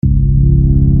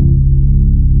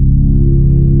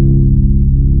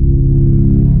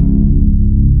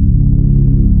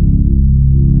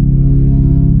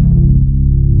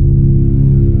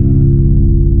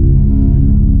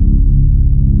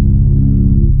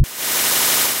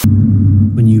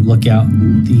look out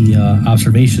the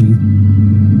observation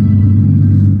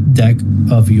deck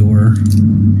of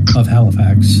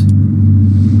Halifax,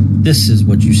 this is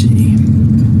what you see.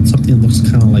 Something that looks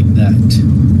kind of like that.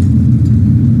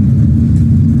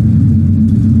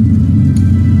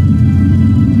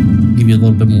 Give you a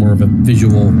little bit more of a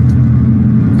visual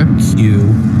cue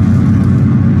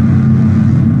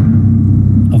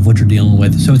of what you're dealing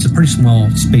with. So it's a pretty small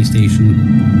space station,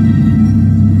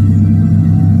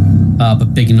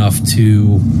 but big enough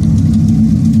to,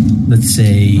 let's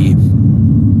say,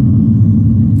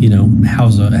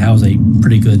 house a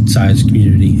pretty good sized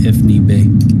community if need be.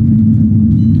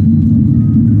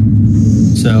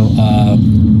 So,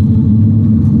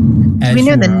 do we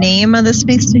know the name of the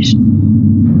space station?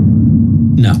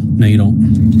 No, you don't.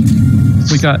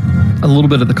 We got a little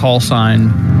bit of the call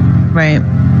sign, right?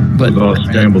 But it was all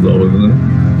scrambled, though, wasn't it?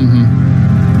 Mm-hmm.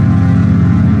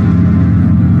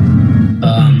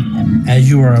 As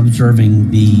you are observing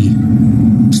the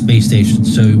space station,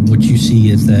 so what you see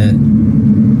is that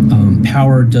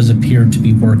power does appear to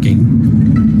be working.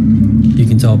 You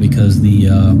can tell because the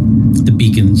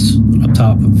beacons up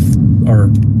top are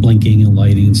blinking and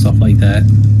lighting and stuff like that.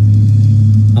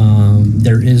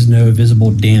 There is no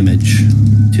visible damage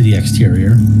to the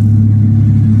exterior.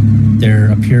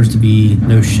 There appears to be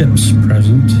no ships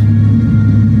present,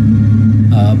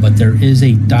 but there is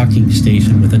a docking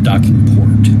station with a docking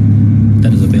port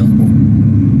that is available.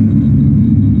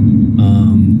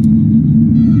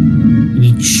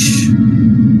 Each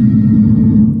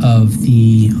of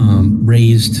the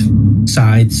raised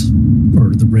sides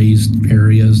or the raised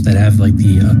areas that have like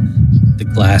the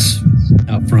glass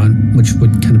out front, which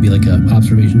would kind of be like an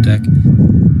observation deck,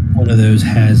 one of those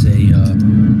has a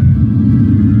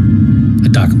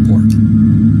docking port.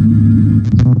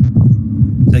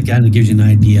 That kind of gives you an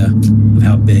idea of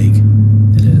how big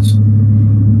it is.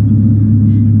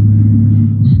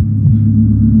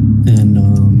 And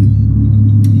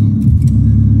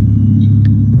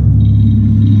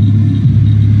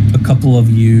a couple of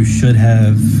you should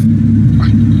have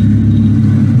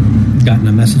gotten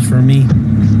a message from me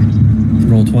in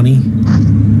Roll20.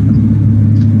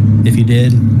 If you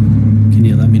did, can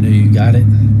you let me know you got it?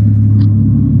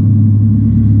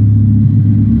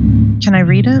 Can I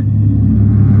read it?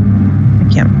 I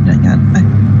can't read it yet.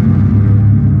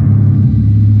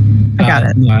 I got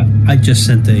it. No, I just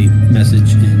sent a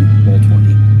message in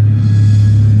Roll20.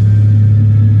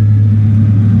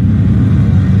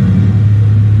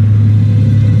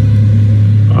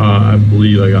 I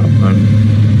believe I got one.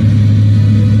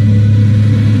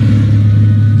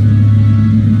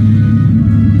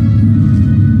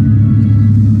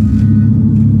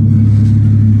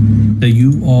 So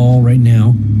you all right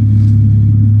now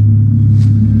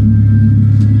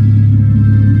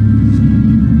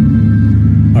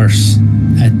are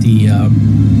at the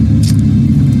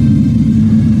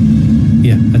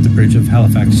at the bridge of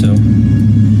Halifax. So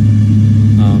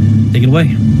take it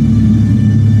away.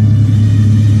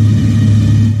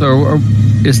 So,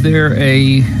 is there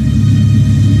any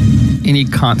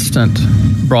constant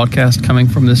broadcast coming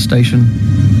from this station?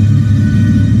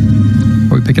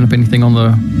 Are we picking up anything on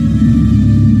the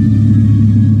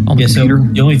computer?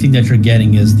 So the only thing that you're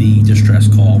getting is the distress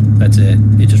call. That's it.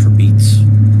 It just repeats.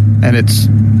 And it's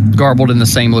garbled in the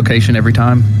same location every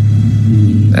time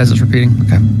as it's repeating?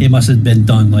 Okay. It must have been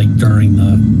done like during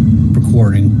the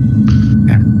recording.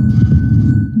 Okay.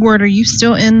 Ward, are you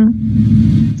still in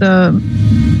the...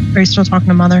 Are you still talking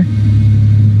to Mother?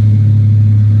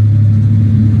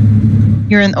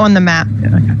 You're on the map.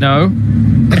 Okay. No.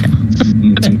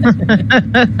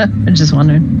 I just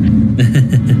wondered.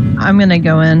 I'm going to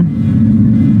go in.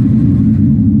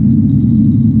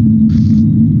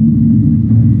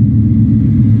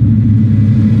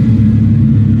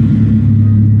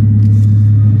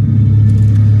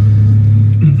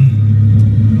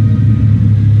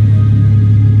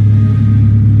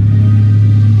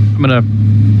 I'm going to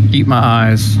keep my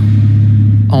eyes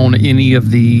on any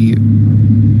of the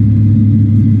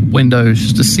windows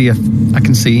just to see if I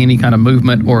can see any kind of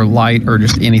movement or light or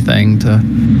just anything to...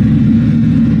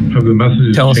 Have the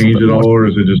messages changed at all, or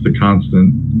is it just a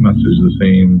constant message, the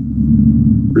same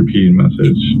repeated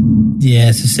message? Yeah,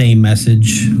 it's the same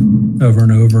message over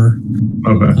and over.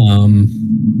 Okay.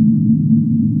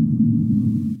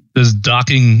 Does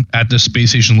docking at the space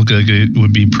station look like it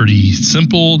would be pretty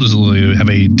simple? Does it have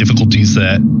any difficulties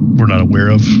that we're not aware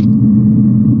of?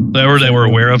 That we're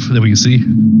aware of, that we can see?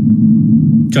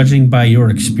 Judging by your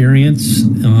experience,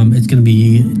 it's going to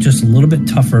be just a little bit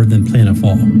tougher than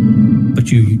Planetfall, but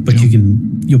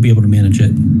you'll be able to manage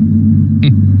it.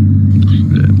 Yeah.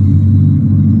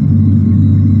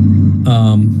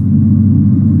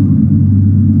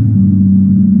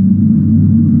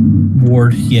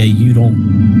 board, yeah, you don't.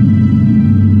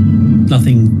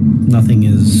 Nothing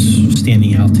is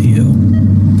standing out to you.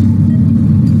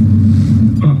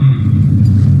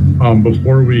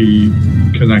 Before we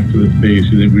connect to the space,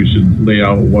 you think we should lay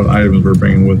out what items we're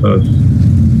bringing with us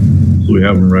so we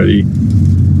have them ready?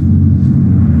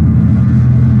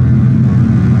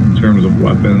 In terms of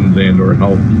weapons and/or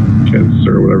health kits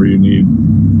or whatever you need.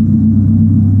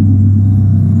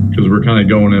 Because we're kind of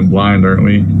going in blind, aren't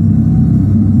we?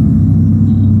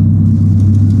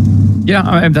 Yeah,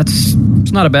 I mean, it's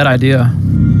not a bad idea.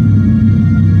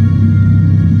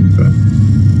 Okay.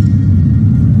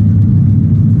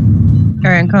 All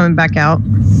right, I'm coming back out.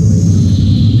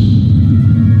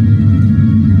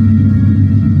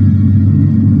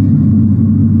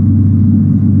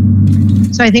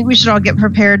 So I think we should all get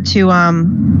prepared to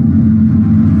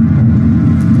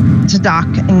dock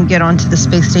and get onto the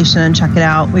space station and check it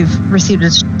out. We've received a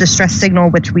distress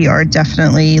signal, which we are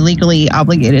definitely legally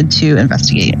obligated to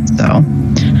investigate. So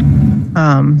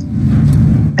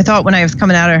I thought when I was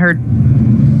coming out, I heard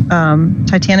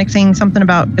Titanic saying something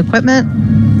about equipment.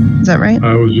 Is that right?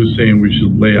 I was just saying we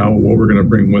should lay out what we're going to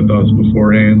bring with us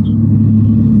beforehand.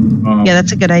 Yeah,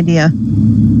 that's a good idea.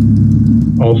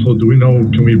 Also, do we know,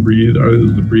 can we breathe?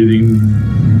 Is the breathing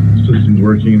systems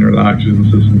working, or the oxygen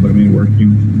systems,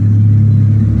 working?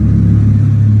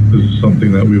 This is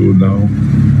something that we would know.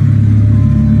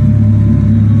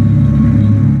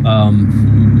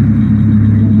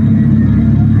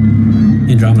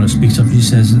 Andromeda speaks up. She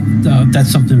says, that's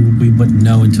something we wouldn't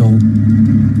know until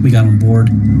we got on board.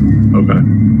 Okay.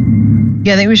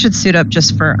 Yeah, I think we should suit up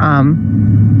just for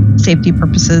safety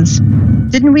purposes.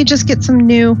 Didn't we just get some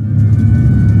new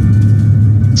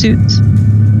suits?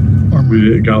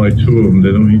 We got like 2 of them,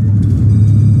 didn't we?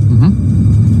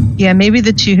 Mm-hmm. Yeah, maybe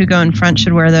the 2 who go in front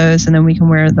should wear those, and then we can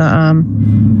wear the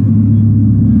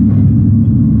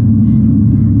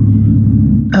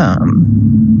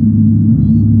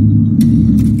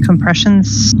compression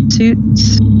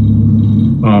suits.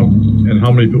 And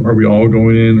how many are we all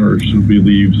going in, or should we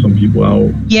leave some people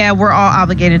out? Yeah, we're all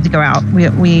obligated to go out.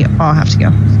 We all have to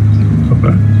go.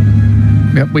 Okay.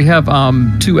 Yep, we have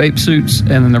 2 ape suits, and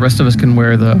then the rest of us can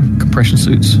wear the compression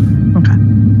suits. Okay.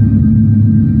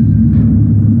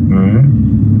 All right.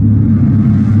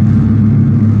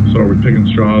 So are we picking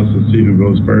straws to see who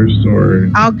goes first, or?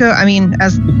 I'll go. I mean,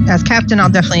 as captain, I'll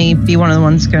definitely be one of the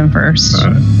ones going first.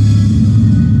 All right.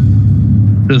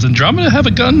 Does Andromeda have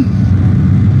a gun?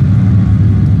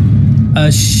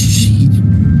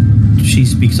 She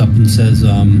speaks up and says,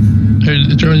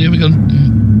 Andromeda, do you have a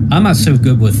gun? I'm not so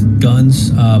good with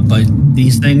guns, but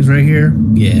these things right here,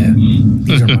 yeah,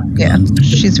 these are my Yeah, guns.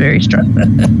 she's very strong.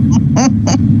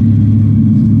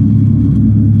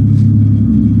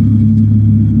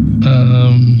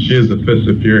 She has a fist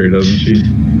of fury, doesn't she?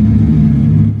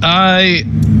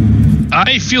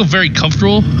 I feel very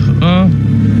comfortable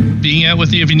being out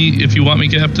with you if you want me,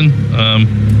 Captain.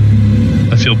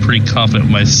 I feel pretty confident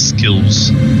with my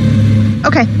skills.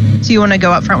 Okay, so you want to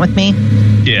go up front with me?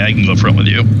 Yeah, I can go up front with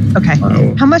you. Okay.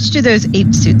 Oh. How much do those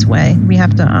ape suits weigh? We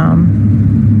have to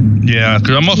Yeah,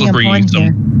 because I'm also have bringing one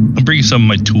here. I'm bringing some of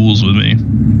my tools with me,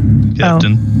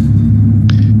 Captain.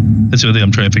 That's the only thing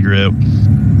I'm trying to figure out.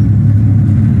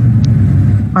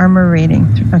 Armor rating.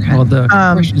 Okay. Well, the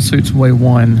compression suits weigh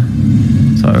 1,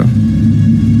 so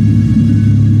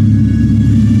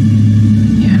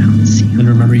yeah, I don't see. And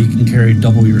remember, you can carry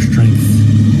double your strength.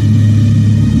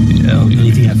 Yeah,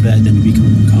 Anything after that, then you become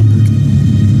encumbered.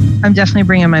 I'm definitely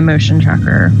bringing my motion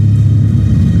tracker.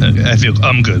 I feel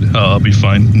I'm good. I'll be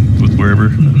fine with wherever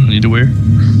I need to wear.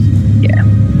 Yeah.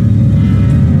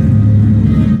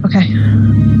 Okay.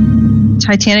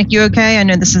 Titanic, you okay? I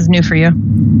know this is new for you.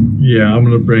 Yeah, I'm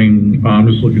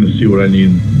just looking to see what I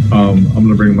need. I'm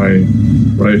gonna bring my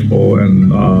rifle and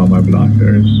my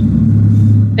binoculars.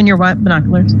 And your what?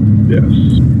 Binoculars? Yes,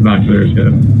 binoculars.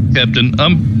 Yeah. Captain,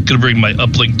 I'm gonna bring my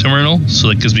uplink terminal, so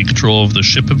that gives me control of the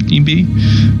ship if need be,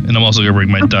 and I'm also gonna bring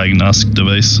my diagnostic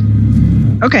device.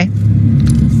 Okay.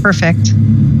 Perfect.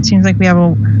 Seems like we have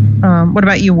a. What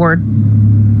about you, Ward?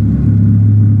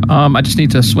 I just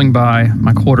need to swing by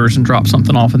my quarters and drop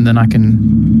something off, and then I can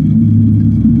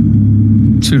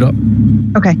suit up.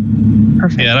 Okay.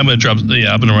 Perfect. Yeah, and I'm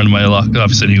gonna run to my locker.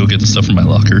 Obviously, I need to go get the stuff from my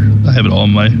locker. I have it all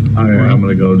in my. I'm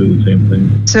gonna go do the same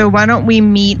thing. So why don't we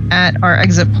meet at our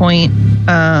exit point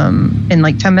in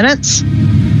like 10 minutes?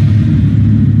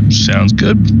 Sounds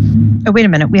good. Oh, wait a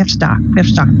minute. We have to dock. We have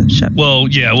to dock the ship. Well,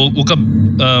 yeah, we'll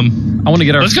come. I want to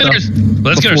get our Let's stuff. get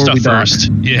our before stuff we dock.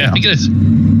 first. Yeah, get it.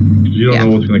 You don't Yeah.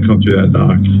 know what's gonna come through that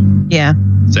dock. Yeah.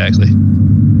 Exactly.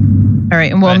 All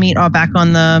right, and we'll meet all back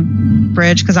on the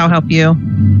bridge because I'll help you.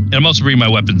 And I'm also bringing my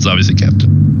weapons, obviously,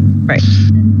 Captain. Right.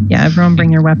 Yeah, everyone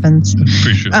bring your weapons.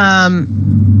 Pretty sure.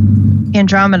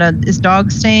 Andromeda, is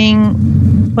Dog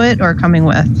staying put or coming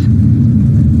with?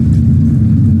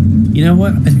 You know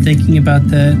what? I've been thinking about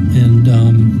that, and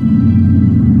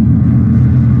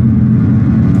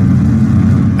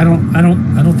I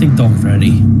don't think Dog's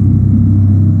ready.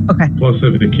 Okay. Plus,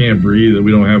 if it can't breathe,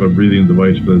 we don't have a breathing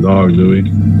device for the dog, do we?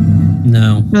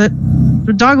 No.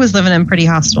 The dog was living in a pretty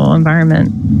hostile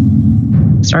environment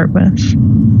to start with.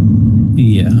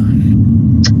 Yeah.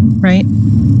 Right?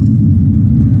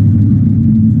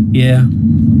 Yeah.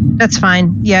 That's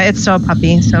fine. Yeah, it's still a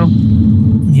puppy, so.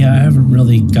 Yeah, I haven't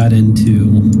really got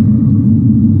into.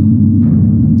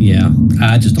 Yeah,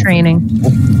 I just don't training.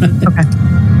 Okay.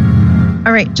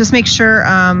 All right, just make sure.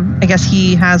 I guess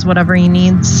he has whatever he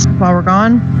needs while we're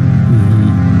gone. Mm-hmm.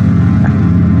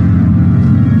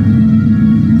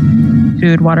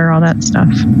 Food, water, all that stuff.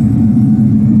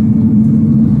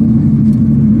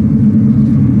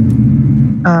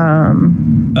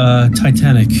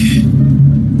 Titanic.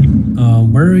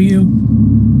 Where are you?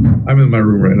 I'm in my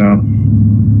room right now.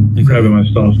 Okay. Grabbing my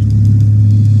stuff.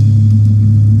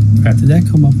 Crap, did that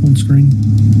come up on screen?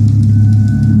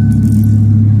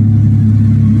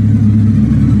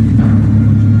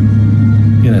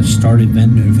 Get a start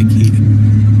event notification.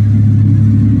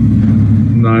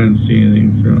 No, I didn't see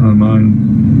anything on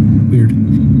mine. Weird.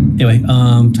 Anyway,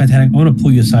 Titanic, I want to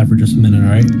pull you aside for just a minute, all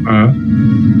right?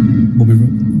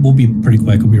 We'll be pretty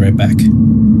quick. We'll be right back.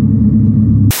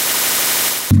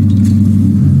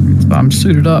 I'm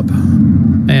suited up,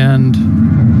 and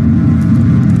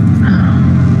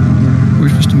we're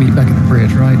supposed to meet back at the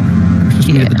bridge, right? We're supposed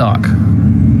to meet at the dock.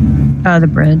 The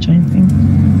bridge, I think.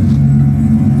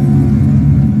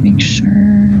 Make sure.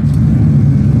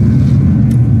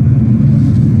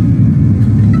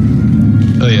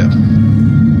 Oh, yeah.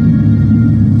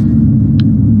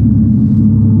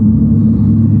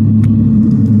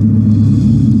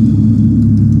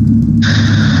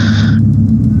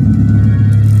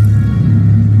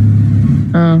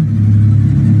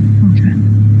 Okay.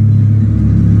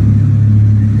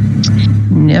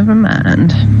 Never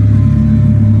mind.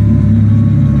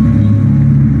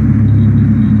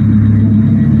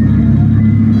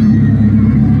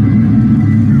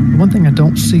 One thing I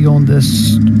don't see on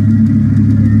this,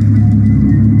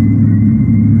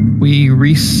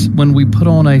 when we put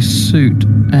on a suit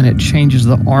and it changes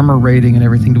the armor rating and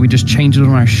everything, do we just change it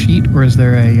on our sheet, or is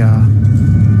there a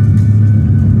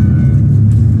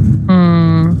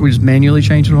we just manually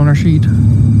change it on our sheet?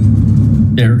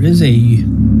 There is a.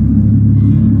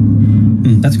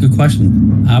 That's a good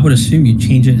question. I would assume you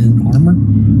change it in armor,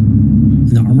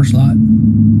 in the armor slot.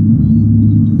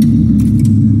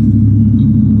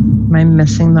 Am I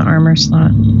missing the armor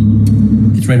slot?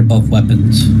 It's right above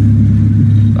weapons.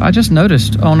 I just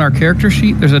noticed on our character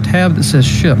sheet, there's a tab that says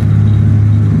ship.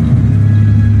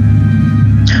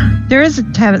 There is a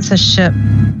tab that says ship.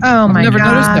 Oh my god! I've never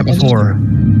noticed that before.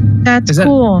 That's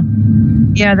cool.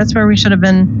 Yeah, that's where we should have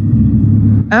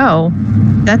been. Oh,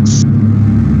 that's.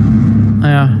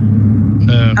 Yeah.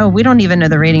 Oh, we don't even know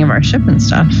the rating of our ship and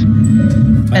stuff.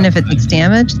 And if it takes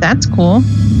damage, that's cool.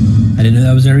 I didn't know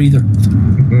that was there either.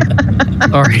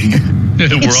 Sorry.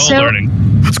 We're all learning.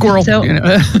 Squirrel. So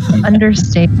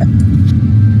understatement.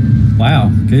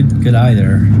 Wow, good eye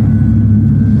there.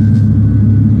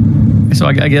 So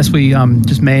I guess we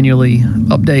just manually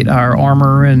update our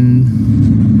armor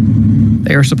and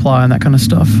air supply and that kind of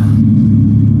stuff.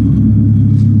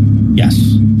 Yes.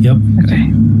 Yep.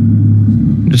 Okay.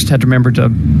 Just had to remember to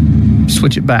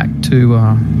switch it back to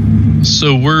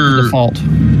so we're default.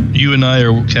 You and I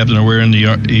are Captain are wearing the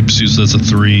ape suits. So that's a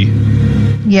 3.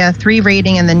 Yeah, 3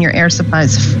 rating, and then your air supply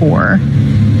is 4.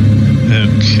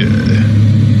 Okay.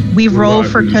 We roll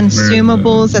for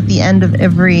consumables at the end of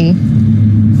every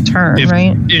turn,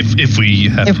 right? If we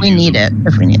have if we need it.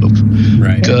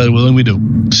 Right. God willing, we do.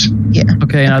 Yeah.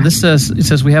 Okay. Now this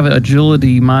says we have an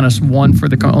agility -1 for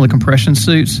on the compression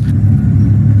suits.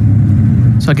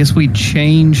 So I guess we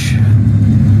change.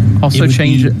 Also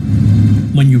change it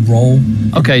when you roll.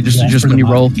 Okay, just when you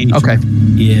roll. Okay.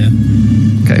 Yeah.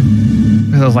 Okay.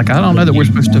 Because I was like, I don't know that we're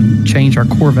supposed to change our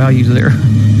core values there.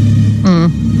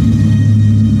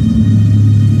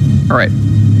 All right.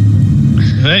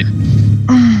 Hey.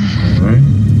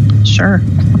 Sure.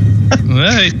 All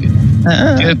right.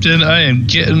 Captain, I am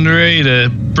getting ready to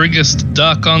bring us to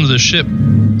dock onto the ship,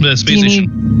 the space station.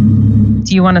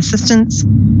 Do you want assistance?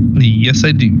 Yes,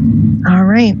 I do. All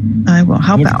right. I will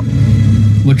help out.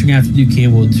 What you're going to have to do,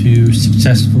 Cable, to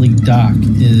successfully dock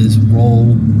is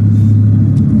roll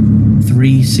 3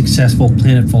 3 successful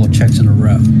planetfall checks in a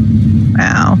row.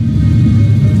 Wow.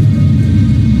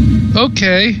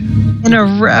 Okay. In a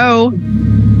row.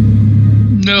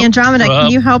 No. Andromeda, can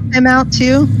you help him out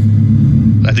too?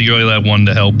 I think you only allowed one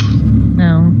to help.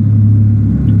 No.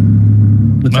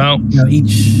 Well,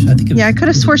 each. I think. I could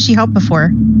have swore she helped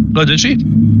before. Oh, did she?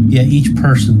 Yeah, each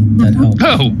person that helped.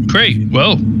 Oh, great.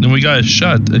 Well, then we got a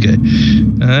shot. Okay.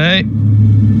 All right.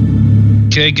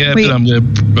 Okay, Captain. Wait. I'm gonna.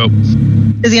 Oh.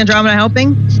 Is the Andromeda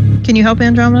helping? Can you help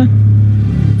Andromeda?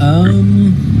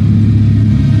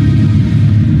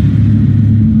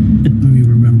 Let me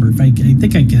remember if I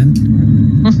think I can.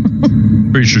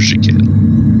 Pretty sure she can.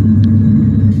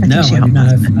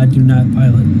 I do not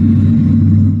pilot.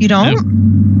 You don't? Nope.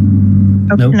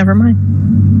 Okay, Nope. never mind.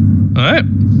 All right.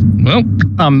 Well,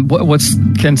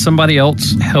 can somebody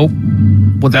else help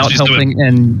without She's doing- helping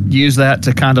and use that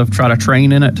to kind of try to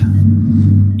train in it?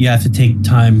 You have to take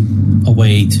time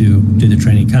away to do the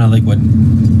training, kind of like what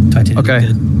Titanic Okay.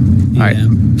 did. All right.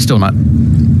 Still not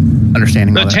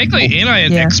understanding all but that. technically, ain't I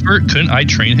an Yeah. expert? Couldn't I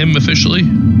train him officially?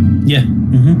 Yeah.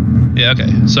 Mm-hmm. Yeah.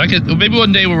 Okay. So I could maybe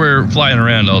one day when we're flying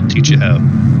around, I'll teach you how.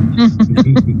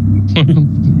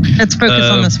 Let's focus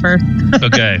on this first.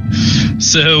 Okay.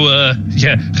 So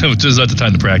this is not the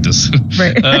time to practice.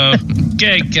 Right.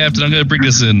 Okay, Captain, I'm gonna bring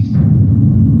this in.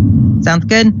 Sounds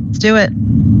good. Let's do it.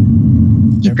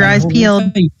 Keep your eyes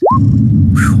peeled.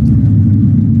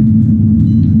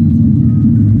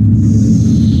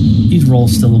 These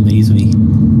rolls still amaze me.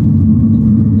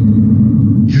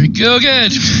 Here we go again.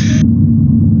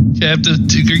 Captain,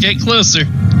 you're getting closer.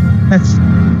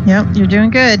 Yep, you're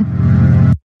doing good.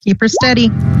 Keep her steady.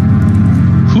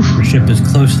 The ship is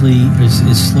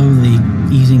slowly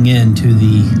easing into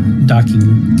the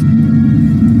docking.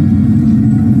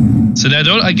 So now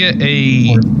don't I get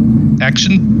a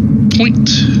action point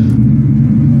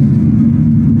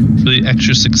for the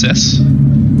extra success?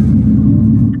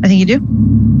 I think you do.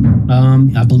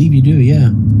 I believe you do, yeah.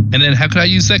 And then how could I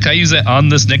use that? Can I use that on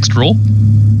this next roll?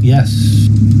 Yes.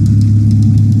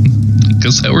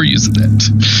 Because how we're using that.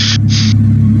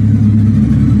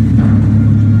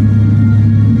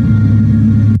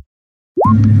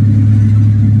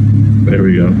 There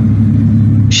we go.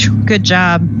 Good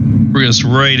job. We're just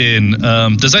right in.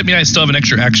 Does that mean I still have an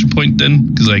extra action point then?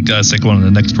 Because I got a second one on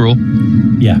the next roll?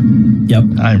 Yeah. Yep.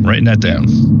 I'm writing that down.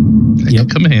 That Yep. could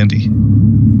come in handy.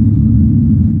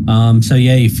 So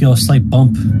yeah, you feel a slight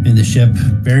bump in the ship.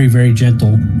 Very, very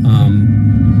gentle.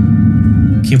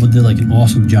 Cable did like an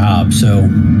awesome job. So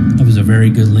it was a very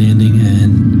good landing,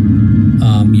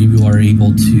 and you are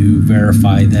able to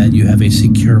verify that you have a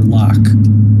secure lock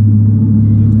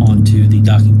onto the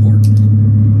docking port.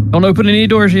 Don't open any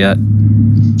doors yet.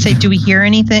 Say, do we hear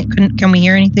anything? Can we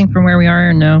hear anything from where we are?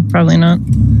 Or no, probably not.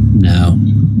 No.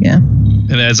 Yeah.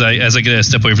 And as I get a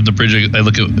step away from the bridge, I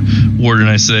look at Ward and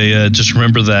I say, just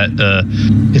remember that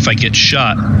if I get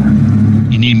shot,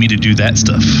 you need me to do that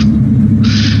stuff.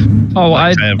 Oh,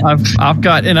 I've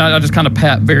got, and I just kind of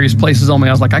pat various places on me.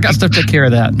 I was like, I got stuff to take care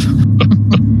of that.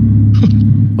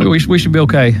 we should be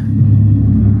okay.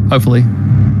 Hopefully.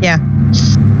 Yeah.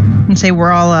 And say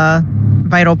we're all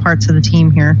vital parts of the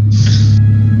team here.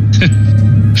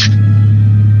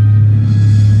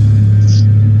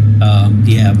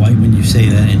 Yeah, when you say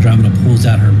that, Andromeda pulls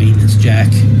out her maintenance jack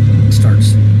and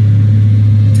starts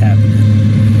tapping it.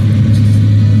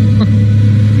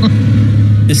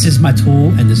 This is my tool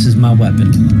and this is my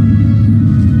weapon.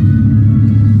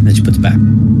 And then she puts it back.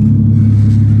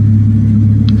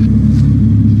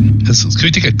 So can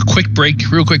we take a quick break,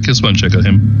 real quick? Just want to check on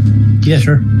him. Yeah,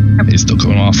 sure. He's still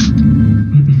going off.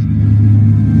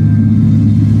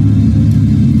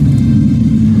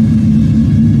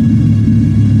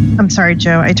 I'm sorry,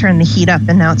 Joe. I turned the heat up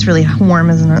and now it's really warm,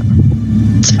 isn't it?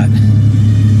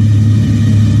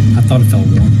 I thought it felt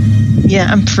warm.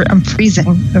 Yeah, I'm freezing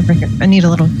over here. I need a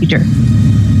little heater.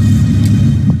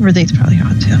 Relay's probably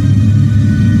hot too.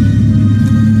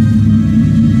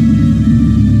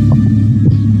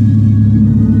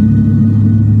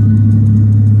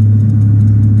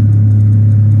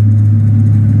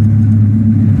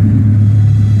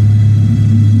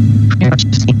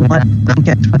 Just let them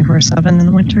get 24/7 in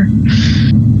the winter.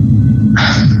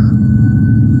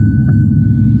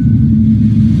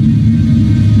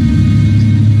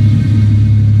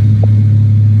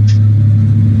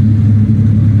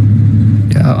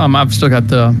 I've still got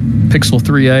the Pixel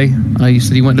 3a. You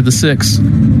said he went to the 6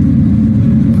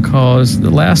 because the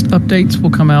last updates will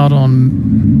come out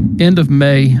on end of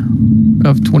May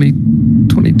of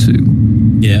 2022.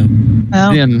 Yeah.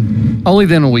 Well, Then only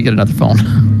then will we get another phone.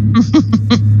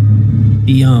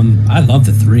 I love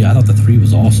the 3. I thought the 3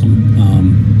 was awesome.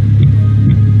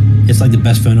 It's like the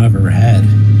best phone I've ever had,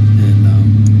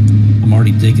 and I'm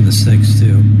already digging the 6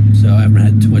 too. So I haven't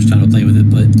had too much time to play with it,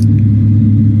 but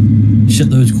shit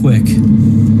loads quick.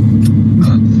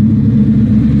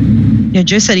 Yeah,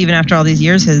 Joe said even after all these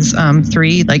years, his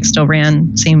 3 like still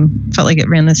felt like it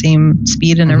ran the same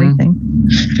speed and everything.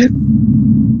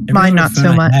 Mine not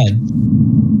so much.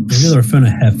 Every other phone I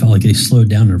had felt like they slowed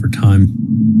down over time.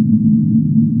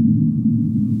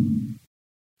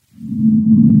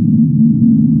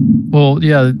 Well,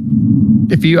 yeah.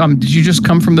 If you did you just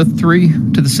come from the 3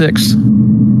 to the 6?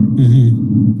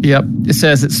 Mm-hmm. Yep. It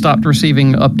says it stopped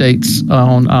receiving updates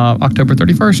on October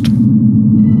 31st.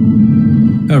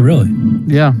 Oh, really?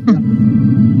 Yeah.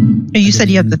 You said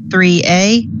you have the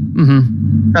 3A?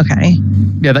 Mm-hmm. Okay.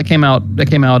 Yeah, that came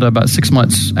out about 6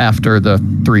 months after the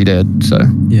 3 did. So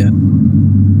yeah.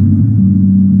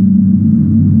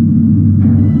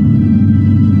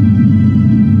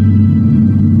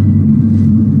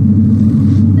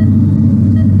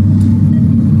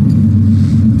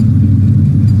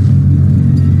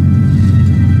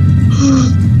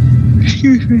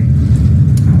 Excuse me.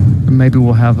 Maybe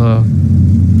we'll have a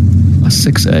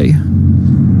 6A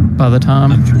by the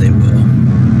time. I'm sure they will.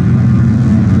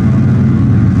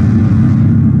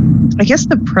 I guess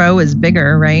the Pro is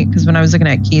bigger, right? Because when I was looking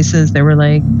at cases, they were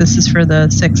like, this is for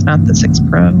the 6, not the 6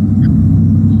 Pro.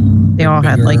 They all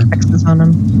had like X's on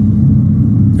them.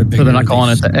 So they're not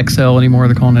calling it the XL anymore,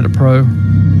 they're calling it a Pro?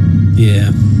 Yeah.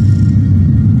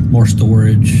 More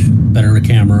storage, better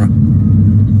camera.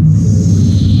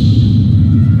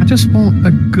 I just want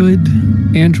a good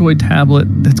Android tablet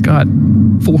that's got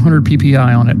 400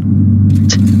 PPI on it.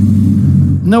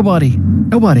 Nobody.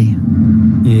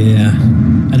 Yeah.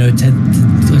 I know a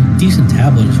decent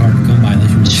tablet is hard to come by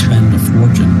unless you spend a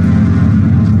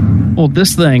fortune. Well,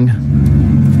 this thing,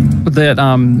 that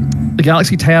the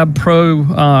Galaxy Tab Pro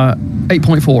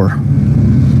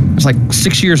 8.4, it's like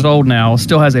 6 years old now,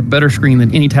 still has a better screen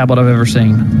than any tablet I've ever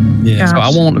seen. Yeah. So I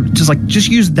want just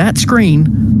use that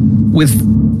screen with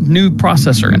new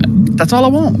processor in it. That's all I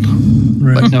want.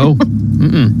 Right. But no.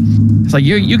 It's like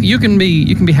you can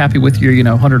be happy with your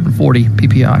 140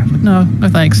 PPI. But no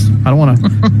thanks. I don't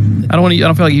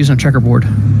feel like using a checkerboard.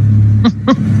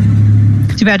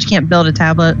 Too bad you can't build a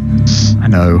tablet. I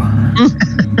know.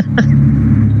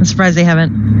 I'm surprised they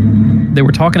haven't. They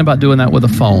were talking about doing that with a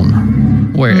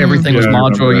phone, where everything was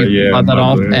modular. You slide that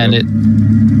off, and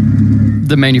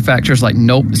the manufacturer's like,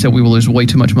 nope. Said we will lose way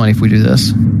too much money if we do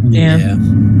this. Yeah.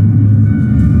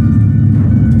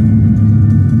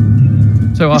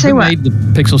 So who made the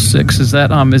Pixel 6? Is that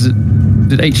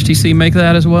did HTC make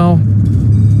that as well?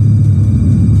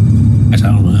 I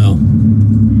don't know.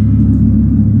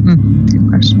 Good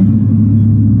question.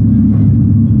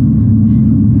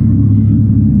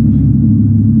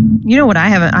 You know what? I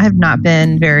have not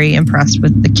been very impressed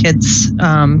with the kids'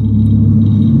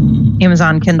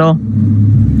 Amazon Kindle.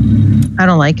 I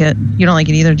don't like it. You don't like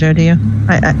it either, Joe, do you?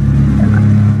 I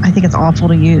think it's awful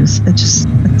to use. It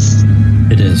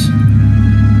is.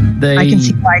 I can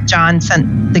see why John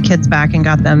sent the kids back and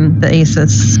got them the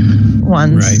Asus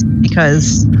ones, right?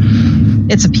 Because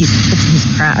it's a piece of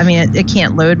crap. I mean, it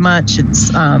can't load much.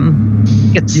 It's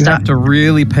gets you stuck. have to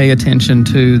really pay attention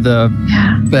to the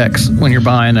specs when you're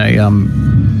buying a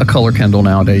color Kindle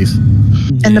nowadays.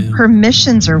 And the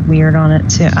permissions are weird on it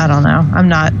too. I don't know. I'm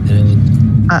not.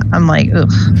 I'm like,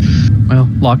 ugh. Well,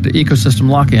 locked the ecosystem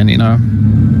lock-in, Yeah.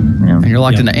 And you're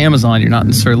locked into Amazon. You're not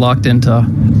necessarily locked into,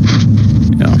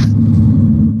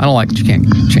 I don't like that you can't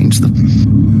change the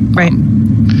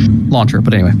launcher.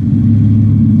 But anyway.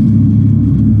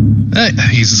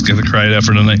 He's just going to cry it out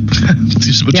for tonight.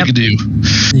 That's what you can do.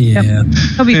 Yeah. Yep.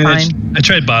 He'll be fine. I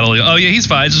tried bottling. Oh, yeah, he's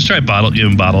fine. Just try bottle.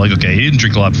 Like, okay, he didn't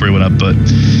drink a lot before he went up, but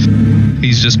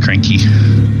he's just cranky.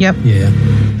 Yep. Yeah.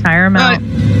 Tire him out.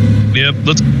 Yep.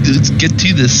 Let's get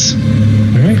to this.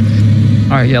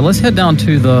 All right. Yeah. Let's head down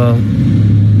to the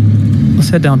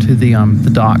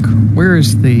dock. Where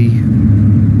is the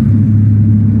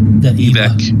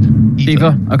Eva?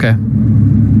 Eva. Okay.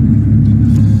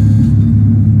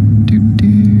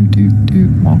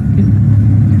 Walk in.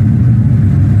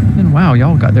 And wow,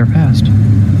 y'all got there fast.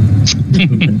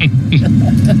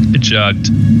 It jogged.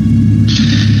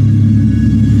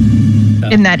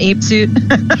 In that ape suit.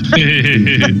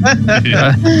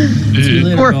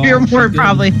 Or you're more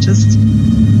probably just.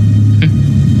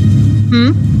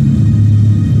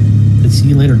 See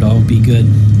you later, dog. Be good.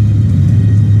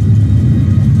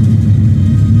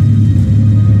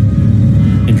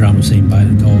 Andromeda saying bye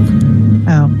to dog.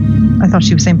 Oh, I thought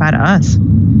she was saying bye to us.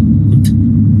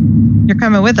 You're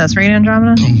coming with us, right,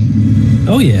 Andromeda?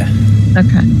 Oh yeah.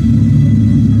 Okay.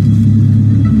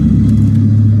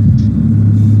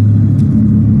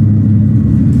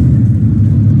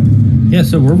 Yeah,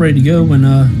 so we're ready to go when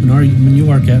you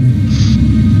are,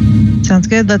 Captain. Sounds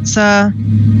good. Let's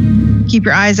keep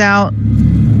your eyes out.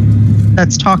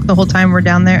 Let's talk the whole time we're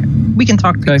down there. We can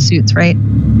talk through the suits, right?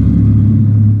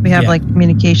 We have like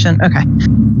communication. Okay.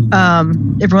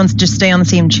 Everyone's just stay on the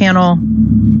same channel.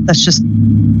 Let's just,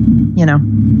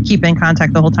 keep in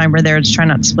contact the whole time we're there. Just try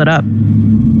not to split up.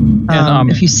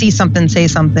 If you see something, say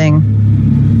something.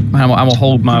 I will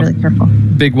hold my really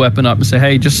big weapon up and say,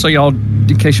 hey, just so y'all,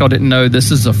 in case y'all didn't know,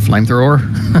 this is a flamethrower.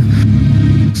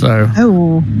 So.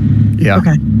 Oh. Yeah.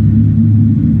 Okay.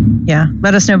 Yeah.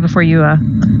 Let us know before you. Yeah.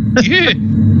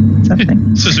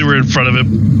 Something. Especially we're in front of him.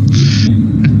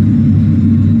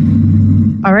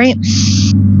 All right.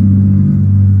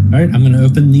 All right. I'm going to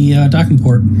open the docking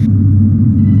port.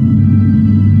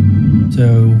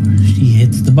 So she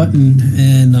hits the button,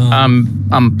 and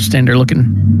I'm standing there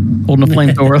looking, holding a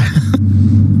flamethrower.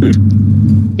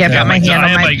 Yeah, I've got my hand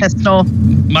on my pistol.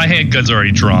 My handgun's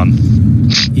already drawn.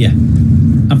 Yeah,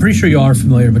 I'm pretty sure you all are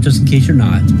familiar, but just in case you're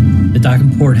not, the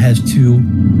docking port has two.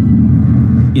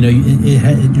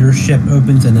 Your ship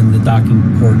opens, and then the docking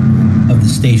port of the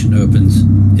station opens.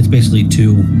 It's basically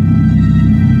two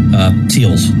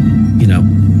seals.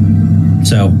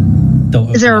 So.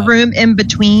 Is there a room in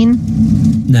between?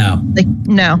 No.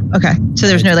 No. Okay. So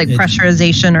there's no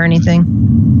pressurization or anything?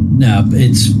 No,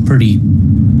 it's pretty.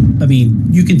 I mean,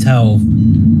 you can tell.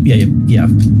 Yeah, you're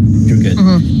good.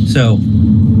 Mm-hmm. So,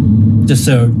 just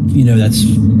so you know, that's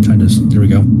trying to. There we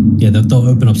go. Yeah, they'll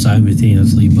open up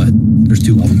simultaneously, but there's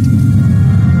two of them.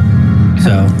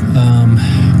 So,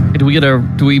 do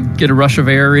we get a rush of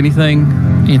air or anything?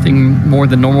 Anything more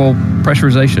than normal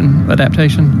pressurization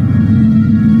adaptation?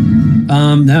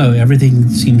 No, everything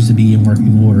seems to be in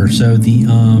working order. So the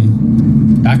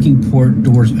docking port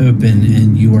doors open,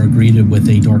 and you are greeted with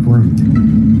a dark room.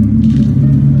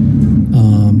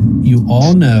 You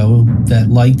all know that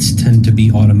lights tend to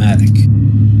be automatic.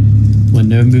 When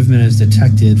no movement is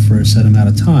detected for a set amount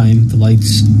of time, the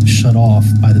lights shut off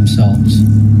by themselves.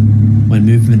 When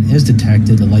movement is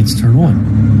detected, the lights turn on.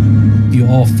 You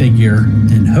all figure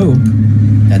and hope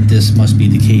that this must be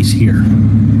the case here.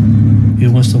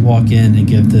 Who wants to walk in and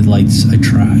give the lights a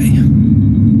try?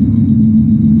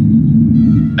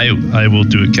 I will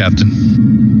do it, Captain.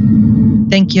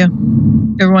 Thank you.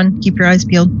 Everyone, keep your eyes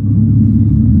peeled.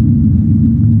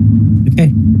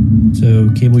 Okay. So,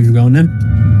 Cable, you're going in?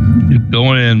 You're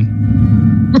going in.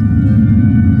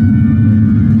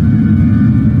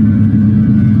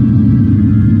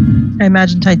 I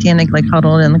imagine Titanic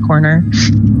huddled in the corner.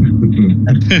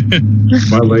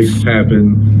 My legs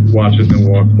tapping, watching them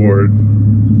walk forward.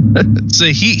 So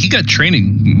he got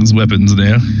training in his weapons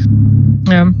now.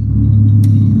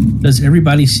 Does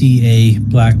everybody see a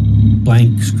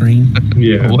blank screen?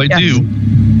 Yeah. Oh, I do.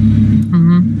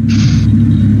 Mm-hmm.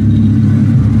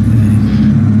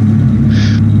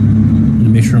 I'm gonna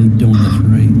make sure I'm doing this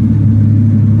right.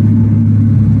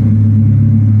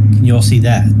 Can you all see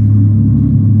that?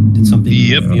 Did something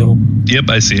feel? Yep,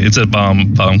 I see it. It's a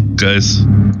bomb, guys.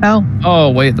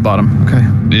 Oh, way at the bottom. Okay.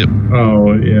 Yep.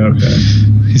 Oh, yeah, okay.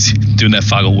 He's doing that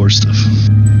Fog of War stuff.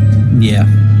 Yeah.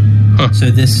 Huh. So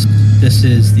this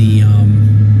is the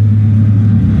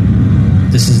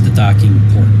docking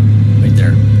port right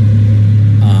there.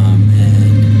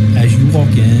 And as you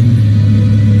walk in,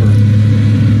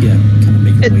 kind of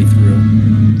make your way through.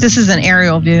 This is an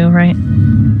aerial view, right?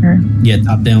 Yeah,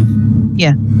 top down.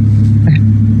 Yeah. Okay.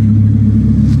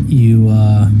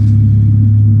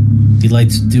 The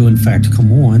lights do in fact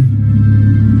come on,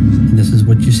 and this is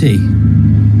what you see.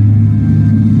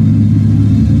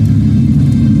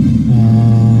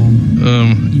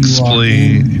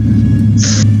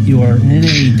 You are in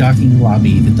a docking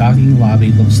lobby. The docking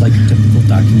lobby looks like a typical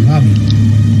docking lobby.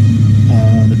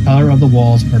 The color of the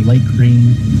walls are light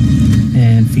green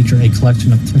and feature a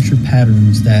collection of textured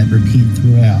patterns that repeat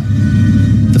throughout.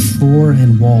 The floor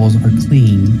and walls are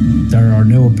clean. There are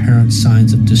no apparent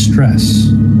signs of distress,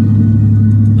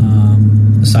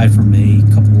 aside from a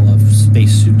couple of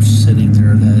spacesuits sitting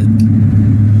there that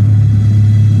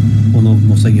one of them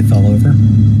looks like it fell over.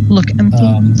 Look empty.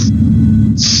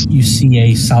 You see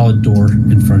a solid door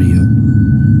in front of you.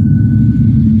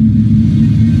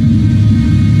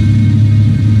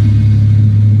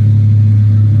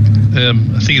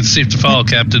 I think it's safe to follow,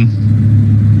 Captain.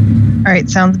 All right,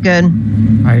 sounds good. All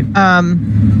right.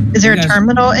 Is there a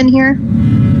terminal in here?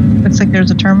 Looks like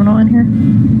there's a terminal in here.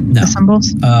 No. The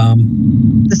symbols?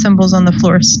 The symbols on the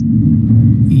floors.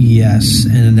 Yes,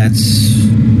 and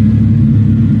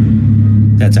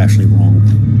that's actually wrong.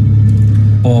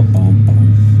 Oh,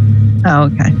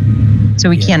 okay. So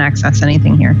we can't access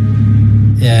anything here.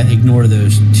 ignore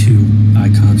those two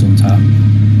icons on top.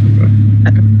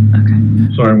 Okay.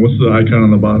 Sorry, what's the icon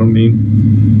on the bottom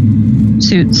mean?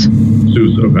 Suits,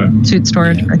 okay. Suit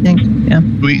storage, I think. Yeah.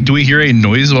 Do we hear any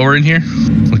noise while we're in here?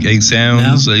 Like egg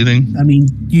sounds, anything? I mean,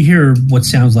 you hear what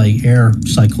sounds like air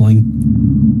cycling.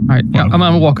 All right, well, I'm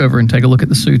going to walk over and take a look at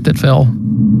the suit that fell.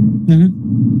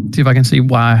 Mm-hmm. See if I can see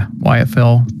why it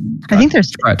fell. I think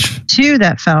there's two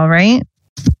that fell, right?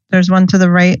 There's one to the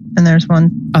right and there's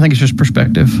one. I think it's just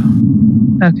perspective.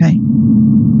 Okay.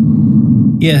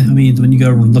 Yeah, I mean, when you go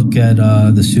over and look at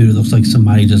the suit, it looks like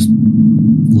somebody just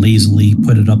lazily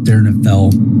put it up there and it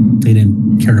fell. They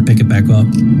didn't care to pick it back up.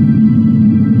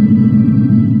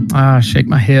 I shake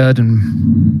my head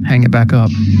and hang it back up.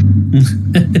 Is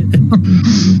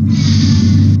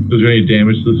there any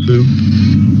damage to the suit?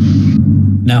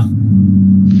 No.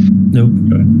 Nope.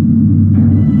 Okay.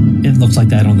 It looks like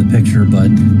that on the picture,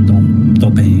 but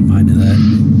don't pay any mind to that.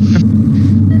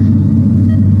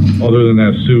 Other than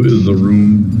that suit, is the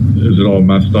room, is it all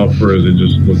messed up, or does it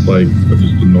just look like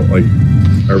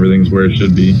everything's where it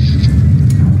should be?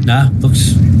 Nah,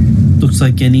 looks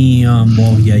like any.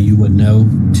 Well, yeah, you wouldn't know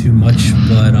too much,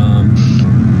 but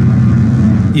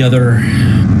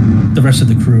the rest of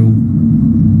the crew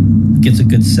gets a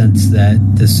good sense that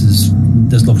this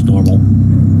looks normal.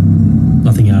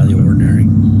 Nothing out of the ordinary.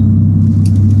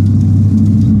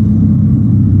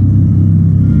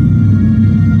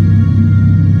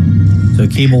 So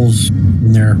Cable's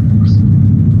in there.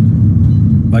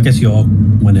 Well, I guess you all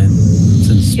went in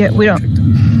since. Yeah, we don't.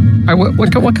 All right,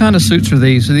 what kind of suits are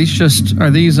these? Are these look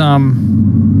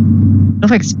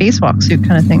like spacewalk suit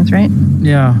kind of things, right?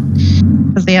 Yeah.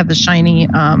 Because they have the shiny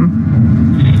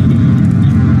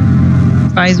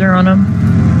visor on them.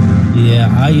 Yeah,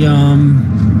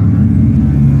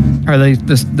 Are they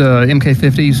the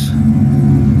MK50s?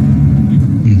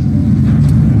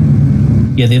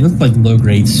 Yeah, they look like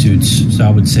low-grade suits, so I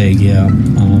would say, yeah,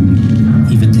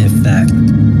 even if that.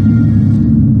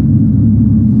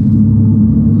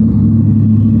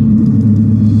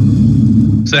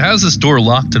 So how's this door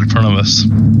locked in front of us?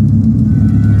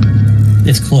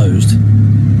 It's closed.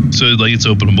 So, like, it's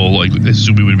openable. Like, I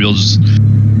assume we would be able to just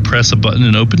press a button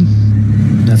and open?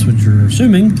 That's what you're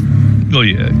assuming. Oh,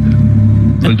 yeah.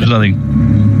 Like, there's nothing.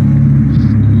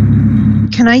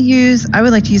 I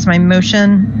would like to use my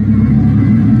motion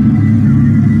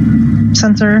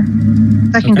sensor.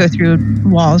 That can go through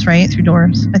walls, right? Through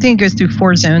doors. I think it goes through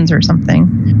 4 zones or something.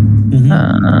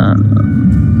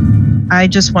 Mm-hmm. I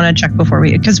just want to check before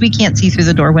because we can't see through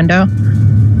the door window.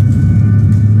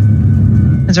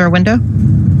 Is there a window?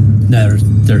 No,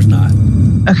 there's not.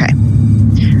 Okay.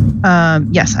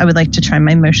 Yes, I would like to try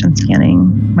my motion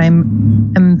scanning, my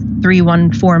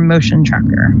M314 motion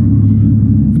tracker.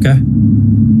 Okay.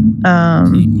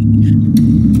 I'm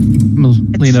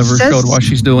gonna lean over her shoulder while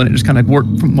she's doing it. Just kind of walk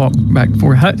back and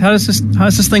forth. How does this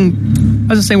thing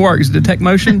work? Does it detect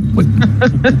motion?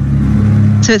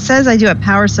 So it says I do a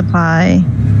power supply.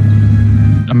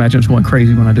 I imagine it's going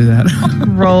crazy when I do that.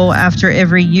 Roll after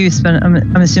every use, but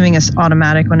I'm assuming it's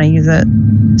automatic when I use it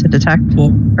to detect.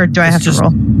 Well, or do I have to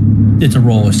roll? It's a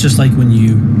roll. It's just like when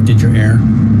you did your air.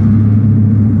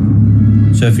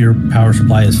 So if your power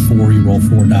supply is 4, you roll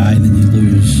 4 die, and then you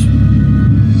lose.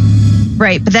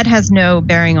 Right, but that has no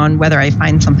bearing on whether I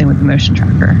find something with the motion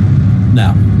tracker.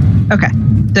 No. Okay.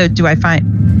 So do I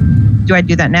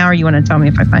do that now, or you want to tell me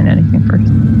if I find anything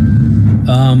first?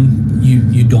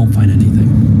 You don't find anything.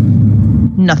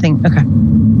 Nothing. Okay.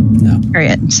 No. All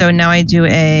right. So now I do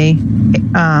a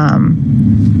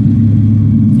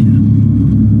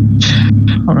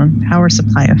hold on, power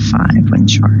supply of 5 when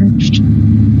charged.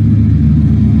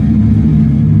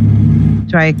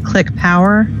 Do I click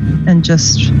power and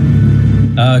just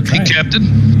Hey, Captain?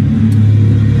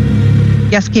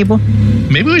 Yes, Cable?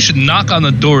 Maybe we should knock on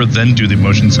the door, then do the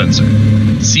motion sensor.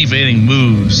 See if anything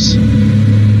moves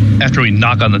after we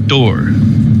knock on the door.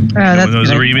 No one knows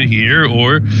we're even here,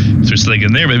 or if there's something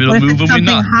in there, maybe it'll move when we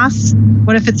knock.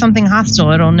 What if it's something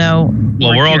hostile? It'll know.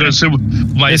 Well, we're all going to assume.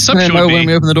 My assumption would be when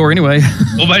we open the door anyway.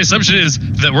 Well, my assumption is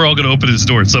that we're all going to open this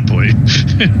door at some point.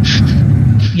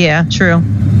 Yeah, true.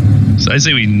 So I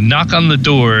say we knock on the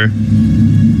door,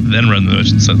 then run the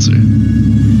motion sensor.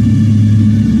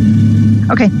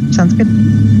 Okay, sounds good.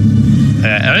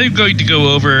 I'm going to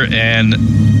go over and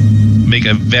make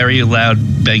a very loud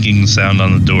banging sound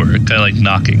on the door, kind of like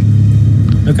knocking.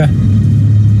 Okay.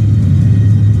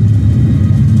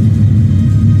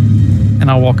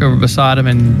 And I'll walk over beside him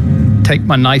and take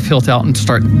my knife hilt out and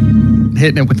start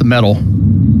hitting it with the metal.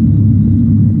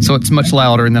 So it's much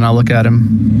louder, and then I look at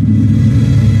him.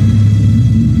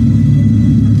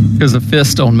 Because a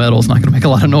fist on metal is not going to make a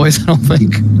lot of noise, I don't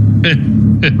think.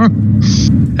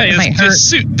 Hey,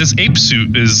 this ape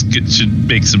suit should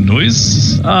make some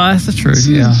noise. That's true.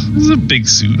 Yeah, this is a big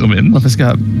suit. I'm in. Well, if it's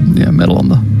got metal on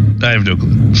the. I have no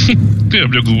clue. I have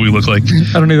no clue what we look like.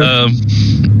 I don't either.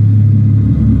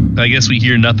 I guess we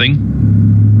hear nothing.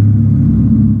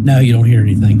 No, you don't hear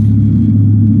anything.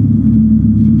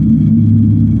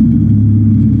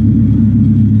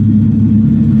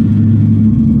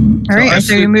 All right,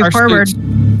 so we move forward.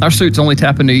 Our suits only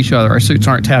tap into each other. Our suits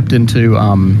aren't tapped into.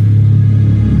 Our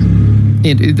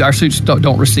suits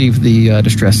don't receive the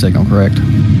distress signal, correct?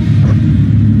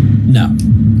 No.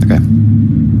 Okay.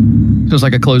 So it's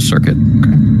like a closed circuit.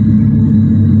 Okay.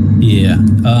 Yeah.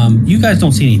 You guys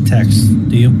don't see any text,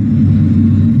 do you?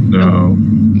 No.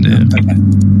 Yeah. Okay.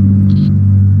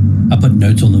 I put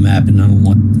notes on the map, and I don't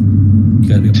want you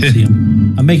guys to be able to see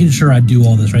them. I'm making sure I do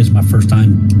all this right. It's my first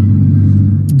time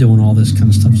doing all this kind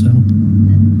of stuff. So.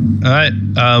 All right,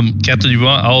 Captain, you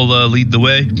want? I'll lead the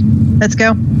way. Let's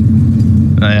go.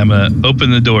 I am open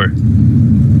the door.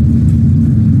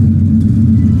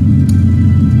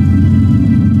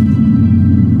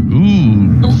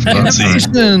 Ooh, fancy.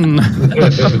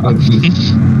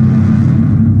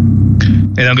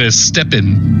 And I'm gonna step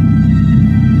in.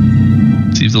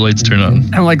 See if the lights turn on.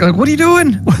 I'm like, what are you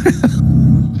doing?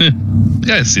 You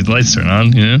guys see the lights turn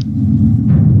on, yeah.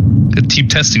 Gotta keep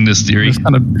testing this theory. Just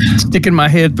kind of sticking my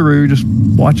head through, just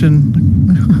watching.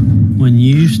 When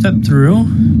you step through,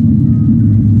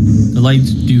 the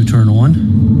lights do turn on,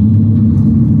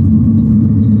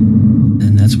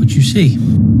 and that's what you see.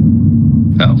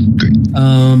 Oh, great.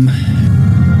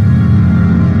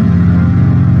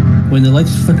 When the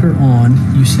lights flicker on,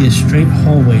 you see a straight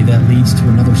hallway that leads to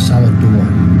another solid door.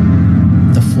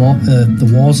 The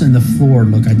walls and the floor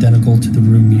look identical to the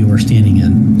room you are standing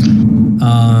in.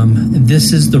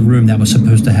 This is the room that was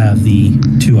supposed to have the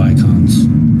two icons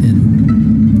in.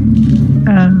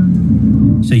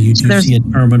 So you do see a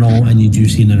terminal and you do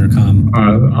see an intercom.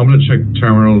 I'm going to check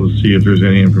terminal to see if there's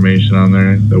any information on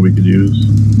there that we could use.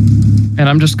 And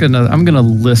I'm gonna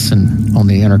listen on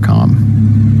the intercom.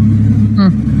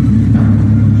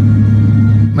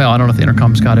 Well, I don't know if the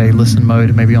intercom's got a listen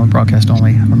mode, maybe on broadcast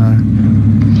only. I don't know.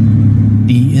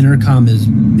 The intercom is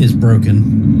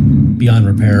broken beyond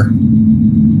repair.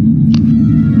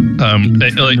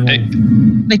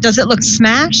 Like, does it look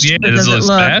smashed? Yeah, does it look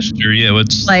smashed? Or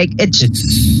what's like it's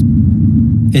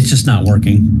just not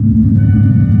working.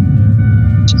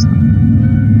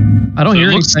 I don't hear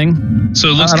anything. So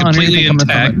it looks completely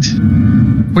intact.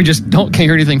 We just can't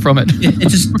hear anything from it. It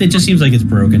just seems like it's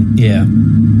broken. Yeah.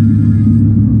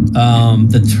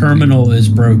 The terminal is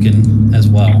broken as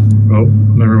well. Oh,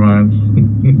 never mind.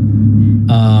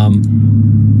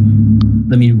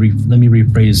 Let me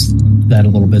rephrase that a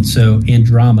little bit. So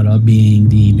Andromeda, being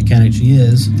the mechanic she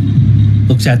is,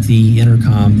 looks at the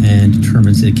intercom and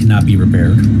determines it cannot be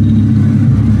repaired.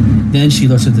 Then she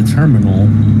looks at the terminal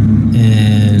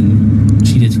and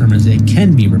she determines it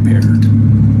can be repaired.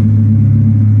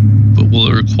 But will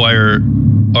it require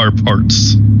our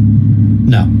parts?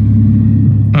 No.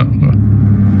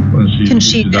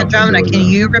 Andromeda, can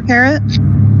you repair it?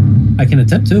 I can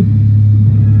attempt to.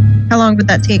 How long would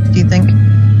that take, do you think?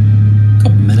 A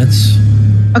couple minutes.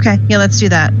 Okay, yeah, let's do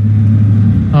that.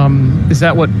 Is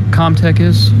that what Comtech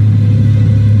is?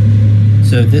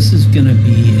 So this is going to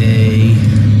be a...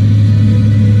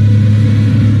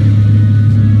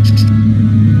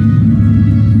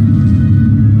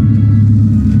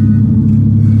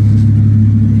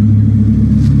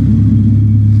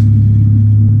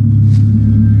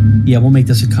 Yeah, we'll make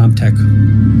this a Comtech.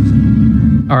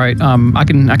 All right. I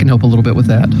can help a little bit with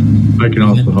that. I can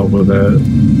also help with that.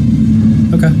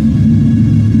 Okay.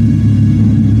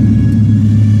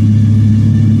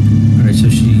 All right. So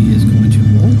she is going to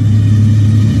roll.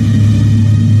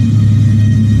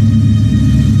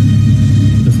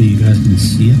 Hopefully, you guys can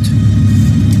see it.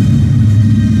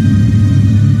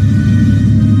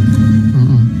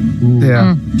 Ooh,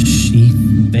 yeah. She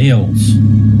fails.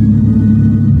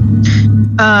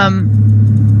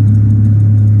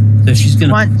 So she's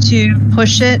gonna want to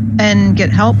push it and get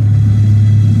help.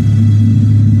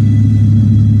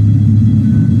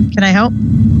 Can I help?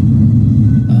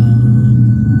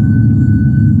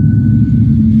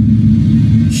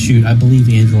 Shoot, I believe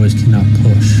androids cannot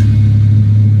push.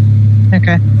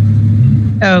 Okay.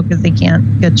 Oh, because they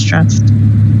can't get stressed.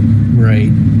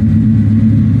 Right.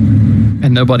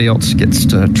 And nobody else gets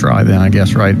to try then, I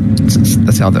guess, right? Since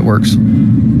that's how that works.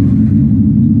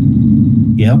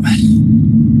 Yep.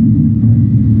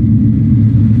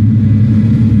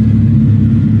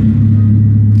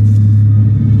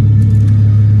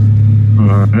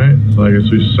 All right, so I guess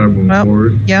we should start moving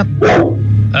forward. Yep.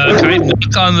 Can I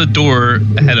knock on the door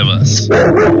ahead of us?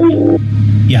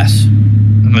 Yes.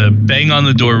 I'm gonna bang on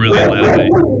the door really loudly.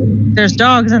 There's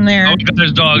dogs in there. Oh my God,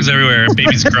 there's dogs everywhere.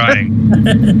 Baby's crying.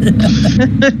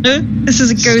 This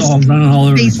is a ghost running all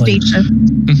over space the place. station.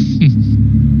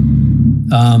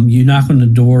 You knock on the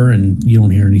door and you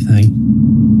don't hear anything.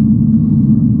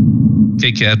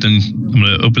 Okay, Captain. I'm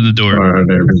gonna open the door. All right,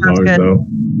 there's dogs good. though.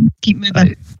 Keep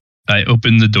moving. I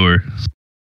open the door.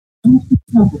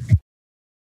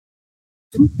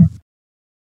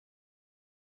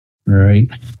 All right.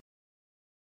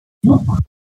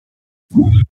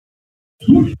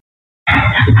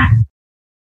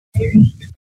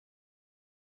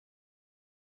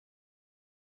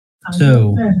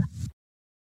 So,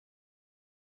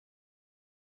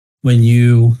 when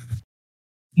you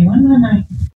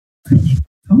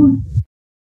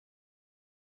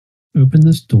open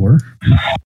this door,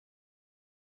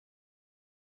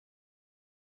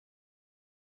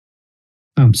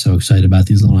 I'm so excited about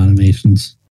these little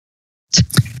animations.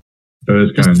 That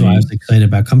is kind That's of why I was excited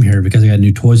about coming here, because I got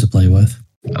new toys to play with.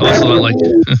 Also, like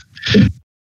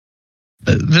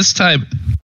this time,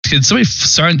 can somebody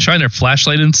start trying their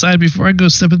flashlight inside before I go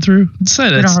stepping through?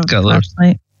 Inside, We don't have a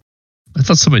flashlight. I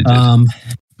thought somebody did.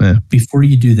 Yeah. Before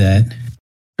you do that,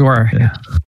 Sure. Yeah.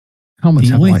 Helmets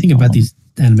the have only lights thing on about them. these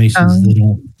animations, they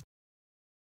don't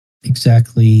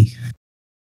exactly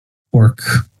work.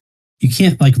 You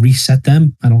can't like reset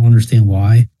them. I don't understand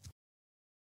why.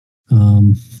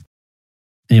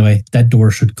 Anyway, that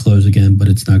door should close again, but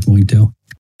it's not going to.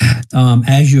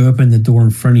 As you open the door in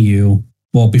front of you,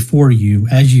 well, before you,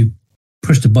 as you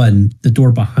push the button, the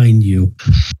door behind you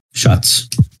shuts.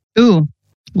 Ooh.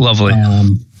 Lovely.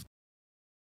 Oh,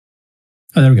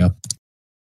 there we go.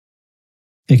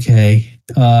 Okay.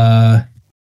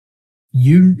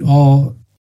 You all,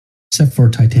 except for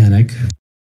Titanic,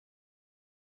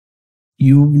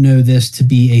 you know this to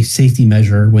be a safety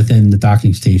measure within the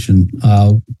docking station.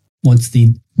 Once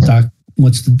the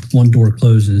one door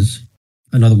closes,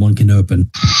 another one can open.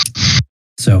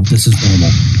 So this is normal.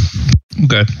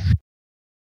 Okay.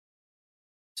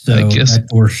 So I guess that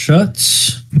door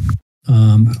shuts.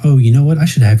 Oh, you know what? I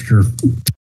should have your.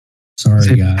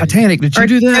 Sorry, guys. Titanic, did you Our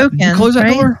do that? Did you tokens, close that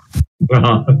right? door?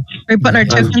 Are we putting our I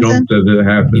tokens in? jumped as it You need to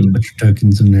happened. put your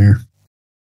tokens in there.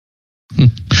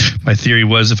 my theory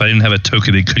was if I didn't have a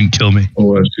token, they couldn't kill me.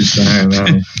 Oh, that's too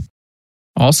sad.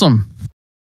 Awesome.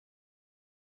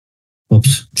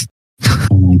 Whoops.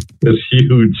 Hold on. It's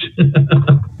huge.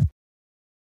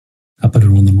 I put it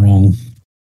on the wrong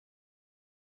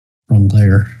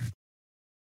layer.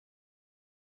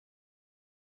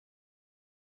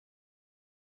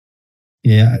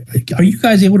 Yeah, are you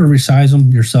guys able to resize them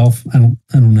yourself? I don't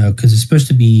know, because it's supposed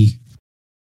to be.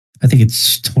 I think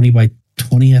it's 20 by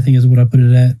 20. I think is what I put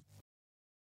it at.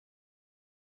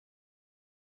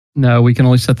 No, we can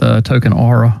only set the token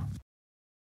aura.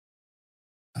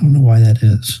 I don't know why that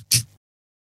is.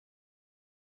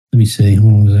 Let me see.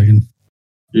 Hold on a second.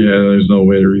 Yeah, there's no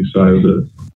way to resize it.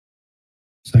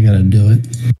 So I got to do it.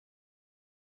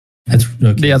 That's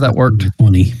okay. Yeah, that worked.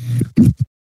 20.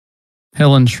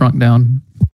 Helen shrunk down.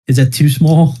 Is that too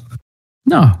small?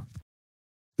 No.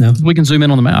 No. We can zoom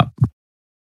in on the map.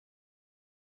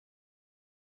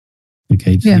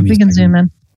 Okay. just Yeah, give me a we can second. zoom in.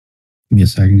 Give me a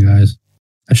second, guys.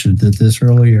 I should have did this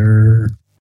earlier.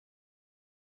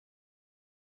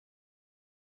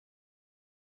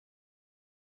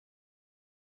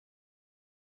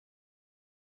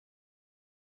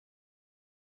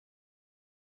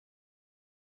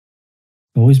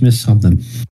 Always miss something.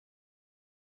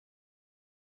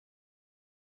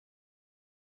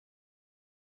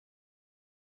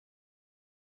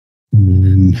 And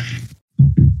then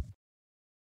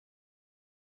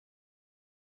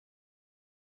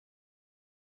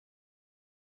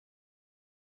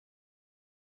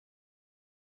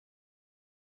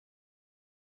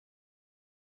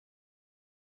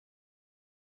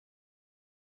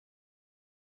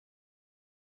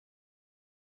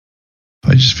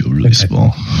I just feel really Okay.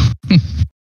 small.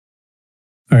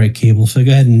 all right, Cable. So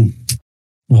go ahead and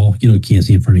can't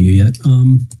see in front of you yet.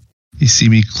 You see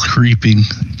me creeping,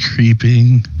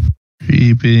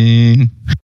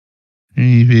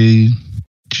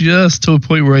 just to a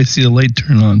point where I see a light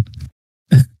turn on.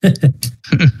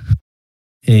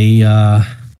 A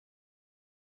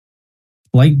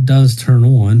light does turn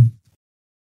on.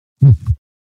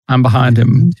 I'm behind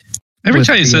him. Every With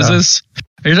time he the, says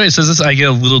this, I get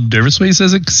a little nervous when he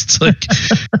says it, 'cause it's like,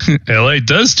 the light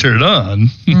does turn on.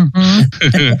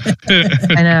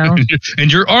 I know.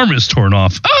 And your arm is torn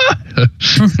off. Ah!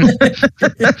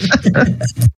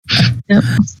 Yep.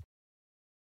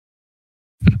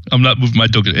 I'm not moving my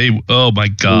token. Hey, oh my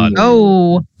god.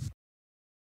 Oh.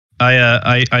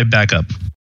 I back up.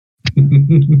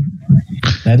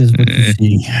 That is what you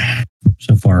see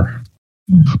so far.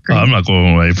 I'm not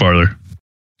going any farther,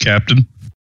 Captain.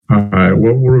 All right,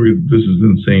 what are we? This is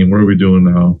insane. What are we doing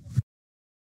now?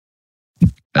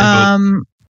 I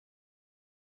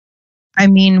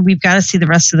mean, we've got to see the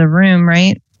rest of the room,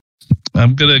 right?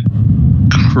 I'm gonna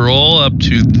crawl up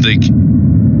to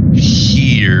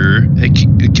here. Hey,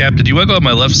 Captain, do you want to go on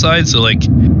my left side? So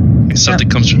if something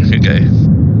comes from. Okay.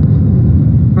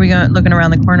 Are we looking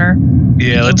around the corner?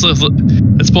 Yeah, let's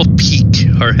both peek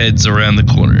our heads around the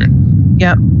corner.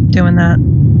 Yep, doing that.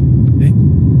 Okay.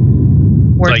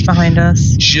 Words behind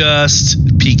us.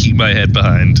 Just peeking my head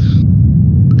behind.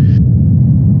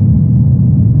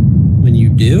 When you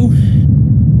do,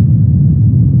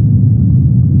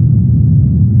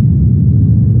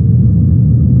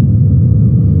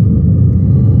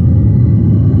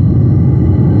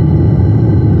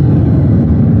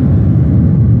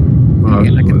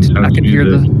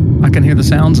 I can hear the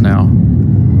sounds now.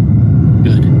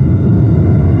 good.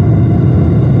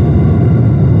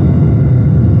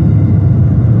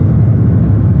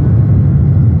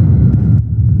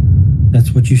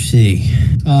 That's what you see.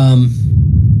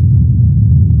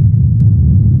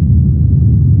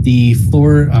 The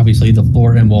floor, obviously, the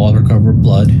floor and wall are covered with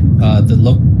blood.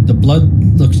 The blood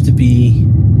looks to be,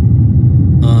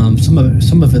 some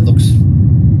of it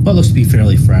looks to be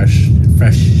fairly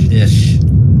fresh-ish.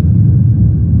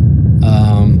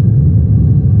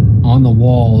 On the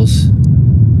walls,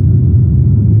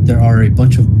 there are a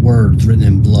bunch of words written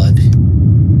in blood.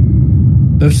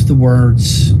 Most of the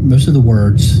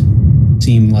words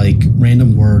seem like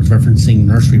random words referencing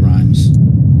nursery rhymes,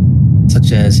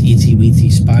 such as Itsy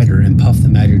Weetsy Spider and Puff the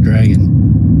Magic Dragon.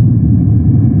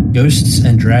 Ghosts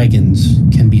and dragons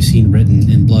can be seen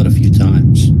written in blood a few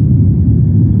times.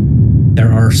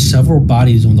 There are several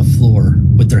bodies on the floor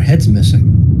with their heads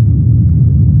missing.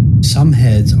 Some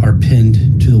heads are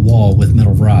pinned to the wall with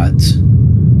metal rods.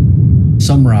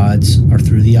 Some rods are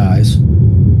through the eyes,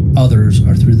 others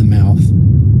are through the mouth,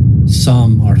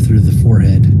 some are through the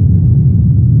forehead.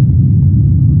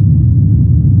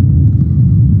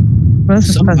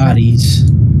 Some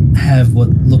bodies have what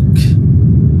look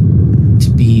to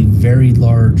be very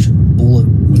large bullet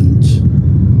wounds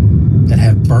that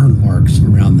have burn marks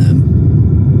around them.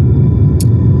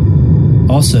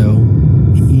 Also,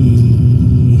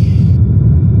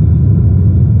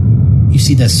 you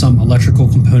see that some electrical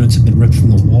components have been ripped from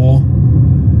the wall,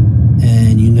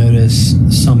 and you notice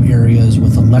some areas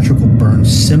with electrical burns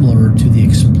similar to the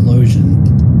explosion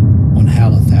on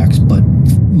Halifax, but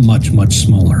much, much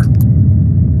smaller.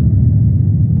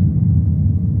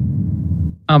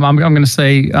 I'm going to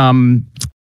say,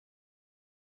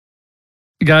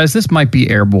 guys, this might be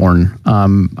airborne.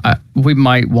 We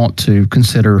might want to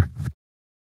consider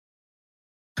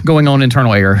going on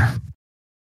internal air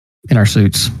in our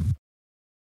suits.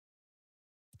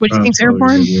 What do you think's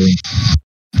airborne?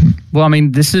 Well, I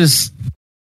mean, this is.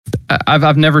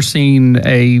 I've never seen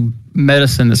a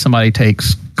medicine that somebody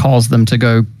takes cause them to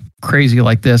go crazy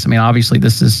like this. I mean, obviously,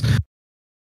 this is.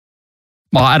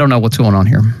 Well, I don't know what's going on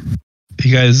here.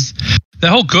 You guys, that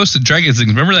whole Ghost and Dragons thing.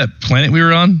 Remember that planet we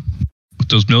were on with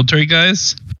those military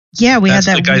guys? Yeah, that's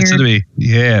had that. The guy said to me.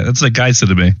 Yeah, that's the guy said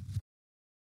to me.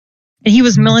 And he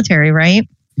was military, right?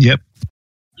 Yep.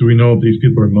 Do we know if these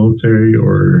people are military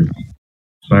or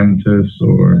scientists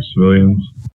or civilians?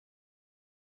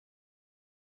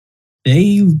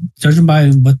 They, judging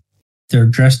by what they're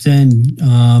dressed in,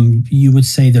 you would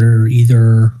say they're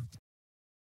either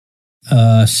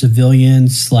civilian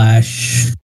 /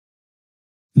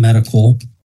 medical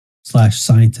 /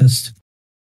 scientist.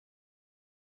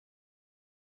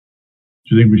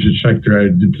 Do you think we should check their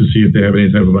ID to see if they have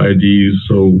any type of IDs,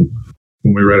 so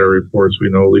when we read our reports, we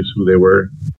know at least who they were?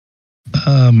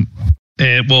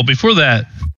 Well, before that,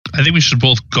 I think we should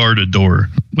both guard a door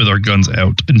with our guns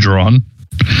out and drawn.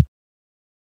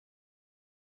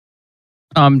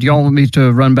 Do y'all want me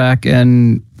to run back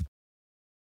and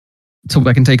so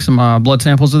I can take some blood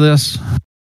samples of this?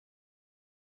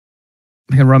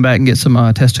 I can run back and get some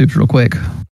test tubes real quick.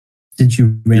 Did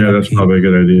you? Yeah, that's probably a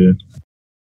good idea.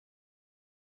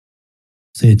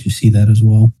 Say that you see that as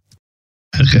well.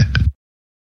 Okay.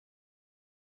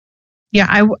 Yeah,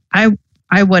 I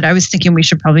would. I was thinking we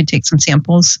should probably take some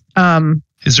samples.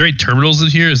 Is there any terminals in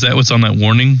here? Is that what's on that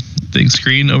warning thing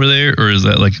screen over there, or is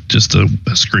that like just a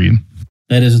screen?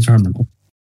 That is a terminal.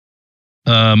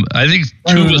 I think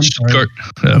two of us should guard.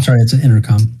 I'm sorry, it's an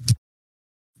intercom.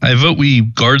 I vote we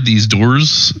guard these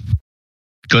doors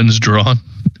guns drawn,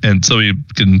 and so we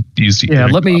can use the. Yeah,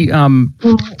 let me.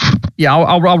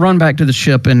 I'll run back to the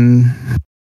ship and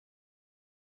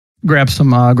grab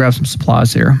some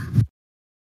supplies here.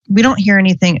 We don't hear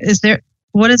anything.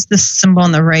 What is this symbol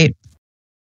on the right?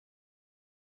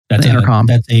 That's intercom.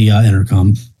 That's a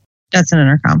intercom. That's an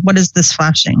intercom. What is this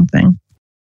flashing thing?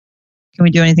 Can we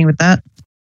do anything with that?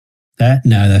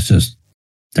 No, that's just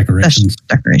decorations. That's just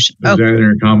decoration. Is that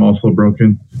intercom also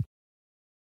broken?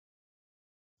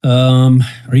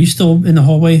 Are you still in the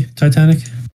hallway, Titanic?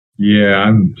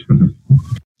 Yeah,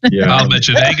 yeah. I'll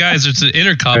mention. Hey guys, it's an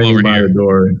intercom over by here. The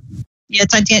door. Yeah,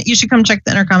 Titanic. You should come check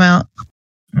the intercom out.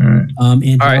 All right.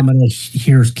 Andromeda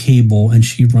hears Cable, and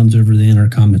she runs over to the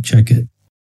intercom to check it.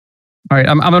 All right,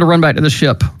 I'm going to run back to the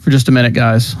ship for just a minute,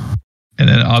 guys. And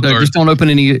then I'll go. Just don't open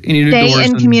any new doors. Stay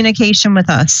in communication with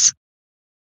us,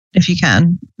 if you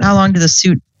can. How long did the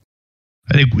suit?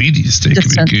 I think we need to stay in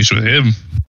communication with him.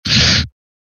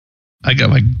 I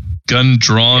got my gun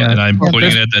drawn and I'm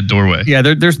pointing it at that doorway. Yeah,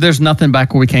 there's nothing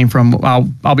back where we came from.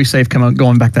 I'll be safe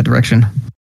going back that direction.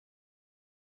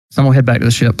 So I'm gonna head back to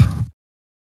the ship.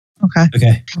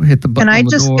 Okay. We'll hit the button. Can I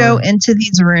just go into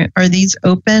these rooms? Are these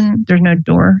open? There's no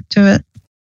door to it.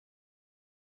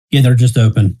 Yeah, they're just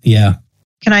open. Yeah.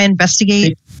 Can I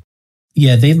investigate?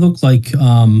 They look like.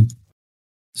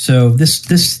 So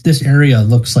this area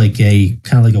looks like a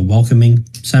kind of like a welcoming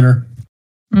center.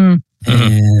 Mm.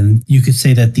 And you could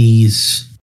say that these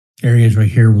areas right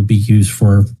here would be used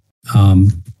for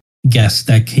guests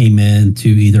that came in to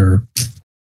either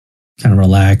kind of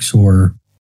relax or,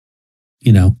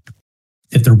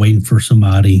 if they're waiting for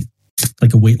somebody,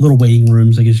 like little waiting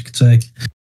rooms, I guess you could say,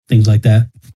 things like that.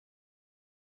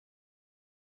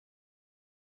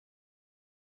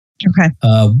 Okay.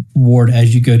 Ward,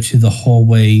 as you go to the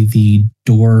hallway, the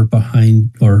door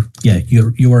behind,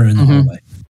 you are in the hallway.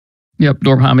 Yep,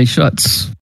 door behind me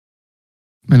shuts.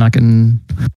 And I can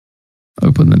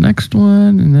open the next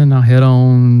one, and then I'll head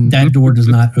on. That door does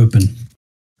not open.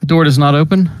 The door does not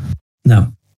open?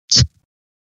 No.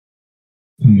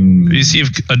 You see if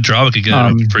Andromeda can get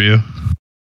it open for you.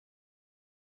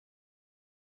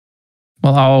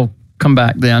 Well, I'll come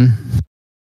back then.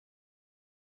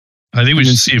 I think we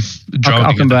should see if Andromeda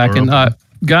I'll come back. And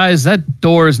guys, that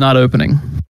door is not opening.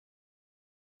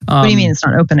 What do you mean it's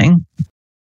not opening?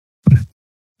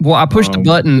 Well, I pushed the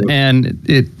button and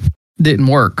it didn't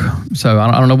work. So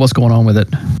I don't know what's going on with it.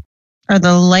 Are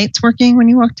the lights working when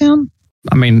you walk down?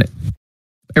 I mean,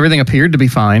 everything appeared to be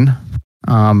fine.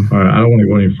 All right, I don't want to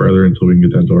go any further until we can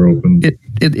get that door open. Did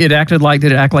it act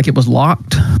like it was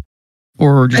locked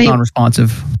or just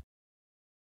non-responsive?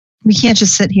 We can't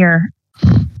just sit here.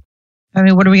 I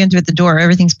mean, what are we going to do at the door?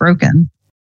 Everything's broken.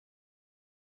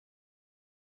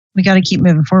 We got to keep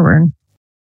moving forward.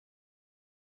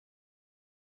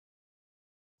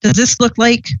 Does this look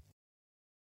like,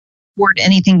 Ward,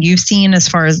 anything you've seen as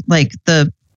far as like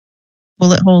the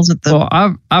bullet holes at the? Well,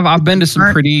 I've been to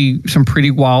some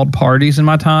pretty wild parties in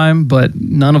my time, but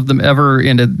none of them ever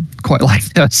ended quite like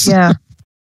this. Yeah,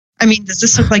 I mean, does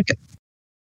this look like?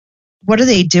 What are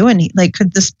they doing? Like,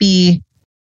 could this be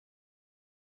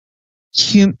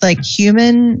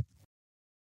human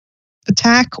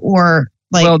attack or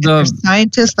like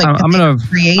scientists? Like, I'm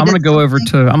gonna go over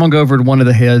to one of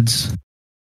the heads.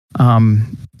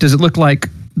 Does it look like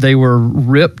they were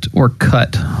ripped or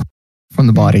cut from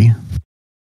the body?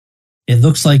 It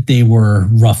looks like they were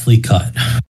roughly cut.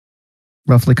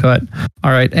 Roughly cut.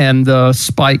 All right, and the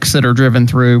spikes that are driven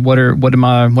through. What am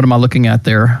I looking at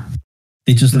there?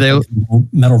 They just look like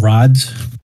metal rods.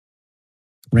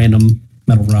 Random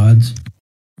metal rods.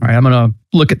 All right, I'm gonna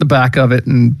look at the back of it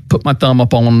and put my thumb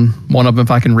up on one of them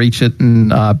if I can reach it.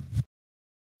 And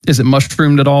is it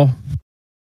mushroomed at all?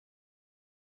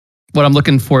 What I'm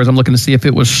looking for is I'm looking to see if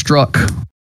it was struck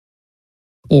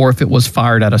or if it was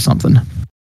fired out of something.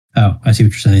 Oh, I see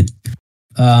what you're saying.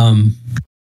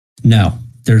 No,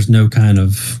 there's no kind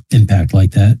of impact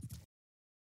like that.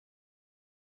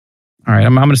 All right,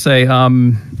 I'm going to say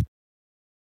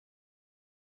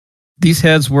these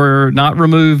heads were not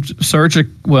removed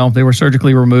they were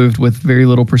surgically removed with very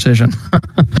little precision.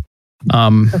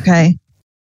 Okay.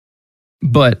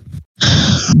 But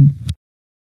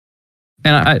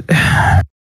and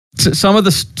some of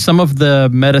the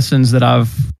medicines that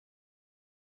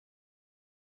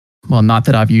not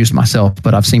that I've used myself,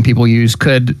 but I've seen people use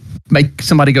could make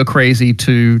somebody go crazy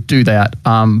to do that.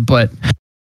 But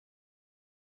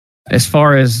as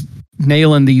far as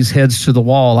nailing these heads to the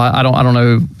wall, I don't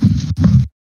know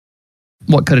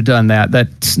what could have done that.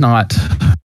 That's not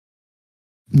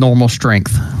normal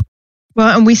strength.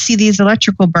 Well, and we see these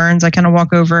electrical burns. I kind of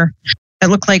walk over. It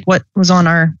looked like what was on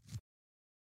our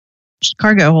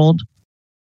cargo hold,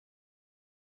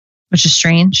 which is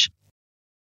strange.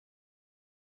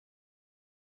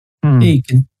 Hey,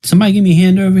 can somebody give me a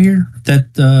hand over here?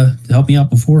 That helped me out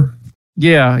before.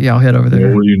 Yeah, I'll head over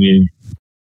there. What do you need?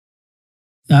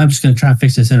 I'm just gonna try and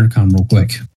fix this intercom real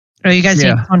quick. Oh, you guys need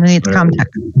the comm tech.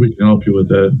 We can help you with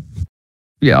that.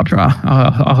 Yeah, I'll try.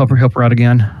 I'll help her out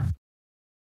again.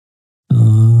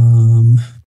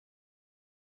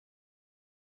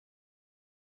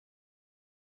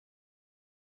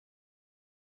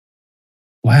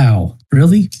 Wow,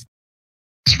 really?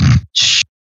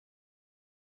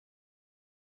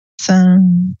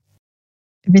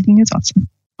 Everything is awesome.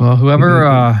 Well,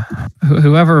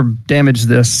 whoever damaged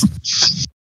this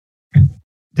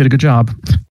did a good job.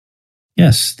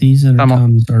 Yes, these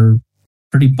intercoms are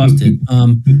pretty busted.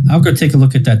 I'll go take a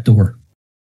look at that door.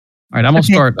 All right, I'm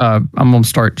gonna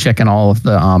start checking all of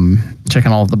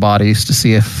the bodies to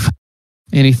see if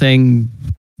anything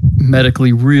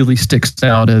medically really sticks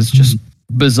out as just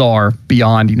bizarre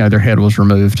beyond, their head was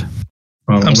removed.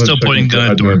 I'm still pointing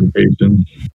gun at door.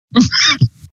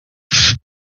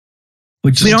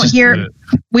 Which we don't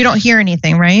hear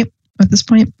anything, right? At this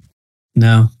point?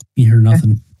 No, you hear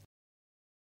nothing. Okay.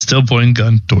 Still pointing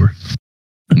gun door.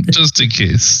 Just in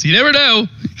case. You never know.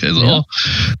 You guys all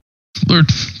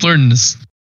learn this.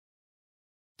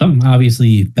 Something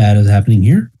obviously bad is happening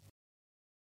here.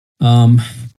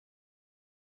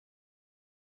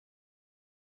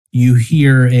 You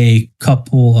hear a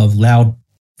couple of loud,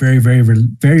 very, very,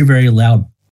 very, very loud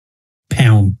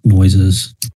pound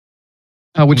noises.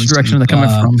 Which direction are they coming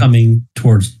from? Coming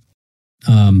towards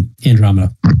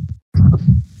Andromeda.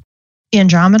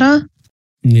 Andromeda?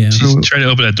 Yeah. She's trying to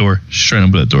open that door. She's trying to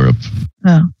open that door up.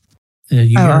 Oh.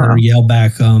 You hear her yell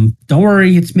back, don't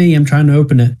worry, it's me. I'm trying to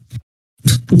open it.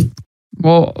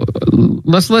 Well,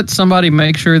 let's let somebody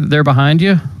make sure that they're behind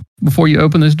you before you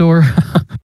open this door.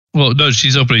 Well, no,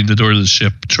 she's opening the door to the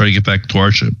ship, trying to get back to our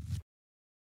ship.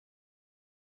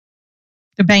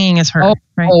 The banging is her,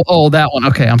 right? Oh, that one.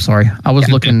 Okay, I'm sorry. I was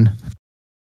looking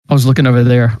over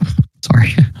there.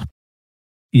 Sorry.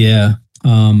 Yeah.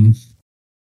 Who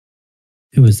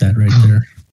was that right there?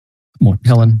 Come on,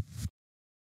 Helen.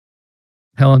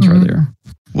 Helen's right there.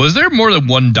 Was there more than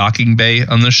one docking bay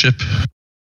on the ship?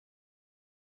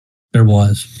 There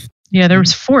was. Yeah, there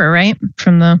was 4, right?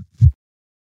 From the...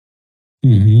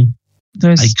 Mm-hmm.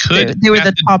 They were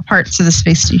the top parts of the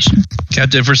space station.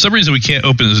 Captain, for some reason we can't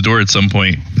open this door at some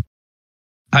point.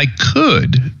 I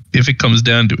could, if it comes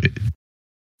down to it,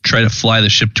 try to fly the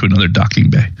ship to another docking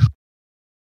bay.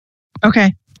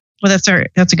 Okay. Well, that's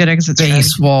a good exit strategy.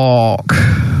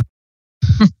 Spacewalk.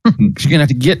 You're gonna have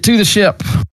to get to the ship.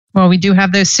 Well, we do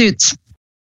have those suits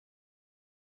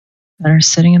that are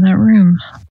sitting in that room.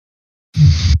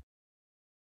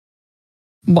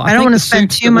 Well, I don't want to spend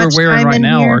too much time in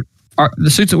here. The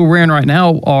suits that we're wearing right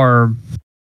now are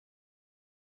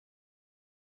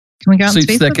can we go out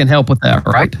suits that can help with that,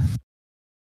 right?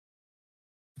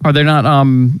 Are they not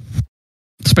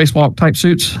spacewalk type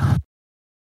suits?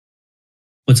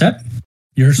 What's that?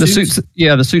 Your suits?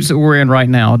 The suits that we're wearing right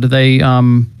now. Do they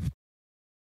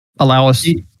allow us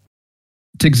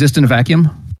to exist in a vacuum?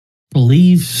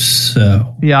 Believe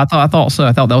so. Yeah, I thought so.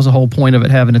 I thought that was the whole point of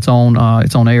it having its own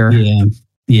air.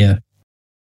 Yeah.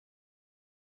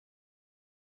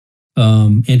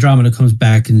 Andromeda comes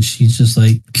back and she's just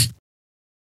like,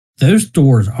 those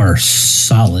doors are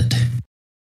solid.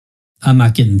 I'm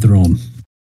not getting through them.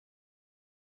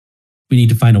 We need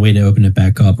to find a way to open it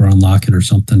back up or unlock it or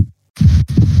something.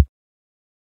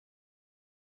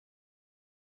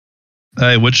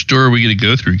 Which door are we going to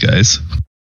go through, guys?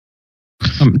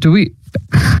 Do we?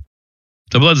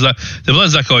 The blood's not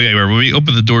going anywhere. When we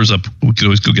open the doors up, we can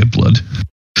always go get blood.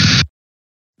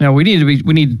 Now we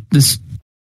need this.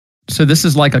 So this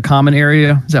is like a common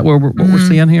area. Is that what we're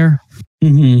seeing here?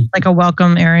 Mm-hmm. Like a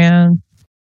welcome area.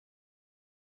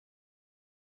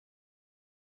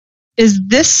 Is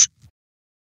this?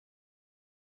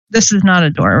 This is not a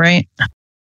door, right?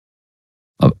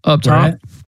 Up top. Right.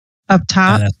 Up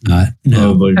top. No, that's not.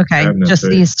 No. Okay, just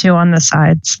these 2 on the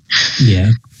sides.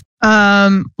 Yeah.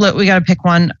 Look, we got to pick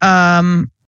one.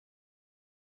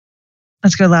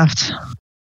 Let's go left.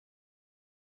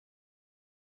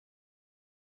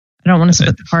 I don't want to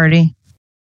split the party.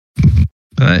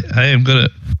 I am gonna.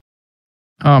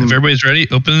 If everybody's ready,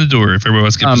 open the door. If everybody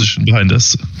wants to get positioned behind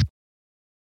us.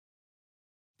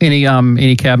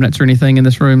 Any cabinets or anything in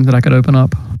this room that I could open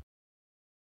up?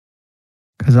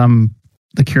 Because I'm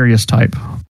the curious type.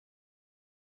 I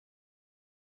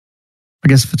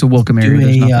guess if it's a welcome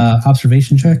area, do a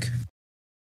observation check.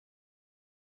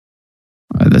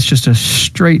 That's just a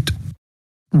straight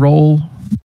roll.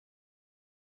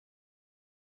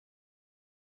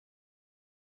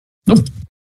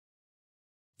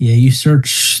 Yeah, you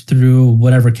search through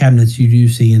whatever cabinets you do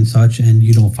see and such, and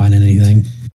you don't find anything.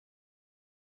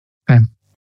 Okay.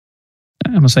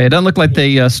 I'm going to say, it doesn't look like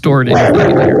they stored anything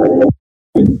in here.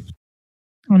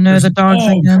 Oh no, the dogs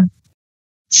again.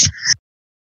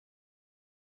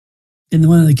 In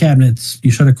one of the cabinets, you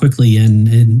shut it quickly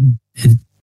and it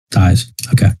dies.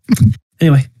 Okay.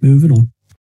 Anyway, moving on.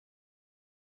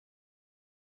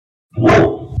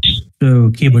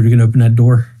 So, Cable, you're going to open that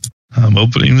door? I'm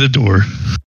opening the door.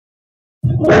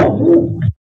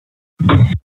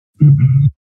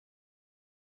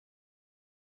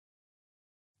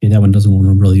 Okay, that one doesn't want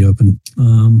to really open.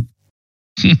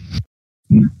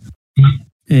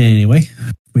 Anyway,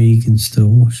 we can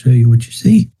still show you what you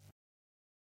see.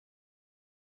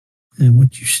 And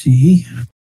what you see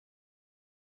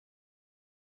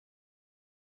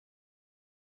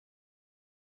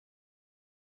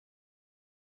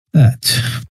that.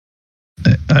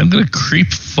 I'm going to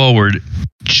creep forward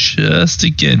just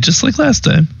again, just like last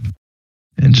time,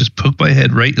 and just poke my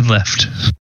head right and left.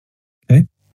 Okay.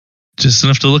 Just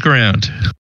enough to look around.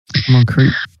 I'm going to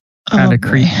creep. Kind of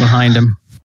creep behind him.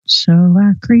 So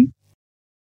I creep.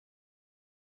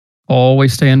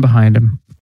 Always staying behind him.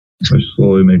 I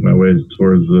slowly make my way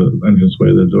towards the entranceway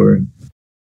of the door.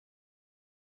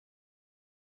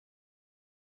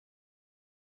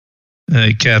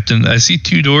 Hey, Captain, I see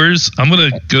 2 doors. I'm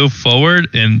going to go forward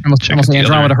and check the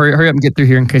Andromeda, hurry up and get through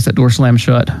here in case that door slams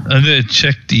shut. I'm going to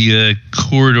check the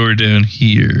corridor down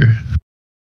here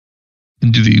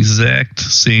and do the exact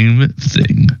same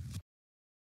thing.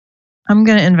 I'm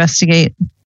going to investigate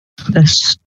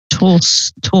this tool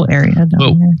area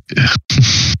down here.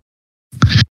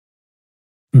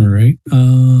 All right.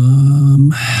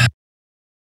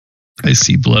 I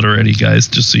see blood already, guys,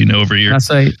 just so you know over here.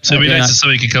 So it'd be nice if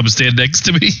somebody could come stand next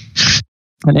to me.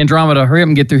 And Andromeda, hurry up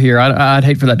and get through here. I'd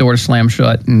hate for that door to slam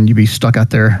shut and you'd be stuck out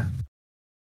there.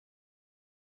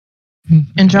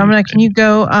 Andromeda, can you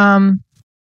go?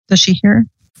 Does she hear?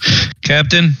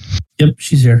 Captain? Yep,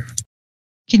 she's here.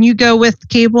 Can you go with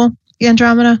Cable,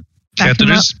 Andromeda? Captain,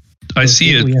 I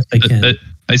see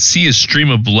I see a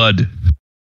stream of blood.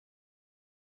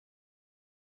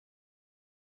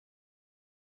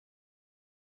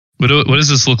 What does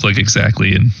this look like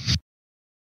exactly?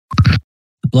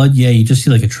 Blood, yeah, you just see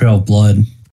like a trail of blood.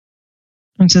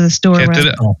 Into this door.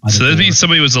 Captain, so that means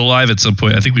somebody was alive at some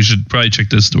point. I think we should probably check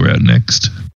this door out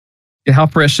next. Yeah, how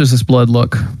fresh does this blood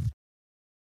look?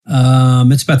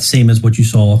 It's about the same as what you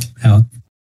saw out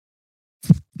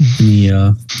in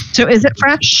the. So is it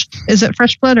fresh? Is it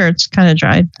fresh blood or it's kind of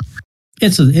dried?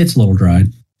 It's a little dried.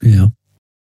 Yeah.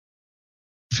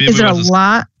 Is it a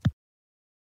lot?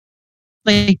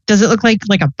 Like, does it look like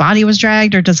a body was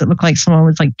dragged, or does it look like someone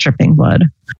was like dripping blood?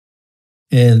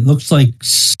 It looks like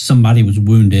somebody was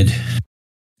wounded.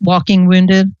 Walking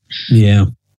wounded? Yeah.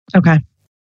 Okay.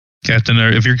 Captain,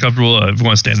 if you're comfortable, if you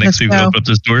want to stand next to me, open up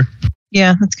this door.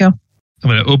 Yeah, let's go. I'm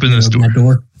going to open this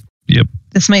door. Yep.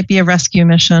 This might be a rescue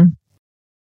mission.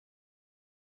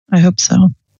 I hope so.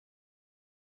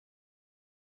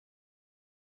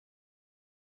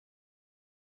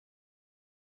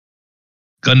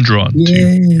 Gun drawn.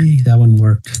 Yay, too. That one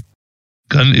worked.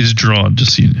 Gun is drawn,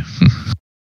 just so you know.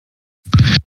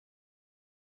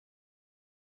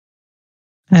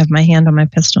 I have my hand on my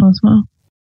pistol as well.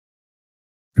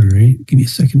 All right, give me a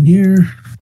second here.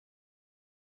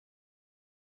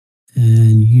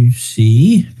 And you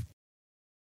see...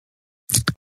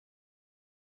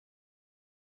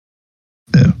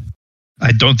 Yeah.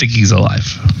 I don't think he's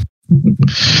alive.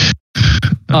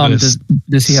 Does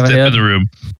he have a head? In the room.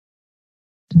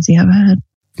 Does he have a head?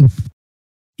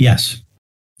 Yes.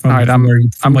 All right, I'm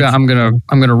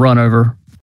gonna run over.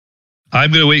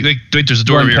 I'm gonna wait. There's a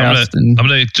door over here. I'm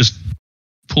gonna just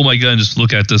pull my gun. Just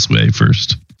look at this way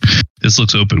first. This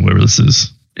looks open. Wherever this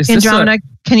is. Andromeda,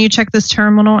 can you check this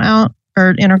terminal out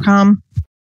or intercom?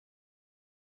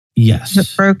 Yes.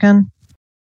 Is it broken?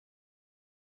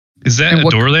 Is that a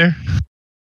door there?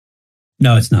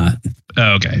 No, it's not.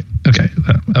 Oh, okay. Okay.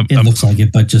 It looks like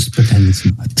it, but just pretend it's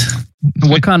not.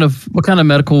 What kind of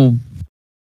medical?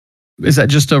 Is that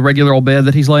just a regular old bed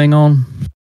that he's laying on?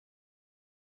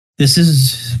 This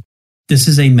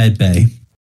is a med bay.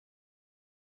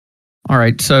 All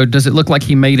right. So does it look like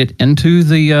he made it into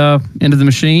the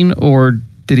machine, or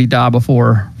did he die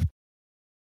before?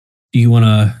 Do you want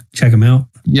to check him out?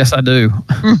 Yes, I do.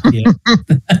 Yeah.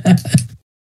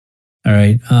 All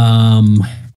right.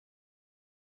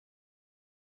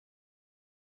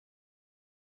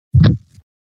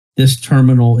 This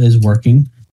terminal is working.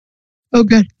 Oh,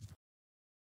 good.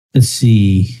 Let's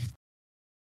see.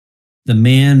 The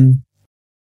man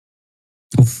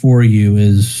before you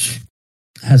is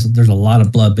there's a lot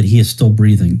of blood, but he is still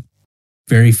breathing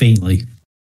very faintly.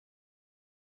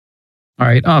 All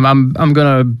right. I'm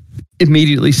gonna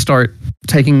immediately start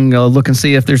taking a look and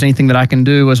see if there's anything that I can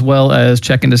do, as well as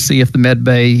checking to see if the med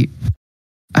bay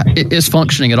is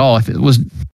functioning at all. If it was,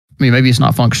 maybe it's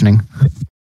not functioning.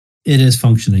 It is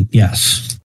functioning.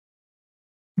 Yes.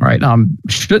 All right.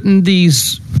 Shouldn't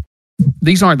these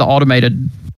aren't the automated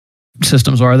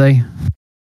systems, are they?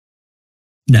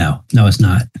 No, it's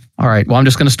not. All right. Well, I'm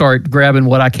just going to start grabbing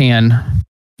what I can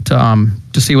to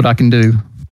see what I can do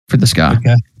for this guy.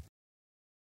 Okay.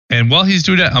 And while he's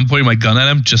doing that, I'm pointing my gun at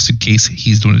him just in case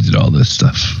he's doing all this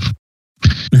stuff.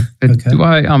 Okay.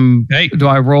 Do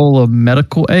I roll a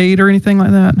medical aid or anything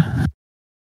like that?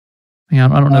 Yeah,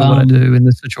 I don't know what I do in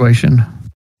this situation.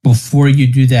 Before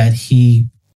you do that, he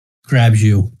grabs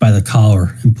you by the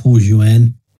collar and pulls you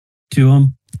in to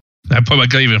him. I point my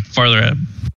gun even farther at him,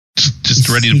 just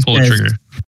ready to pull a trigger.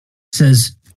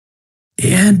 Says,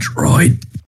 "Android,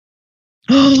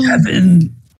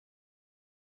 Kevin,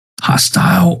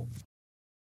 hostile.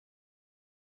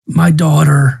 My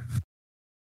daughter,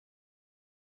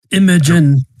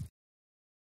 Imogen,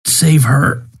 save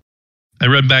her." I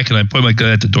run back and I point my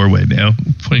gun at the doorway now,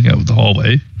 pointing out the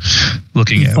hallway,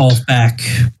 looking he out. Falls back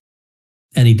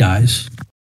and he dies.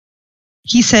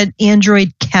 He said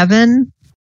Android Kevin.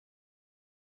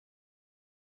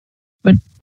 But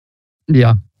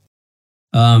yeah.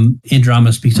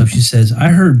 Andromeda speaks up. She says, "I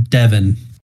heard Devin.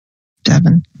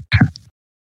 Devin.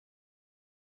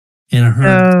 And I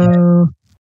heard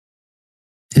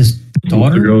his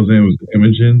daughter. The girl's name was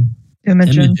Imogen.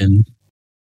 Imogen.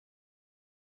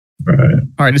 Right.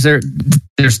 All right.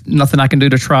 There's nothing I can do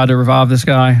to try to revive this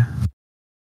guy?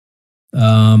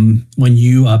 When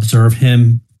you observe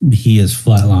him, he is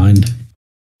flatlined.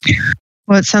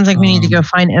 Well, it sounds like we need to go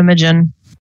find Imogen.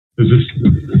 Did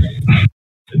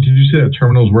you say that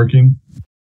terminal's working?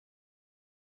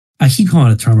 I keep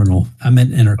calling it terminal. I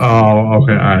meant intercom. Oh,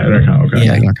 okay. All right, intercom. Okay.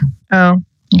 Yeah. Oh.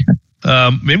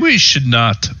 Okay. Maybe we should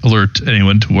not alert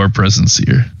anyone to our presence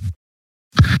here.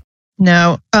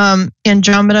 No.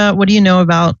 Andromeda, what do you know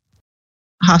about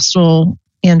hostile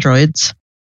androids?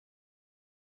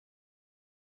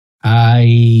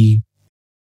 I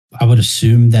would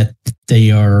assume that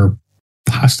they are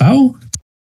hostile.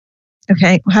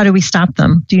 Okay. How do we stop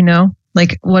them? Do you know?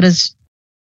 Like, what is...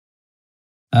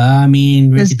 I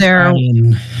mean, we could try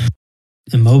and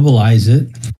immobilize it,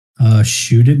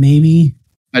 shoot it maybe.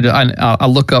 I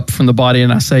look up from the body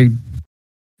and I say,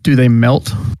 "Do they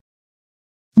melt?"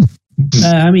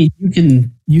 I mean,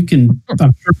 you can.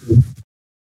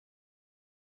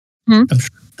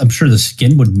 I'm sure the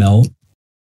skin would melt.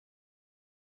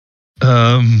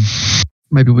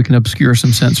 Maybe we can obscure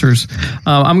some sensors.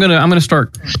 I'm gonna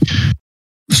start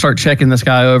checking this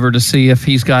guy over to see if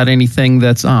he's got anything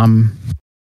that's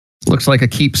looks like a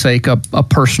keepsake, a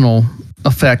personal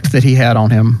effect that he had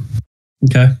on him.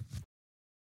 Okay.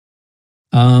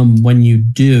 When you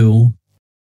do,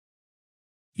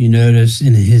 you notice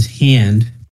in his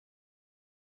hand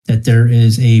that there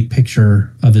is a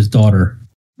picture of his daughter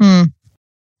in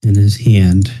his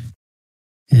hand.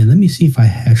 And let me see if I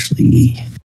actually...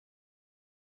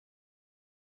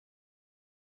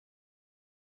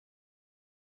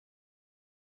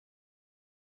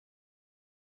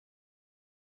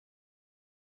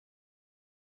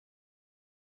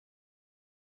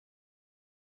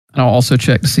 And I'll also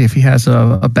check to see if he has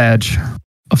a badge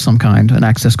of some kind, an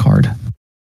access card.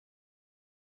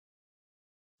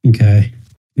 Okay.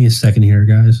 Give me a second here,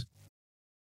 guys.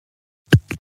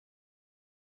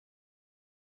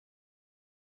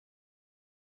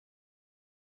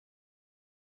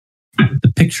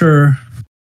 The picture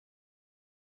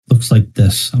looks like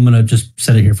this. I'm going to just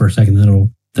set it here for a second, then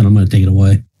I'm going to take it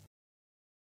away.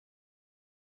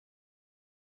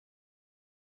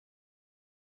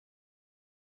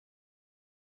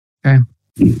 Okay.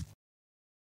 Do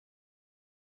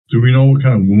we know what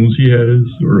kind of wounds he has,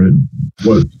 or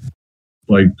what?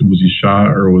 Like, was he shot,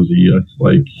 or was he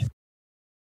like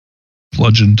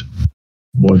bludgeoned?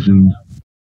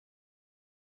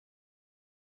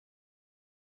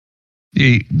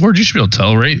 Yeah, Ward, you should be able to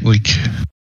tell, right? Like,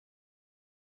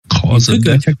 cause of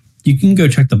death. You can go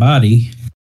check the body.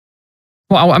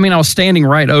 Well, I mean, I was standing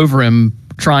right over him,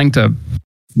 trying to.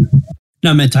 No,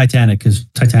 I meant Titanic, because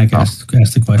Titanic asked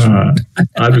the question.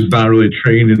 I'm just not really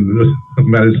trained in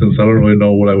medicine, so I don't really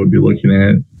know what I would be looking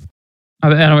at.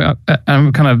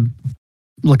 I'm kind of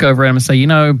look over at him and say,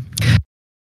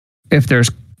 if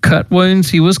there's cut wounds,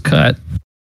 he was cut.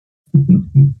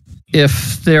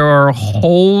 If there are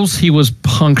holes, he was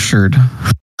punctured.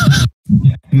 I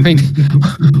mean,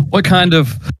 what kind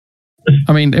of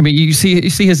I mean, you see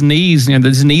his knees.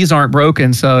 His knees aren't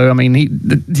broken, so I mean,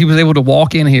 he was able to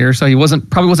walk in here, so he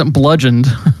probably wasn't bludgeoned.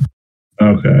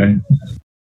 Okay.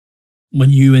 When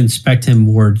you inspect him,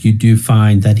 Ward, you do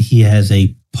find that he has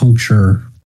a puncture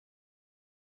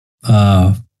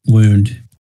wound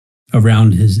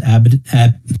around his abdomen.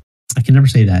 I can never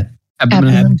say that.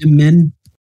 Abdomen.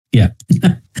 Yeah.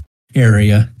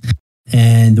 area.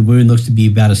 And the wound looks to be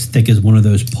about as thick as one of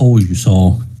those poles you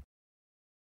saw.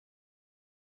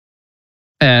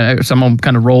 And so I'm going to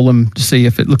kind of roll him to see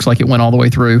if it looks like it went all the way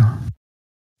through.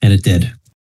 And it did.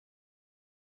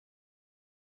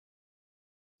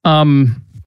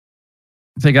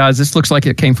 Hey guys, this looks like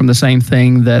it came from the same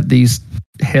thing that these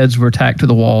heads were tacked to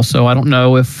the wall. So I don't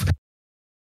know if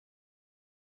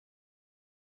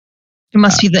it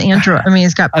must be the android. I mean,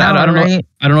 he's got power, right?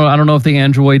 I don't know if the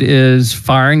android is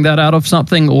firing that out of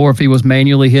something or if he was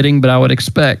manually hitting. But I would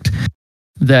expect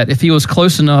that if he was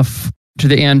close enough to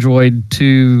the android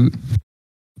to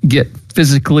get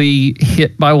physically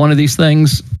hit by one of these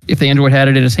things, if the android had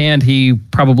it in his hand, he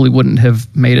probably wouldn't have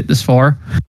made it this far.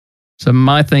 So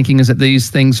my thinking is that these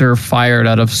things are fired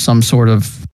out of some sort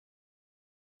of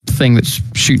thing that's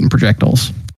shooting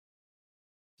projectiles.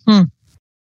 To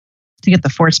get the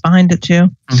force behind it too.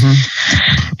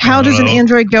 Mm-hmm. How does an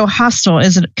android go hostile?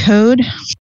 Is it code?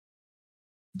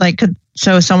 Like,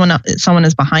 so someone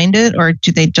is behind it, or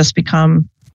do they just become?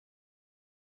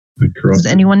 Does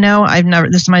anyone know?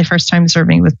 This is my first time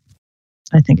serving with.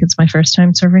 I think it's my first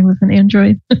time serving with an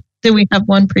android. Did we have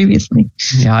one previously?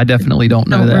 Yeah, I definitely don't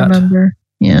know that. Remember.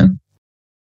 Yeah.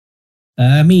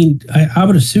 I mean, I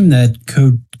would assume that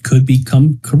code could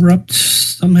become corrupt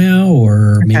somehow,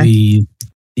 or maybe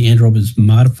the android was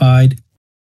modified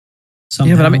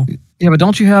somehow. But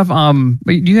don't you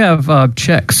have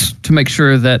checks to make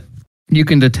sure that you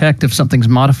can detect if something's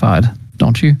modified,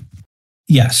 don't you?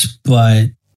 Yes, but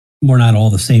we're not all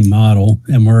the same model,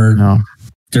 and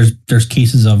there's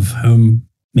cases of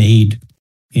homemade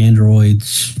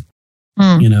androids.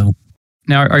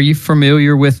 Now, are you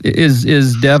familiar with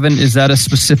is Devin? Is that a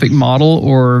specific model,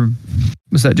 or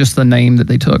was that just the name that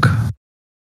they took?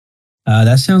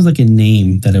 That sounds like a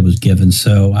name that it was given.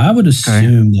 So I would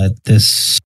assume that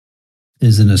this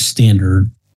isn't a standard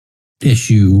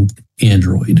issue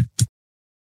android.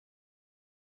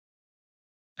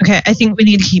 Okay, I think we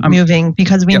need to keep moving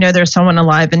because we know there's someone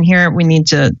alive in here. We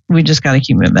just got to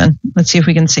keep moving. Let's see if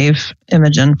we can save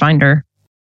Imogen, find her.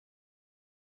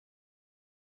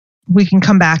 We can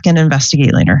come back and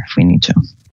investigate later if we need to.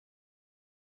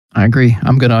 I agree.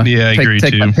 I'm going to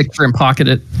take my picture and pocket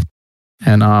it.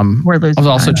 And I was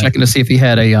also checking to see if he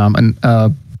had an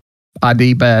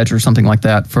ID badge or something like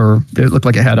that. It looked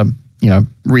like it had a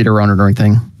reader on it or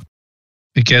anything.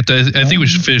 Okay, I think we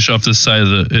should finish off this side of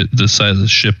the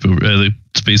ship, the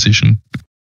space station.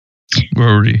 We're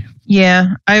already.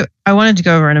 Yeah, I wanted to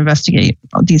go over and investigate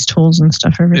all these tools and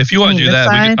stuff. If you want to do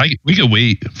that, we can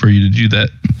wait for you to do that.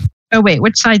 Oh wait,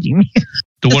 which side do you mean?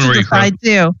 The one where you side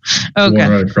too.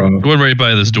 Okay. The one right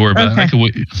by this door, but I can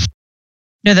wait.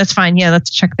 No, that's fine. Yeah, let's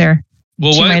check there.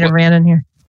 Well, she might have ran in here.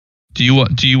 Do you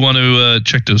want to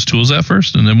check those tools out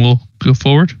first, and then we'll go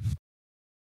forward?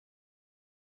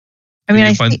 I mean,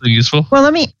 I find something useful. Well,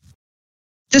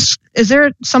 is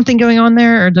there something going on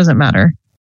there, or does it matter?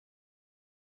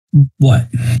 What?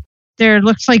 There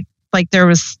looks like there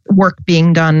was work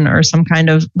being done, or some kind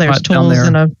of tools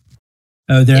and a.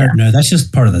 Oh, no, that's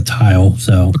just part of the tile.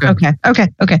 So okay.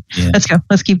 Yeah. Let's go.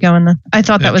 Let's keep going then. I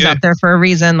thought that was out there for a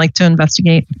reason, like to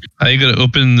investigate. How are you going to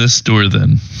open this door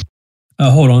then?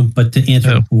 Hold on, but to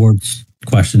answer Ward's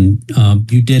question,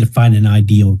 you did find an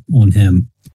ID on him.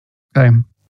 Okay.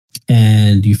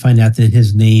 And you find out that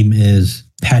his name is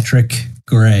Patrick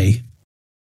Gray.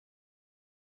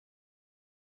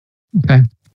 Okay.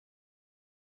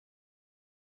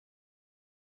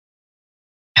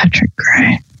 Patrick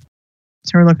Gray.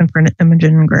 So we're looking for an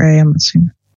Imogen Gray, I'm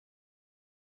assuming.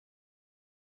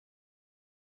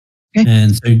 Okay.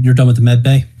 And so you're done with the med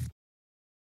bay?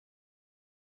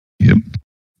 Yep.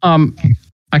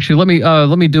 Actually,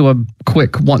 let me do a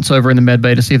quick once over in the med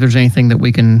bay to see if there's anything that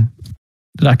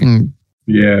I can.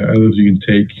 Yeah, others you can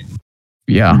take.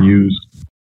 Yeah. And use.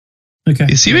 Okay.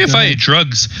 Yeah, see if I had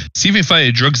drugs. See if I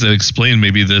had drugs that explain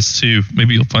maybe this too.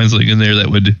 Maybe you'll find something in there that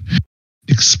would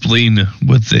explain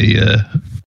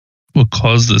what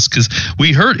caused this. Because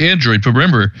we heard android, but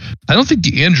remember, I don't think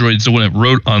the android's the one that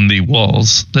wrote on the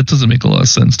walls. That doesn't make a lot of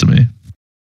sense to me.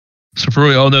 So for all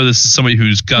we all know, this is somebody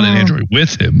who's got an android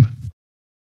with him.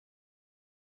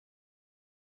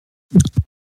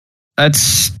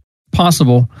 That's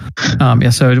possible.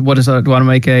 So what is that? Do I want to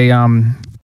make a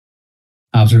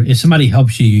I'll If somebody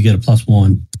helps you, you get a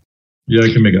 +1. Yeah,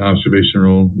 I can make an observation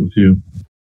roll with you.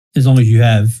 As long as you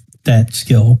have that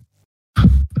skill.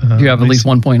 You have at least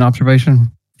 1 point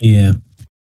observation? Yeah.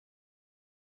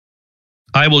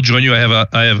 I will join you. I have a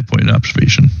point in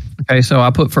observation. Okay, so I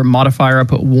put for modifier, I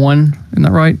put 1. Isn't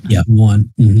that right? Yeah,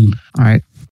 1. Mm-hmm. All right.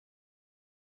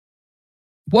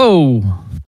 Whoa.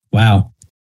 Wow.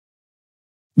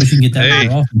 We should get that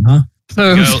more often, huh?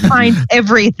 So find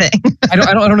everything. I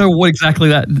don't know what exactly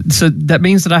that. So that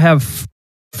means that I have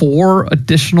 4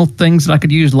 additional things that I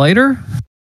could use later.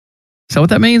 Is that what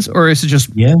that means, or is it just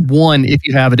 1 if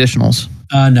you have additionals?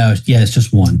 No. Yeah, it's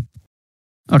just 1.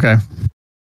 Okay.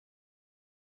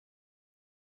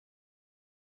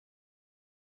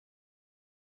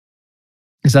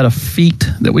 Is that a feat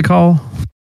that we call?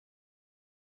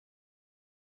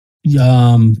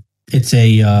 It's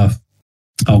a.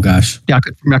 Oh gosh. Yeah, I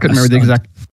couldn't remember the exact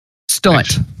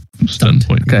stunt. Stunt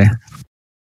point. Okay.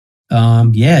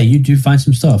 Yeah, you do find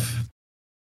some stuff.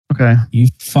 Okay. You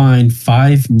find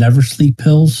 5 never sleep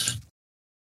pills.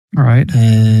 All right.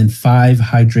 And 5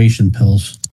 hydration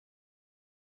pills.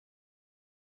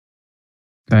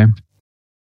 Okay.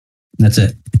 That's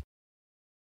it.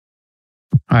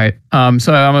 All right.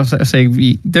 So I'm going to say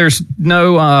there's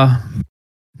no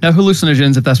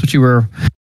hallucinogens, if that's what you were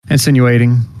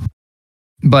insinuating.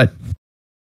 But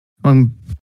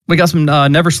we got some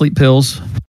never sleep pills.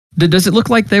 Does it look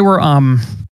like they were?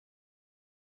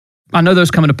 I know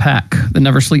those come in a pack. The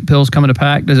never sleep pills come in a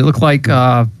pack. Does it look like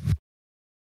there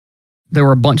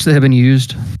were a bunch that have been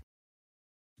used?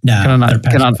 No, can I not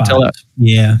tell that?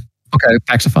 Yeah. Okay,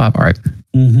 packs of 5. All right.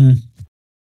 Mm-hmm.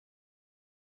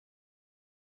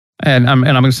 And I'm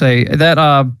going to say that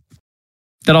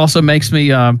that also makes me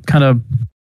kind of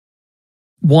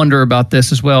wonder about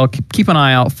this as well. Keep an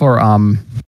eye out for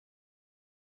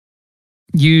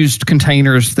used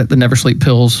containers that the never sleep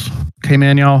pills came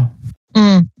in, y'all.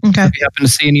 Okay. If you happen to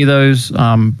see any of those,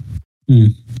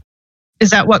 is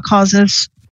that what causes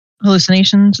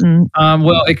hallucinations and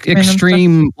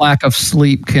extreme lack of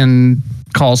sleep can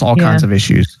cause all kinds of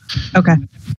issues. Okay.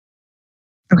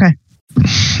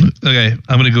 Okay,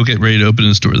 I'm going to go get ready to open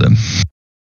this door then.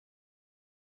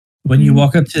 When you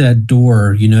walk up to that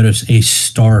door, you notice a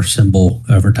star symbol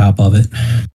over top of it.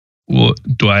 Well,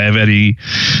 do I have any?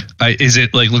 Is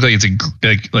it look like it's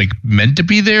like meant to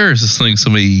be there? Or is this something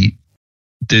somebody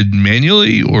did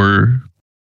manually, or?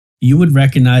 You would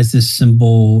recognize this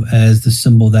symbol as the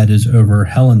symbol that is over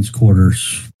Helen's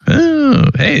quarters. Oh,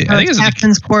 hey, I think it's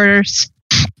captain's quarters.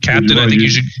 Captain, I think you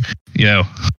should.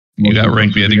 You got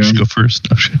ranked me. I think you should go first.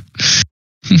 Oh, shit.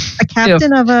 A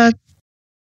captain of a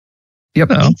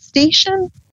space station?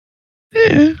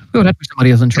 Yeah. Go ahead.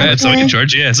 Somebody else in charge. Yeah, somebody in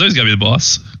charge. Yeah, somebody's got to be the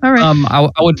boss. All right.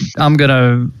 I'm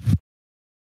gonna.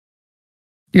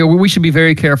 We should be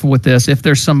very careful with this. If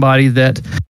there's somebody that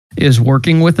is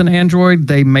working with an android,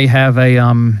 they may have a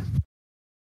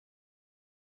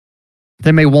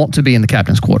they may want to be in the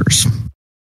captain's quarters.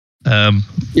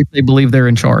 If they believe they're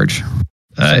in charge.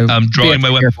 I'm drawing my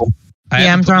weapon.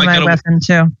 I'm drawing my weapon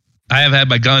too. I have had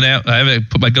my gun out. I haven't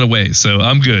put my gun away, so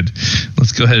I'm good.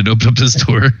 Let's go ahead and open up this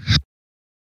door.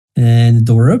 And the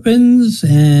door opens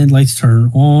and lights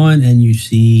turn on, and you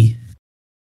see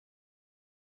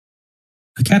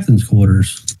the captain's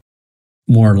quarters,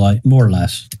 more or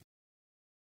less.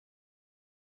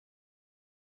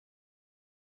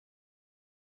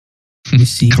 You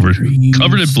see covered in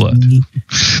blood.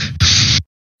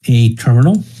 A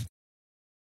terminal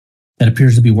that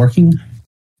appears to be working.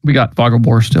 We got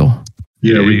Fogelbore still.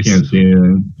 Yeah, we can't see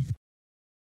anything.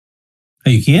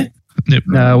 Oh, you can't? Nope.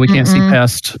 No, we can't see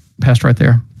past right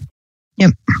there.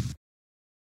 Yep.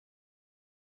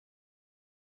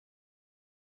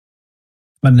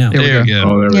 But now. There we go.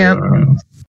 Oh, there we go.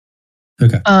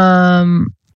 Okay.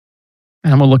 And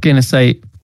I'm gonna look in and say,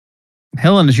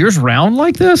 Helen, is yours round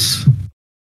like this?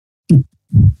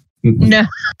 No,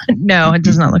 it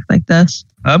does not look like this.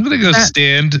 I'm gonna go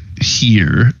stand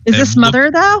here. Is this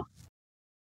Mother though?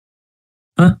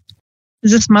 Huh?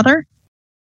 Is this Mother?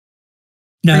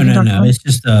 No. It's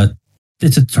just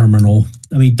it's a terminal.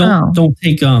 I mean, don't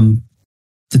take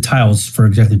the tiles for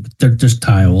exactly. They're just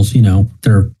tiles.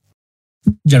 They're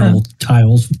general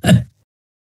tiles.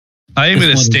 I am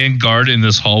going to stand guard in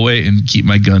this hallway and keep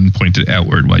my gun pointed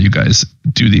outward while you guys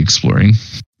do the exploring.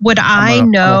 Would I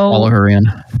know? Follow her in.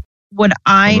 Would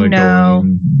I know?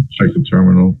 Check the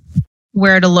terminal.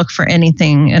 Where to look for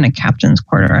anything in a captain's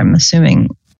quarter? I'm assuming.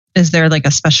 Is there like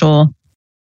a special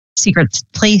secret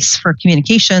place for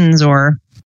communications or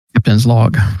captain's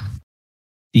log?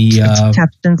 The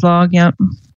captain's log. Yep.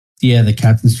 Yeah, the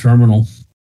captain's terminal.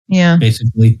 Yeah.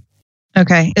 Basically.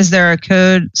 Okay. Is there a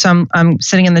code? So I'm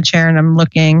sitting in the chair and I'm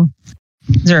looking.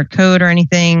 Is there a code or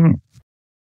anything?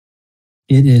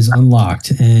 It is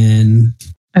unlocked. And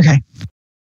okay.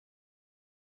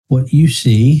 What you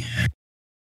see...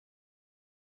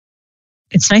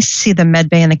 It's nice to see the med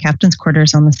bay and the captain's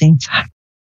quarters on the same side.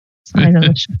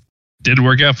 Did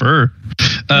work out for her.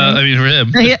 I mean, for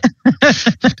him. Yeah.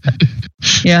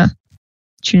 Yeah.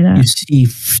 True that. You see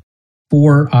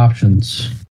 4 options.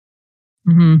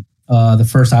 Mm-hmm. The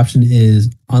first option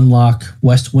is unlock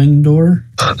west wing door.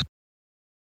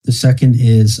 The second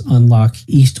is unlock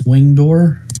east wing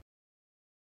door.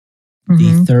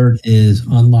 Mm-hmm. The third is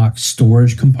unlock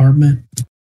storage compartment.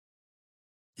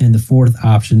 And the fourth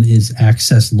option is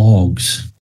access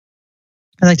logs.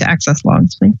 I'd like to access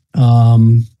logs, please.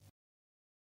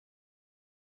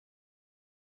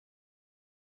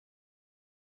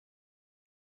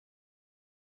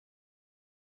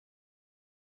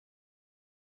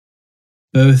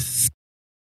 Both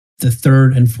the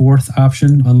third and fourth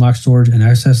option, unlock storage and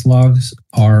access logs,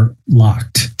 are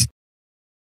locked.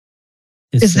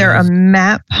 Is there a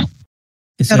map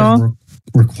at all?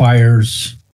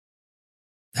 Requires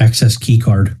access key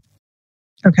card.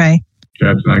 Okay.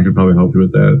 Captain, I could probably help you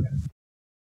with that.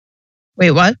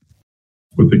 Wait, what?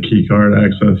 With the key card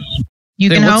access. You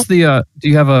can help? Do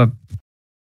you have a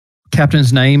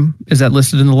captain's name? Is that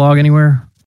listed in the log anywhere?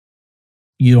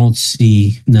 You don't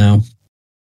see, no.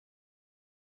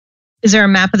 Is there a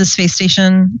map of the space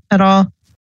station at all?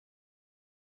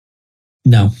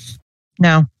 No.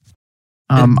 No.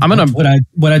 I'm gonna.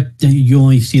 You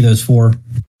only see those 4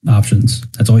 options.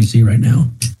 That's all you see right now.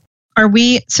 Are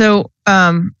we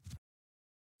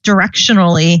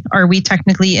directionally? Are we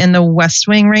technically in the West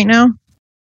Wing right now,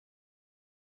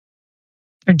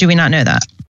 or do we not know that?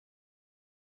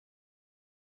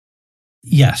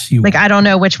 Yes, you. Like, I don't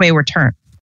know which way we're turned.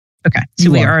 Okay, so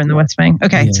we are in the West Wing.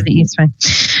 Okay, to the East Wing.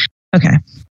 Okay.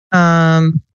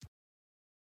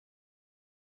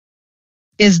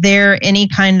 Is there any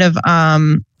kind of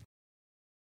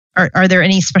are there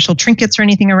any special trinkets or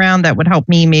anything around that would help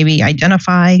me maybe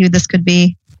identify who this could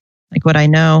be? Like, would I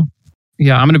know?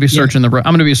 Yeah, I'm going to be searching the room.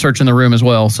 I'm going to be searching the room as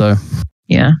well. So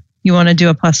yeah, you want to do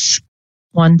a +1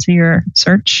 to your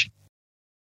search,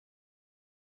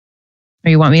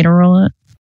 or you want me to roll it?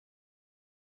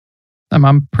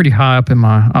 I'm pretty high up in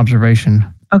my observation.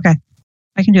 Okay.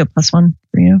 I can do a +1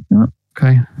 for you if you want.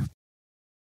 Okay.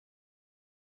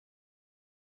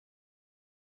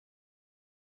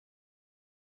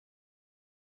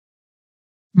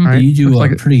 All right. You do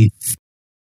a pretty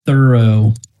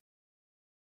thorough.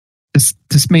 Does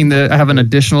this mean that I have an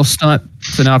additional stunt?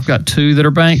 So now I've got 2 that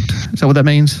are banked? Is that what that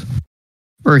means?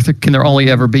 Or can there only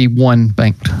ever be 1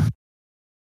 banked?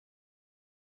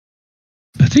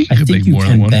 I think you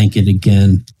can bank it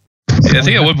again. Yeah, I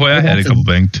think at one point I had a couple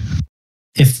banked.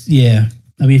 If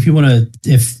you want to,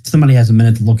 if somebody has a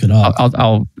minute to look it up,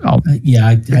 I'll yeah,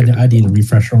 I need a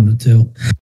refresher on it too.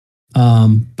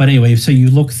 But anyway, so you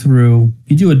look through,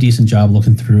 you do a decent job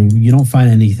looking through. You don't find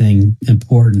anything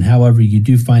important. However, you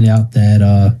do find out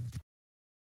that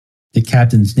the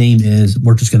captain's name is,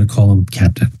 we're just going to call him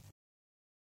Captain.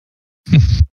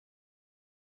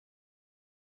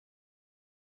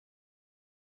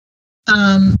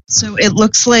 So it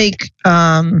looks like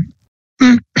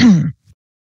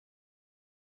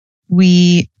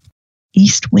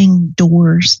East Wing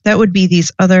doors. That would be these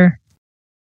other.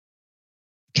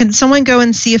 Can someone go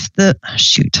and see if if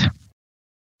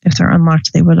they're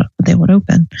unlocked, they would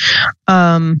open.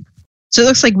 So it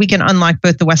looks like we can unlock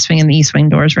both the West Wing and the East Wing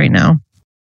doors right now.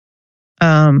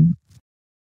 I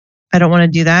don't want to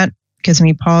do that. It gives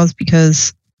me pause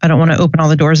because I don't want to open all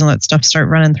the doors and let stuff start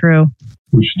running through.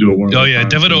 We should do it one. Oh yeah,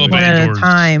 definitely open one at a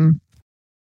time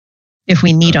if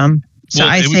we need them. So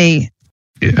I say,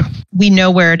 yeah, we know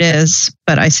where it is,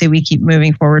 but I say we keep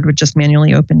moving forward with just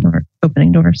manually opening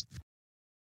doors.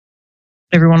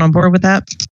 Everyone on board with that?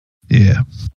 Yeah.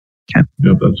 Okay.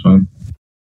 Yep, that's fine.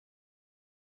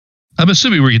 I'm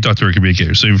assuming we can talk to our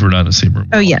communicator, so if we're not in the same room.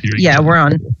 Oh yeah, we're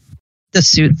on the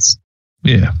suits.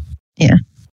 Yeah. Yeah.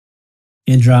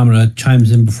 Andromeda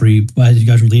chimes in as you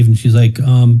guys were leaving. She's like,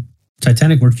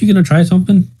 Titanic, weren't you going to try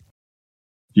something?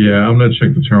 Yeah, I'm going to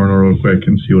check the terminal real quick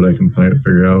and see what I can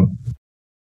figure out.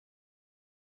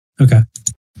 Okay.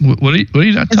 What are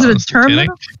you not telling us? Is it a terminal?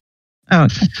 Titanic? Oh,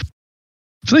 okay.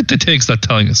 I feel like Titanic's not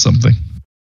telling us something.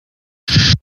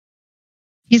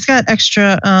 He's got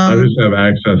extra. I just have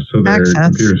access to their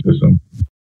computer system.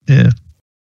 Yeah.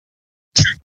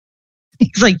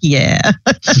 He's like, yeah.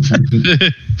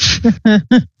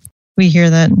 We hear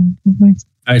that.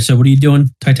 All right, so what are you doing,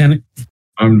 Titanic?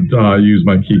 I'm use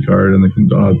my key card and the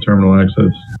terminal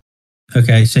access.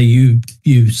 Okay, so you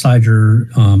slide your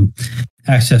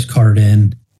access card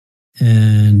in,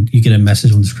 and you get a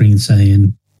message on the screen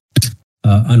saying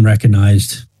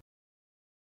unrecognized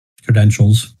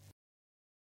credentials.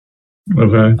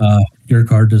 Okay. Your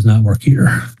card does not work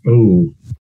here. Oh.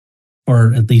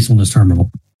 Or at least on this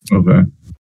terminal. Okay.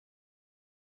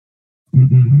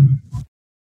 And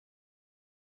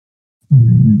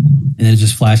it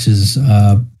just flashes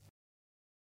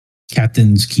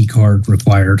captain's key card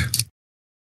required.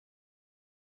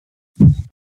 So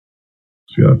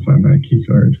you gotta find that key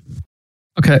card.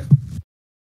 Okay.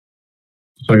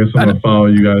 So I guess I'm gonna follow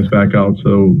you guys back out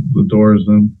to the doors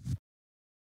then.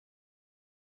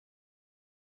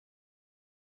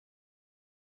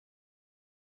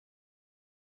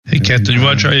 Hey, Captain, you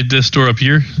want to try this door up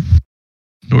here?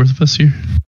 North of us here?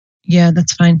 Yeah,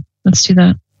 that's fine. Let's do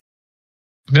that.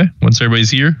 Okay. Once everybody's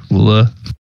here, we'll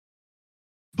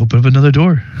open up another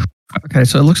door. Okay,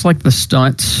 so it looks like the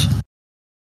stunts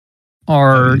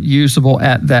are usable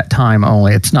at that time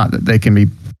only. It's not that they can be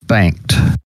banked.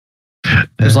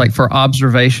 It's like for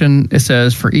observation, it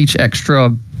says for each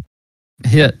extra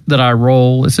hit that I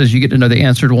roll, it says you get to know the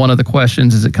answer to one of the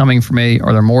questions. Is it coming from me?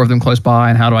 Are there more of them close by?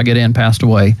 And how do I get in past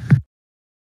away?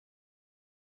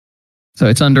 So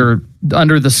it's under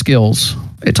the skills.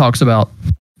 It talks about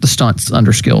the stunts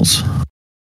under skills.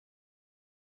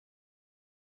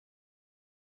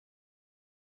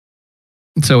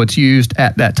 So it's used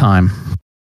at that time.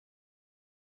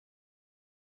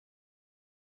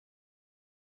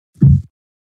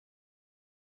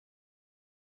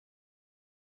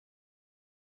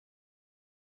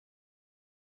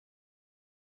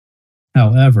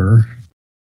 However,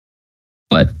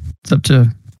 but it's up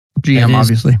to GM,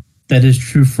 obviously. That is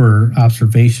true for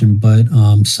observation, but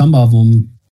some of them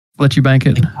let you bank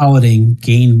it. Like paladin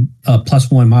gain a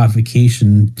 +1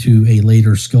 modification to a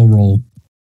later skill roll.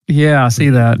 Yeah, I see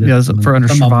that. Yeah, for under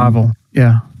survival.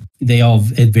 Yeah,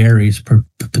 it varies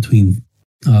between.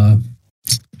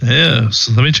 Yeah,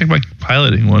 so let me check my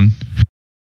piloting one.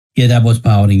 Yeah, that was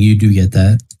piloting. You do get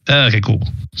that. Okay, cool.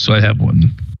 So I have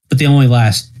one, but they only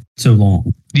last so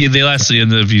long. Yeah, they last to the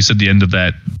end of. You said the end of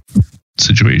that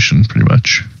situation, pretty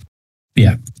much.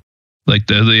 Yeah, like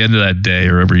the end of that day,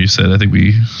 or whatever you said. I think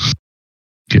we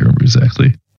can't remember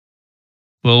exactly.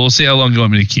 Well, we'll see how long you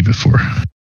want me to keep it for.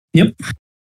 Yep.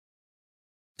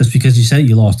 Just because you said it,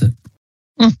 you lost it.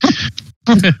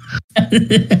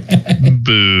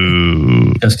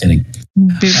 Boo. Just kidding.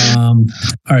 All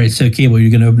right, so Cable,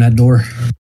 you're going to open that door?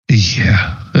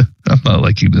 Yeah. I'm not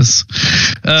liking this.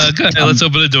 Go ahead, let's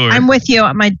open the door. I'm with you.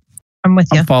 I'm with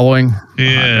you. I'm following.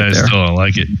 Yeah, I still don't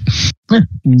like it.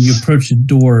 When you approach the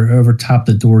door, over top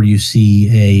the door, you see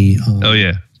a... oh,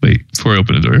 yeah. Wait, before I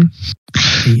open the door.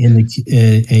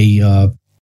 A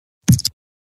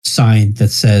sign that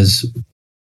says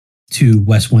to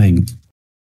West Wing.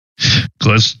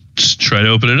 Let's just try to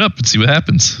open it up and see what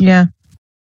happens. Yeah.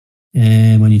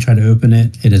 And when you try to open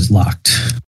it, it is locked.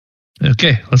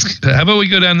 Okay, how about we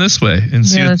go down this way and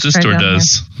see what this door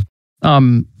does?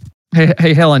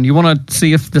 Hey, Helen, you want to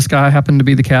see if this guy happened to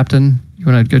be the captain? You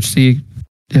want to go see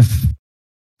if?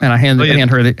 And I hand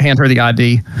her the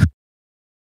ID. You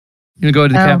want to go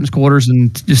to the captain's quarters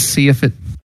and just see if it?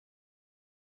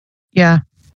 Yeah.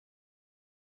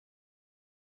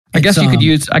 I guess you could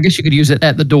use it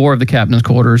at the door of the captain's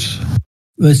quarters.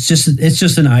 It's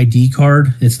just an ID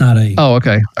card. It's not a. Oh,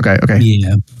 okay.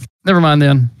 Yeah. Never mind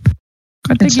then.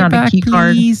 It's not a key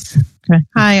card. Okay.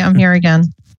 Hi, I'm here again.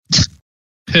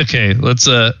 Okay, let's.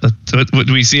 Do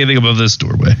we see anything above this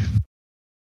doorway?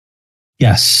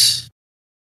 Yes.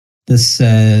 This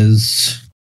says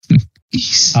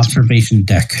observation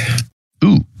deck.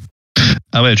 Ooh.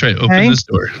 I'm going to try to open this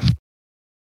door.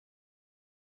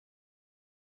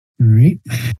 All right.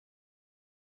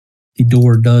 The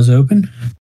door does open.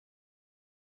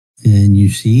 And you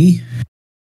see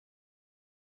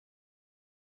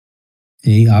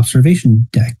a observation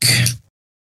deck.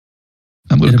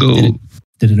 I'm going to go...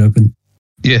 Did it open?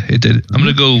 Yeah, it did. I'm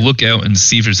going to go look out and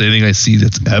see if there's anything I see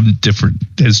that's different,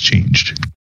 has changed.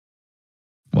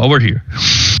 While we're here.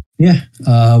 Yeah.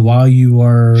 While you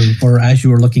are, or as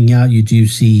you are looking out, you do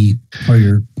see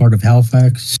part of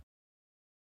Halifax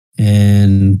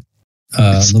and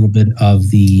a little bit of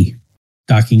the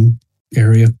docking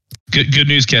area. Good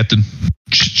news, Captain.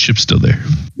 Ship's still there.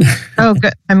 Oh,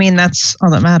 good. I mean, that's all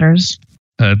that matters.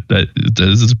 That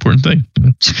is an important thing.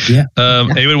 Yeah.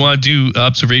 Anyone want to do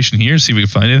observation here? See if we can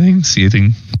find anything? See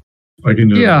anything? I can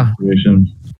do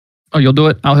observation. Oh, you'll do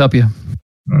it? I'll help you.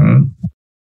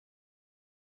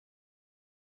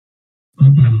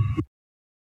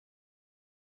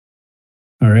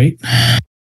 All right.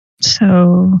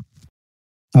 So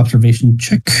observation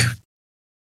check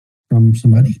from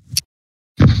somebody.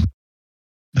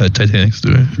 Titanic's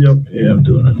doing it. Yep, yeah, I'm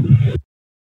doing it.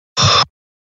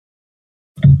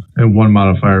 And one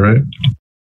modifier, right?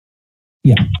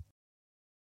 Yeah.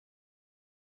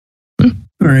 All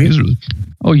right. Really...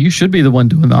 Oh, you should be the one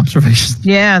doing the observations.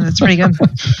 Yeah, that's pretty good.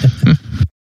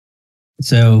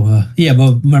 So, yeah,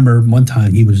 but remember one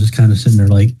time he was just kind of sitting there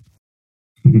like...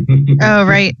 Oh,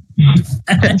 right.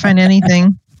 Couldn't find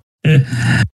anything.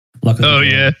 Oh,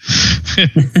 yeah.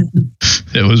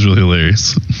 That was really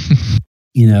hilarious.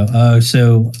 You know,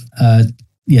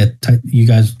 you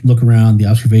guys look around the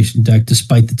observation deck.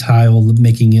 Despite the tile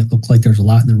making it look like there's a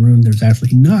lot in the room, there's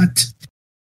actually not.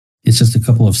 It's just a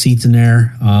couple of seats in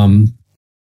there, and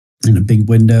a big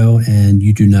window, and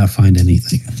you do not find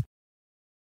anything.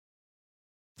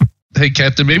 Hey,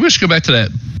 Captain, maybe we should go back to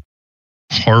that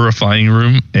horrifying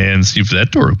room and see if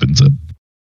that door opens up.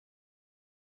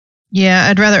 Yeah,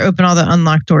 I'd rather open all the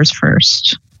unlocked doors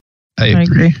first. I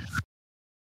agree.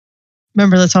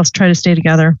 Remember, let's all try to stay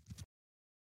together.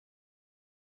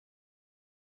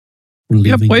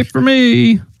 Yep, wait for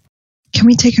me. Can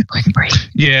we take a quick break?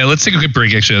 Yeah, let's take a quick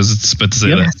break, actually. I was about to say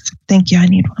that. Thank you. I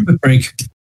need one. Quick break.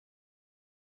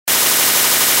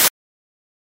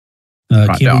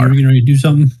 Kim, are you going to do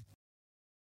something?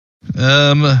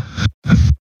 I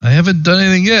haven't done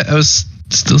anything yet. I was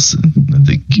still sitting, I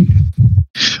think.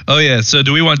 Oh, yeah. So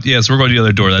do we want... Yeah, so we're going to the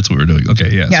other door. That's what we're doing. Okay,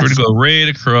 yeah. Yes. So we're going to go right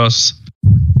across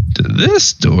to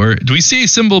this door. Do we see a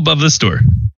symbol above this door?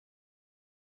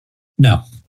 No.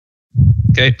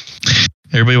 Okay.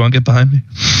 Everybody want to get behind me?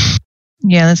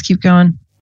 Yeah, let's keep going.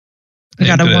 We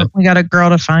got a girl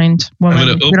to find.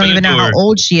 Woman. We don't even know how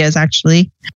old she is,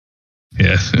 actually.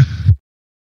 Yeah.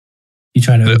 You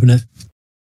try to open it?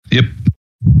 Yep.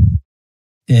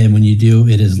 And when you do,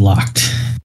 it is locked.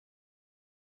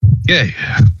 Yay.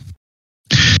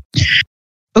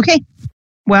 Okay.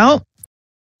 Well,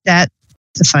 that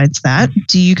decides that.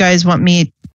 Do you guys want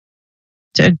me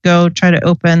to go try to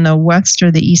open the west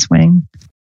or the east wing?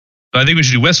 I think we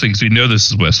should do West Wing because we know this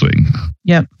is West Wing.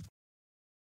 Yep.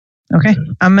 Okay.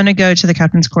 I'm going to go to the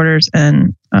captain's quarters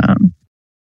and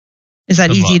is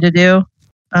that easy to do?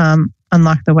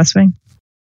 Unlock the West Wing.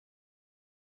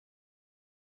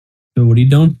 So what are you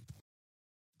doing?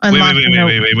 Wait.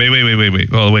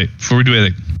 Oh, wait. Before we do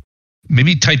anything,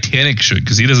 maybe Titanic should,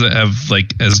 because he doesn't have,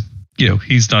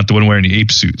 he's not the one wearing the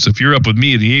ape suit. So if you're up with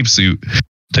me in the ape suit,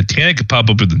 Titanic could pop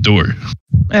open the door.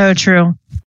 Oh, true.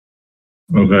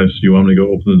 Okay, so you want me to go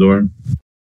open the door?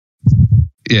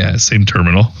 Yeah, same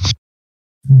terminal.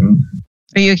 Yeah.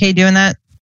 Are you okay doing that,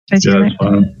 Titanic? Yeah,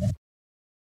 that's fine.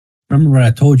 Remember what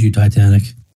I told you, Titanic?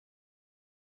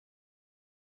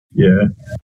 Yeah.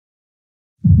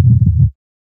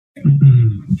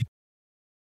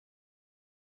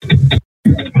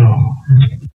 All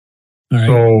right.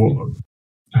 So,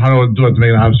 how do I have to make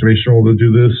an observation roll to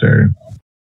do this, or?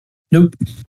 Nope.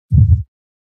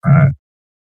 All right.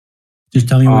 Just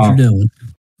tell me what you're doing.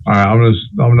 All right, I'm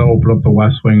gonna open up the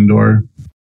West Wing door.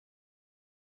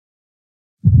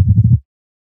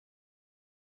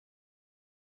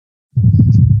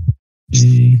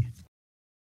 Okay.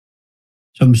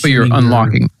 So you're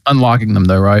unlocking them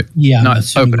though, right? Yeah, not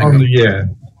opening them. Yeah.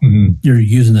 Mm-hmm. You're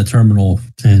using the terminal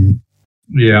and.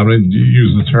 Yeah, I'm gonna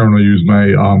use the terminal. Use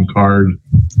my card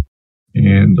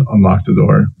and unlock the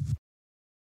door.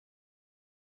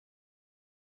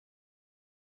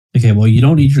 Okay, well, you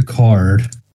don't need your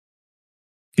card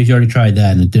because you already tried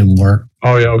that and it didn't work.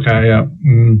 Oh yeah, okay, yeah.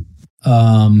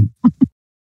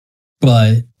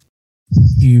 But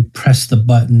you press the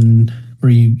button,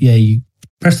 you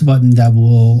press the button that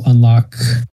will unlock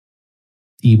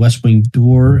the West Wing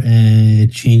door, and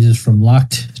it changes from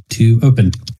locked to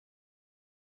open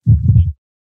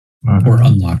or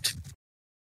unlocked.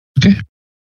 Okay.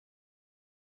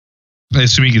 I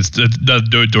assume he gets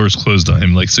the door's closed on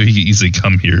him, so he can easily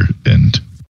come here and.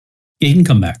 Yeah, he can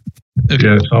come back. Okay.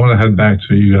 Yeah, so I'm gonna head back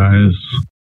to you guys.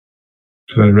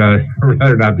 Because I'd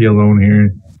rather not be alone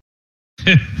here.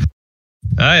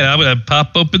 All right, I'm gonna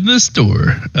pop open this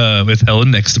door with Helen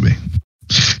next to me.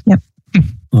 Yep.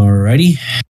 Alrighty.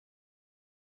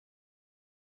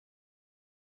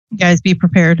 You guys be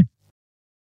prepared.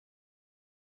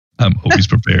 I'm always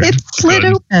prepared. It slid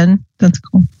open. That's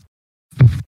cool.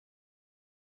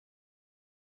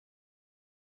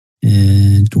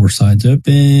 And door side's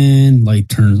open. Light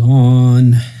turns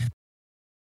on.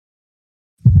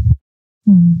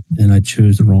 And I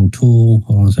chose the wrong tool.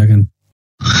 Hold on a second.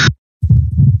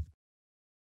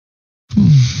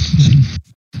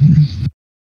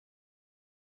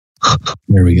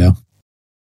 There we go.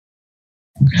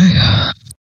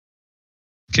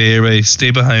 Okay, everybody,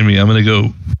 stay behind me. I'm gonna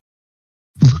go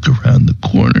look around the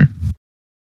corner.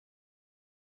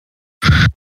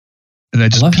 And I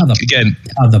just love how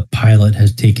the pilot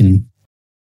has taken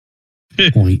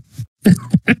point.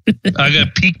 I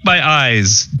got peek my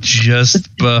eyes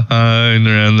just behind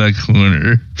around that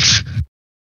corner.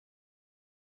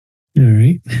 All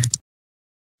right.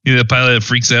 You know, the pilot that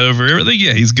freaks out over everything.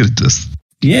 Yeah, he's good at this.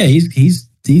 Yeah, he's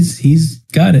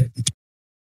got it.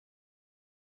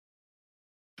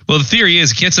 Well, the theory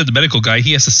is he can't send the medical guy.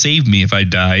 He has to save me if I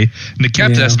die, and the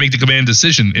captain has to make the command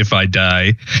decision if I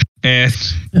die. And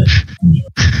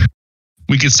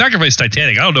we can sacrifice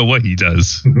Titanic. I don't know what he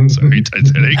does. Sorry,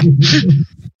 Titanic.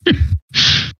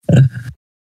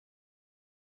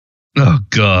 Oh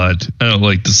God, I don't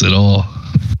like this at all.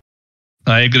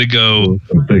 I am going to go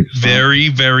very,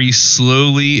 very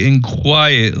slowly and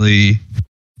quietly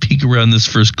peek around this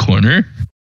first corner.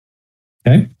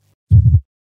 Okay.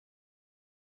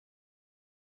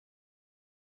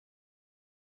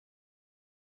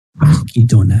 Keep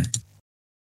doing that.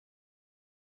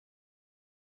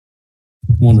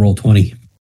 One roll 20.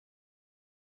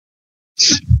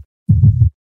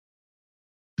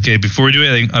 Okay, before we do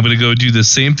anything, I'm going to go do the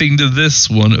same thing to this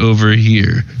one over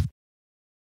here.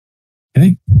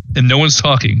 Okay. And no one's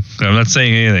talking. I'm not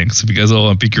saying anything. So if you guys all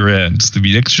want to peek around, just to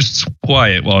be extra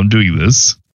quiet while I'm doing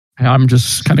this. I'm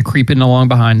just kind of creeping along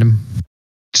behind him.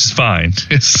 It's fine.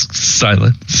 It's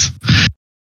silence.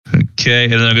 Okay,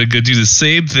 and then I'm going to go do the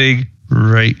same thing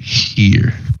right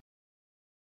here.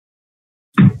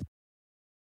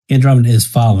 Andromeda is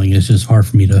following. It's just hard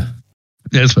for me to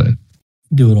That's fine.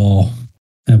 Do it all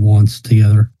at once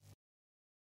together.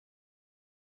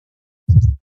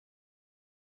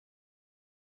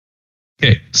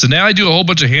 Okay, so now I do a whole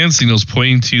bunch of hand signals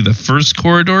pointing to the first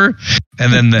corridor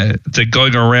and then the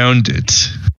going around it.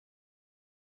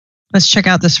 Let's check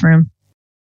out this room.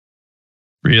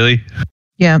 Really?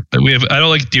 Yeah. I don't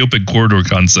like the open corridor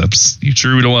concepts. You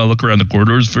sure we don't want to look around the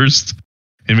corridors first?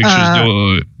 And make sure there's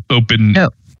no open... No.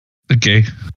 Okay.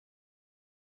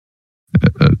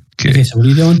 Okay, so what are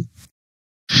you doing?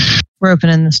 We're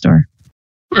opening this door.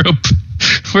 We're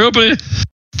opening...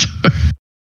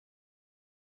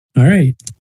 All right.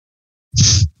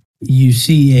 You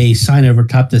see a sign over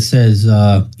top that says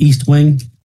East Wing.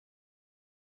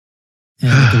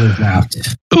 And the door's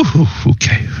locked. Ooh,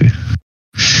 okay.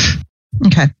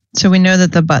 Okay. So we know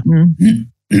that the button,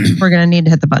 we're going to need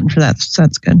to hit the button for that. So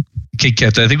that's good. Okay,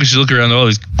 Captain, I think we should look around all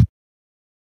these,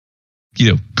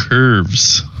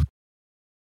 curves.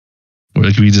 Or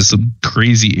there could be just some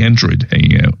crazy android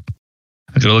hanging out.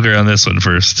 I gotta look around this one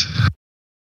first.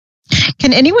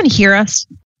 Can anyone hear us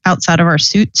outside of our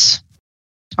suits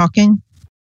talking?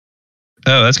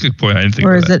 Oh, that's a good point. I didn't think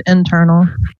or of is that. it internal?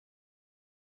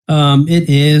 It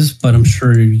is, but I'm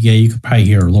sure, you could probably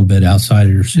hear a little bit outside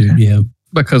of your suit, Okay. yeah.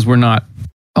 Because we're not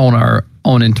on our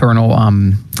own internal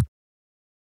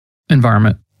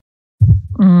environment.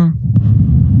 Mm.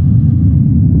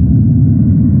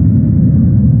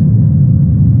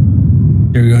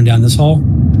 You're going down this hall?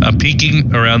 I'm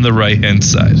peeking around the right-hand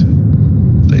side.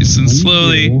 Nice and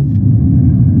slowly.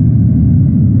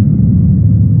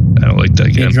 I don't like that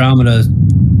again. Andromeda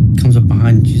comes up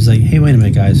behind. She's like, "Hey, wait a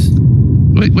minute, guys.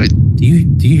 Wait. Do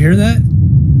you hear that?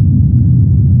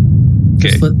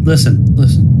 Okay. Just listen.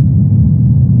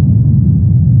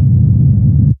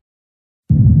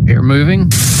 Air moving.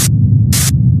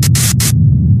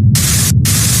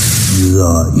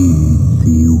 The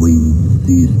easy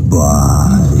weasy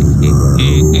spider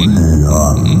and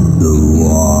up the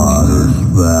water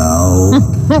spout.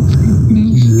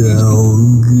 Down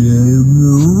came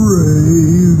the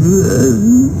raven.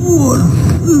 What's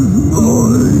the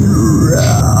spider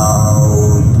out?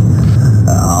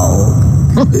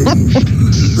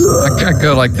 I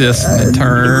go like this and then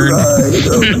turn.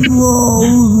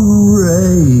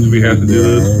 We have to do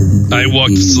this. I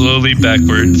walked slowly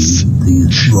backwards.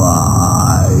 The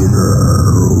spider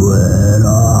went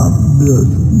up the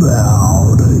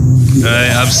spout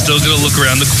again. I'm still going to look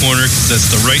around the corner because that's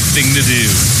the right thing to do.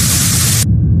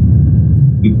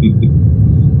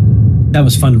 That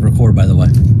was fun to record, by the way.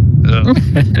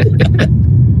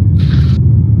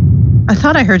 I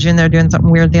thought I heard you in there doing something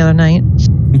weird the other night.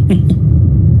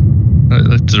 I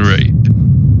looked to the right.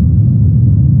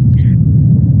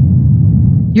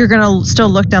 You're going to still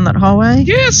look down that hallway?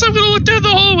 Yes, I'm going to look down the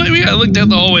hallway. I looked down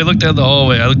the hallway. I looked down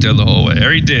the hallway. I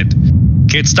already did.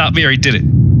 Can't stop me. I already did it.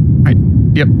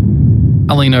 Yep.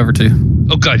 I'll lean over too.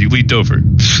 Oh, God, you leaned over.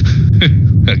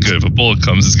 Good. If a bullet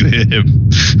comes, it's going to hit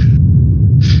him.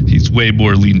 He's way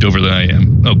more leaned over than I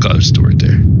am. Oh, God, there's a door right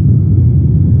there.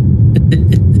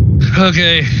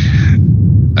 Okay.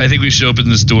 I think we should open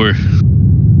this door.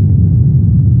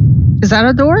 Is that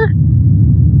a door?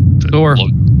 Door.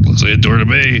 Looks like a door to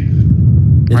me.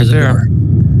 Right there.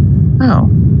 Oh.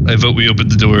 I vote we open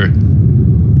the door.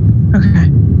 Okay.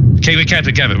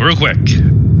 Captain, real quick.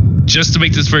 Just to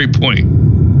make this very point.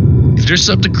 If there's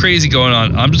something crazy going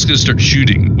on, I'm just going to start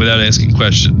shooting without asking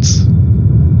questions.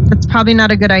 It's probably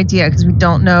not a good idea because we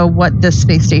don't know what this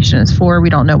space station is for. We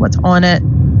don't know what's on it.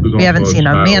 We haven't seen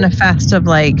a manifest of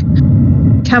like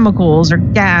chemicals or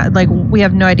gas. Like we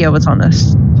have no idea what's on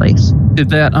this place. Did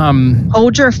that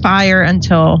hold your fire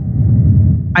until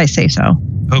I say so.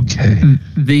 Okay.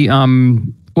 The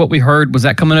what we heard, was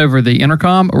that coming over the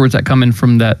intercom or was that coming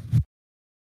from the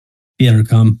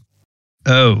intercom?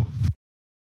 Oh.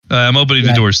 I'm opening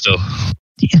the door still.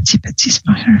 The itsy bitsy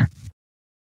spider.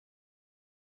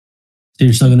 So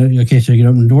you're still gonna so you can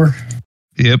open the door?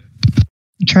 Yep.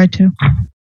 I tried to.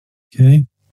 Okay.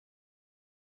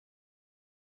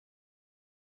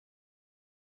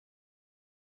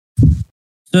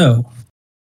 So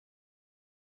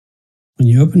when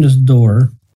you open this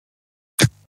door,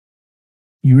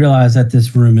 you realize that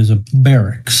this room is a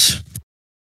barracks.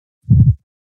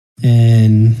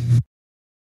 And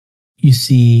you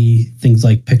see things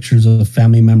like pictures of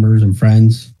family members and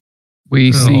friends.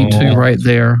 We see two right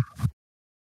there.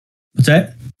 What's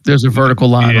that? There's a vertical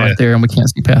line right there and we can't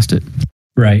see past it.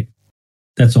 Right.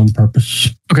 That's on purpose.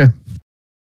 Okay.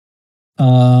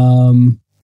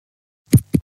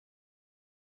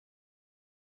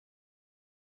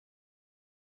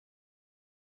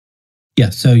 Yeah,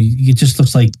 so it just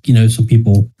looks like, some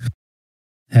people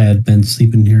had been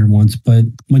sleeping here once, but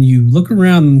when you look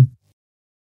around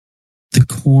the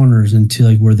corners into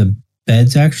like where the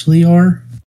beds actually are.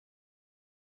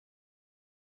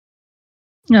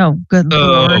 Oh, good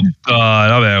Lord. Oh, God,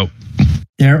 I'm out.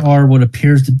 There are what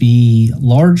appears to be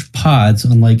large pods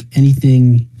unlike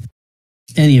anything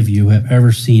any of you have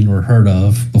ever seen or heard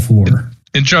of before.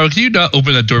 And Charles, can you not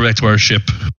open that door back to our ship?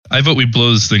 I vote we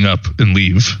blow this thing up and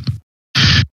leave.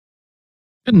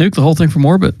 Nuke the whole thing from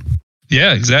orbit.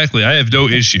 Yeah, exactly. I have no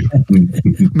issue. I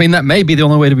mean, that may be the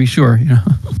only way to be sure.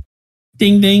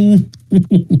 Ding, ding.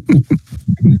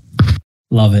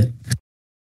 Love it.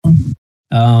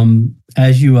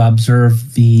 As you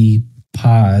observe the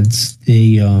pods,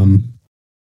 they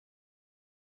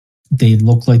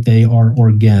look like they are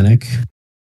organic.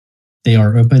 They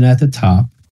are open at the top,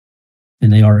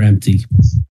 and they are empty.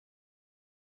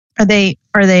 Are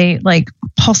they like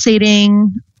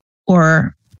pulsating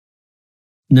or?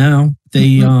 No,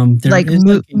 they like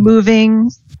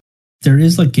moving. There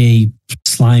is like a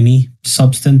slimy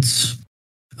substance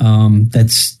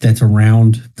that's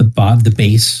around the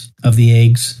base of the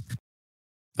eggs.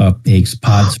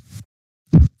 Pods.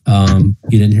 You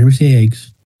didn't hear me say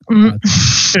eggs.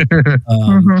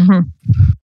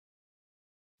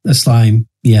 A slime,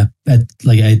 yeah, at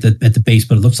the base,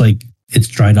 but it looks like it's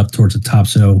dried up towards the top,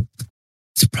 so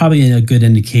it's probably a good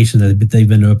indication that they've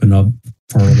been open up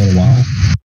for a little while.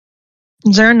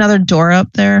 Is there another door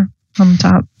up there on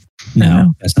top?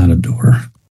 No, that's not a door.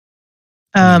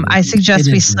 I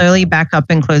suggest we slowly back up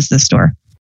and close this door.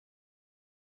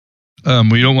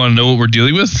 We don't want to know what we're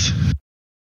dealing with?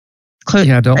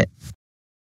 Don't.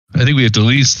 I think we have to at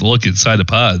least look inside the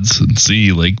pods and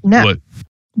see, what.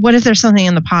 What if there's something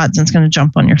in the pods and it's going to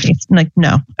jump on your face?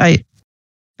 No. I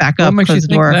back up, what close the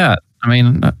door. That? I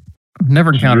mean, I've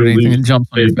never encountered anything that jumps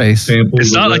on your face.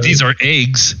 It's not like these are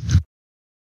eggs.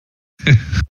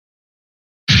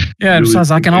 Yeah, and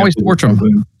besides, I can always torch them.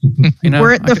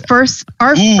 We're at first.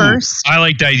 I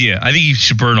like the idea. I think you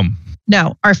should burn them.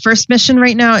 No, our first mission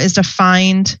right now is to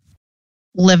find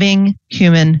living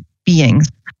human beings.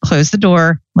 Close the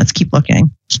door. Let's keep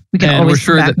looking. We can always we're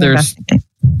sure that there's,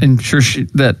 and sure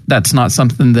that's not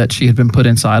something that she had been put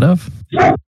inside of.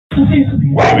 What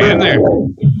are we in there?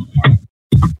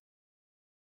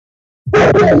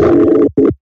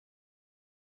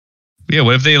 Yeah,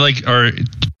 what if they are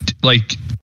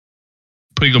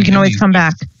putting them? We can always come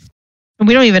back. And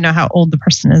we don't even know how old the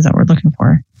person is that we're looking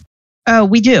for. Oh,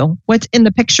 we do. What's in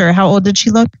the picture? How old did she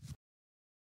look?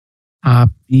 Pull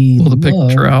the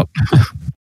picture out.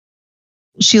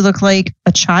 She look like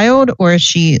a child, or is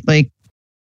she like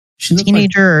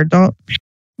teenager or adult?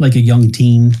 Like a young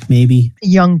teen, maybe.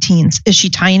 Young teens. Is she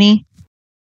tiny?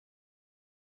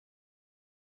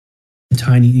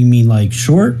 Tiny? You mean like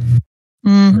short?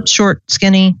 Short,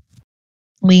 skinny,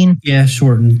 lean. Yeah,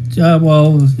 short and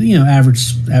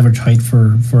average height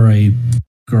for a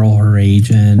girl her age,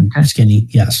 and skinny.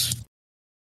 Yes.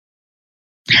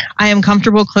 I am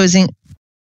comfortable closing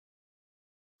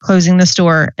this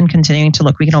door and continuing to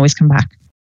look. We can always come back.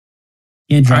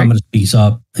 Andromeda speaks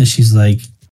up, and she's like,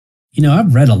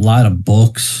 I've read a lot of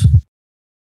books,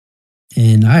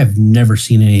 and I've never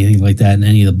seen anything like that in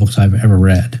any of the books I've ever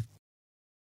read.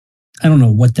 I don't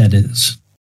know what that is.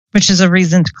 Which is a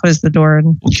reason to close the door.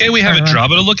 Can we have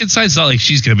Andromeda look inside? It's not like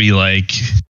she's going to be like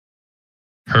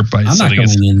hurt by something. I'm not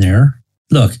going in there.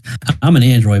 Look, I'm an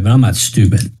android, but I'm not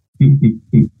stupid.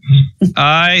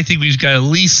 I think we've got to at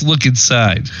least look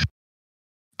inside.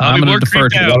 I'm going to defer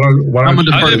to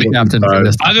the captain for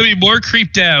this. I'm going to be more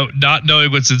creeped out not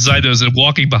knowing what's inside us and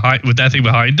walking behind with that thing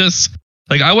behind us.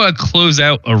 Like, I want to close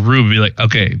out a room and be like,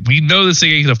 okay, we know this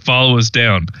thing ain't going to follow us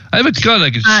down. I have a gun.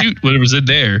 I can shoot whatever's in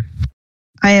there.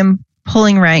 I am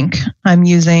pulling rank. I'm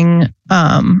using,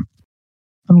 I'm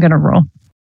going to roll.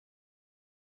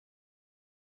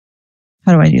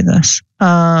 How do I do this?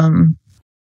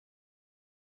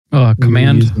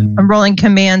 Command. I'm rolling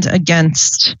command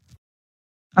against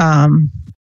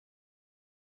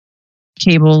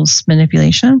Cable's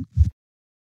manipulation.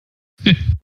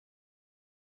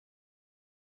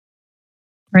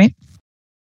 Right?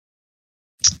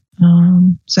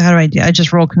 So how do I do? I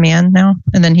just roll command now,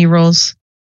 and then he rolls.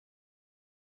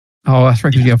 Oh, that's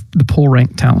right, because you have the pull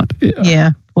rank talent.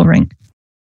 Yeah, pull rank.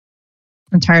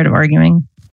 I'm tired of arguing.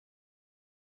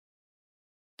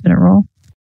 Did it roll?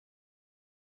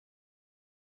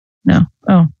 No.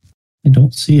 Oh. I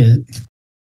don't see it.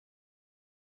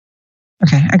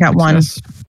 Okay, I got one.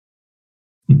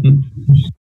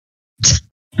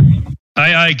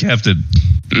 Aye, Captain.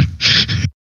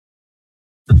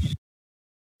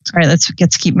 All right,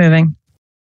 let's keep moving.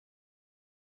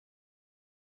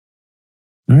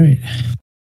 All right.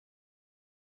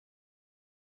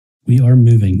 We are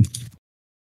moving.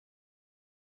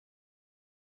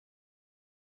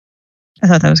 I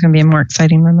thought that was going to be more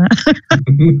exciting than that.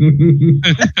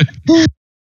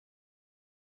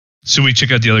 So we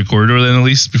check out the other corridor then, at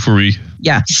least, before we...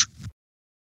 Yes.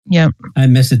 Yep. I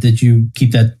missed it. Did you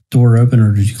keep that door open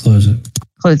or did you close it?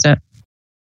 Closed it.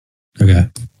 Okay.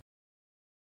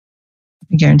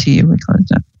 I guarantee you we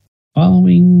closed it.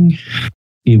 Following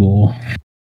Cable.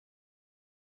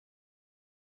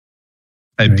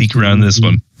 I peek around this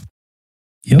one.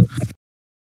 Yep.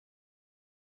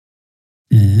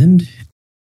 And...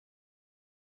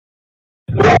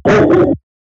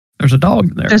 There's a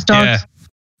dog there. There's dogs.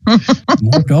 Yeah.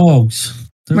 More dogs.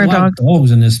 There's More a lot of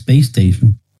dogs in this space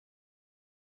station.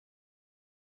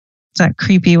 Is that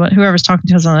creepy? Whoever's talking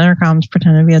to us on the intercom's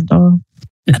pretending to be a dog.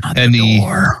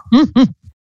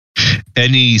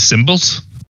 Any symbols?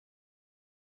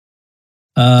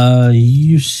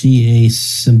 You see a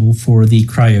symbol for the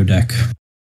cryo deck.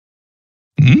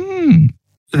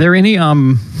 Are there any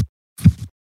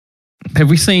have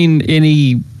we seen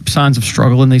any signs of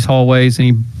struggle in these hallways?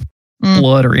 Any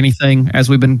blood or anything as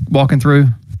we've been walking through?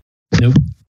 Nope.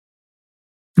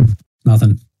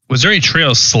 Nothing. Was there any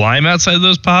trail of slime outside of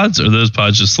those pods, or those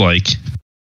pods just like...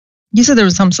 You said there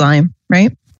was some slime,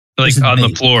 right? Like on the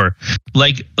floor.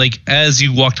 Like as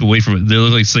you walked away from it, they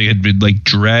looked like something had been like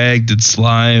dragged in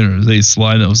slime, or they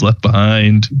slime that was left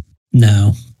behind.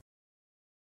 No.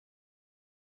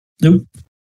 Nope.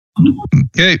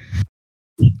 Okay.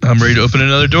 I'm ready to open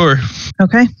another door.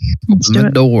 Okay. Let's do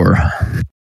it. Door.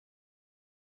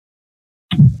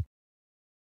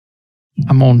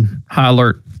 I'm on high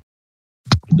alert.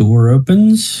 Door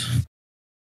opens.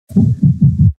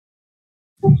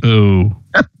 Oh.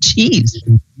 Jeez.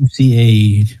 You see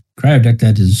a cryo deck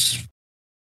that is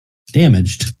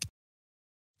damaged.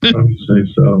 I would say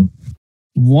so.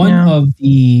 One of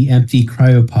the empty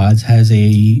cryopods has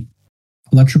a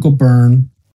electrical burn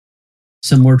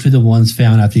similar to the ones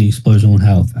found after the explosion in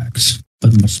Halifax,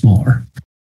 but much smaller.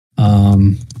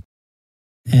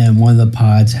 And one of the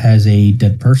pods has a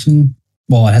dead person.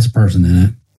 Well, it has a person in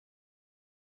it.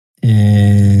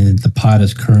 And the pod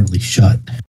is currently shut.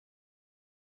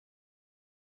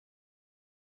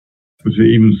 Was it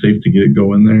even safe to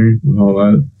go in there with all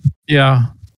that? Yeah.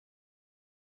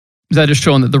 Is that just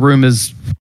showing that the room is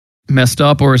messed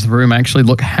up, or does the room actually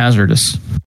look hazardous?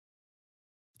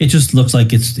 It just looks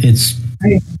like it's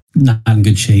not in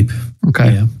good shape.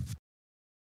 Okay. Yeah.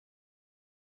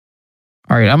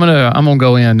 All right, I'm gonna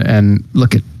go in and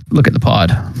look at the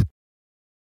pod.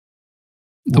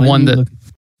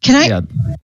 Can I?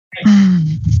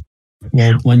 Yeah.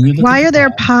 Well, when you look why are there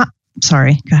pod?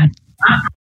 Sorry, go ahead.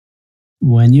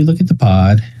 When you look at the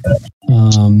pod,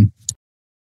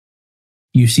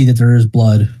 you see that there is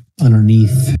blood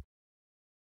underneath,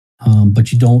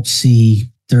 but you don't see.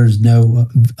 There's no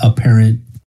apparent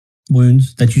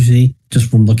wounds that you see just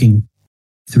from looking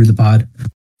through the pod.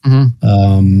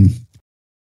 Mm-hmm.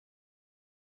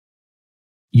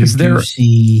 You do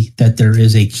see that there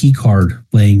is a key card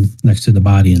laying next to the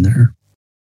body in there.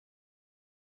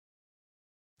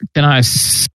 Can I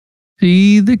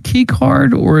see the key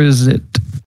card, or is it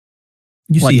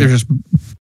like there's just?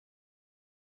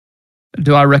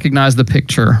 Do I recognize the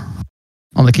picture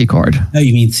on the key card? No,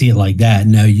 you mean see it like that?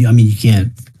 No, you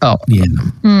can't. Oh, yeah,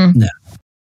 no.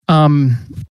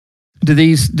 Do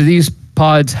these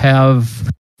pods have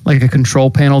like a control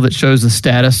panel that shows the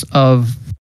status of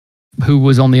who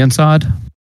was on the inside?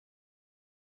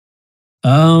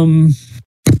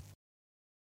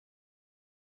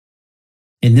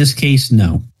 In this case,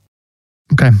 no.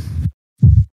 Okay.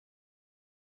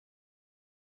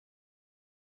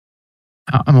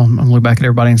 I'm gonna look back at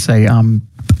everybody and say,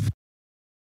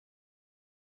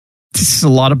 this is a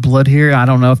lot of blood here. I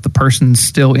don't know if the person's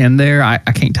still in there. I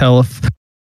can't tell if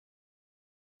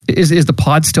is the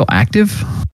pod still active?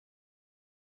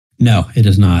 No, it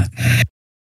is not.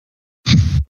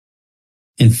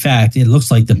 In fact, it looks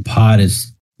like the pod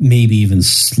is maybe even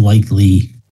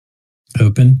slightly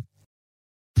open.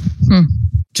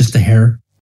 Just a hair.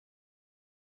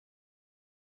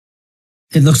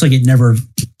 It looks like it never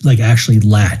actually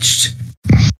latched.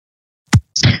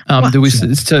 But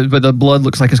the blood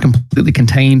looks like it's completely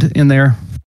contained in there.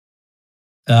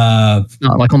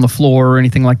 Not like on the floor or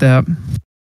anything like that.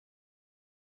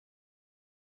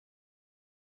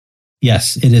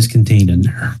 Yes, it is contained in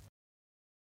there.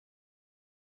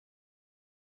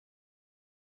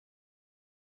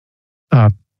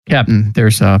 Captain,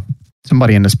 there's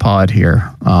somebody in this pod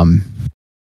here.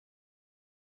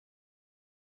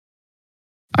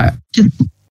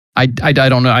 I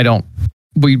don't know.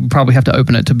 We probably have to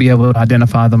open it to be able to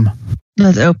identify them.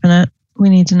 Let's open it. We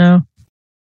need to know.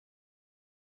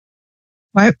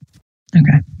 Why?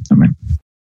 Okay. Never mind.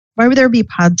 Why would there be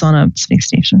pods on a space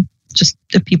station? Just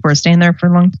if people are staying there for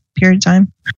a long period of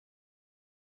time?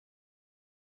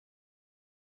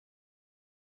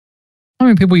 I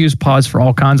mean, people use pods for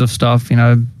all kinds of stuff. You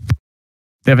know,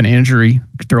 they have an injury,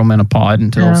 throw them in a pod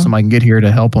until somebody can get here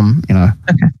to help them. You know.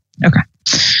 Okay.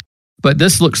 But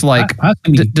this looks like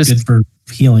this good for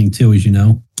healing too, as you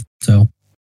know. So,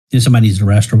 if somebody needs to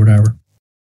rest or whatever.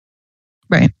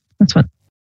 Right. That's what.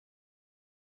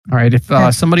 All right. If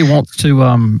somebody wants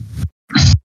to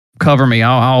cover me,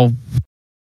 I'll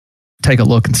take a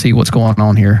look and see what's going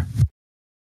on here.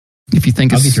 If you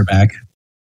think I'll get your back.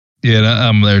 Yeah,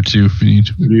 I'm there too. If you need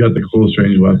to. If you got the close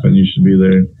range weapon, you should be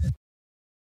there.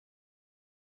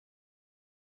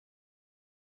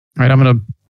 All right. I'm gonna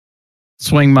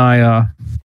swing my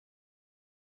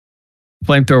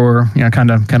flamethrower,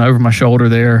 kind of over my shoulder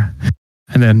there,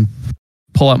 and then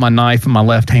pull out my knife in my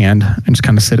left hand and just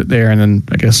kind of sit it there, and then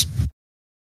I guess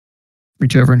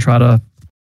reach over and try to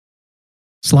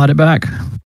slide it back.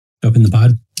 Open the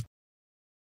pod.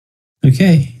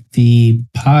 Okay, the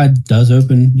pod does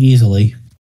open easily.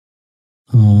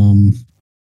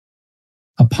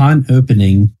 Upon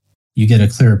opening, you get a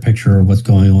clearer picture of what's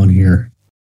going on here.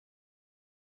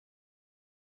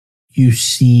 You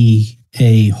see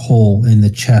a hole in the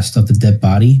chest of the dead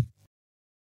body.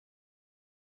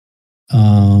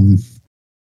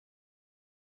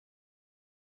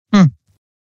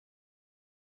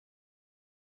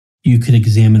 You could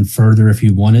examine further if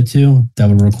you wanted to. That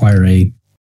would require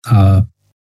we'll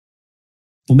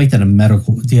make that a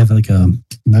medical. Do you have like a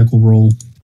medical roll?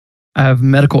 I have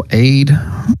medical aid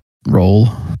roll.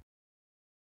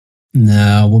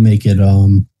 No, we'll make it,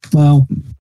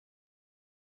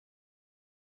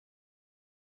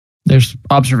 there's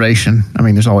observation. I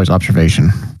mean, there's always observation.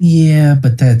 Yeah,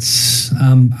 but that's...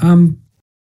 I'm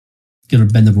going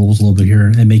to bend the rules a little bit here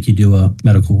and make you do a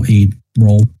medical aid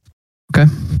roll.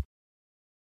 Okay.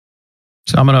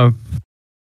 So I'm going to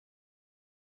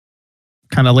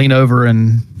kind of lean over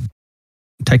and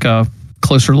take a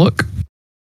closer look.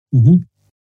 Mm-hmm.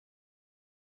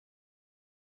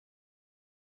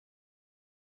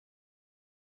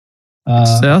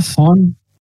 On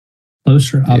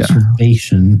closer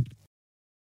observation,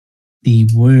 the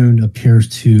wound appears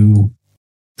to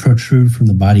protrude from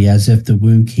the body as if the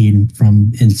wound came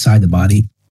from inside the body.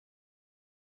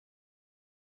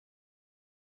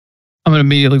 I'm going to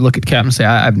immediately look at Captain and say,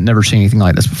 I've never seen anything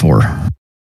like this before.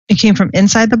 It came from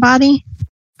inside the body?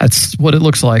 That's what it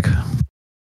looks like.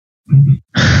 I'm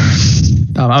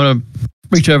going to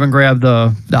reach over and grab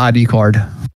the ID card.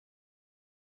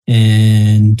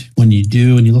 And when you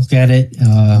do, and you look at it,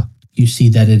 you see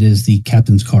that it is the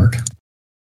captain's card.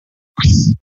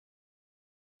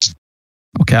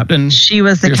 Oh, Captain. She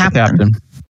was the captain.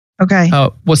 Okay.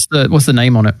 What's the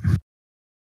name on it?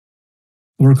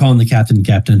 We're calling the captain.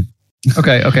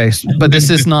 Okay. But this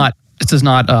is not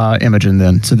Imogen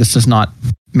then. So this does not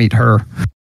meet her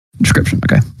description.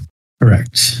 Okay.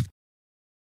 Correct.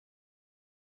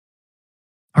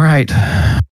 All right.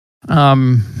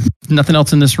 Nothing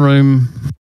else in this room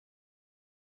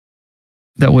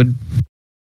that would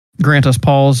grant us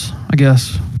pause, I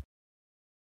guess.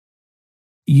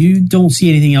 You don't see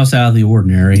anything else out of the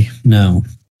ordinary, no.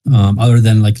 Other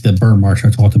than like the burn marks I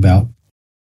talked about.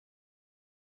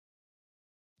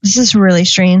 This is really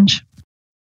strange.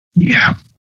 Yeah.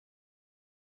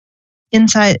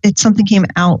 Inside, something came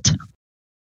out.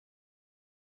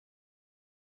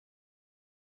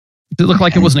 Did it look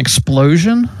like it was an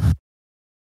explosion?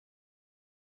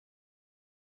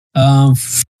 Or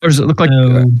does it look like...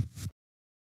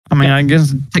 I mean, I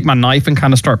guess take my knife and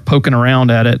kind of start poking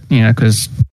around at it, because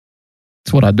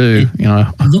it's what I do,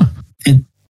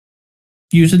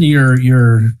 Using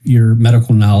your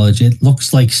medical knowledge, it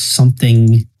looks like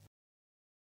something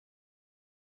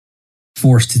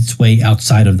forced its way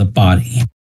outside of the body.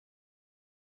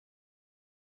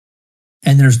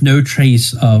 And there's no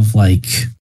trace of like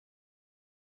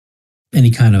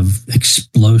any kind of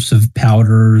explosive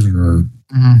powders or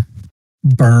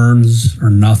burns or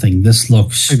nothing. This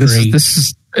looks straight.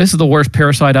 This is the worst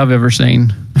parasite I've ever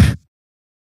seen.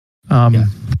 Yeah.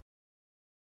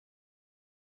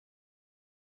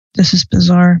 This is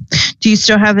bizarre. Do you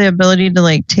still have the ability to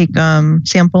like take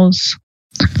samples?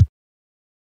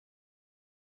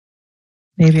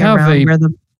 Maybe around where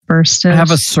the burst is. I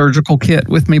have a surgical kit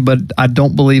with me, but I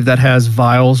don't believe that has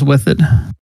vials with it.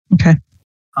 Okay.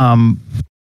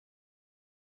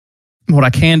 What I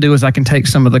can do is I can take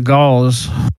some of the gauze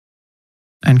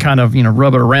and kind of,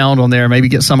 rub it around on there, maybe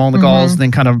get some on the gauze,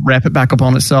 then kind of wrap it back up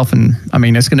on itself. And I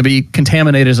mean, it's going to be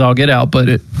contaminated as I'll get out, but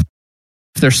if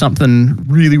there's something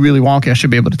really, really wonky, I should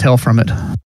be able to tell from it.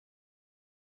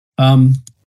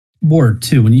 Ward,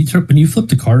 too, when you flip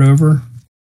the card over,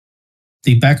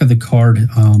 the back of the card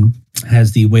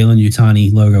has the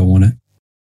Weyland-Yutani logo on it.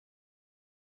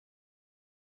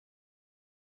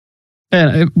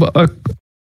 And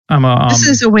this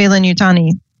is a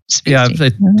Weyland-Yutani space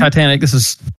station. Titanic. This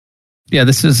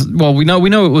is well, we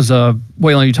know it was a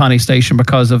Weyland-Yutani station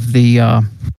because of the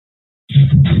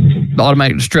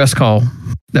automatic distress call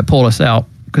that pulled us out,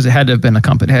 because it had to have been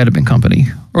company,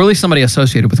 or at least somebody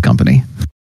associated with company.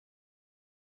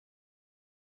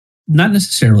 Not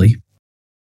necessarily.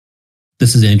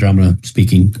 This is Andromeda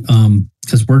speaking,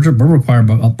 because we're required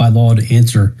by law to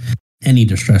answer any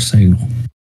distress signal.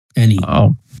 Any.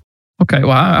 Oh, okay.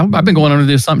 Well, I've been going under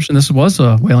the assumption this was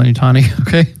a Weyland-Yutani.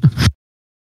 Okay.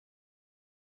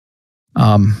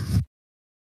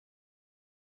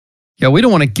 Yeah, we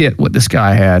don't want to get what this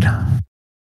guy had. I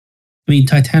mean,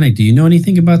 Titanic, do you know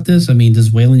anything about this? I mean,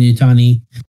 does Weyland-Yutani,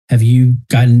 have you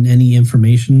gotten any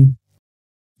information?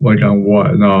 Like on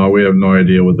what? No, we have no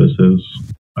idea what this is.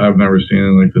 I've never seen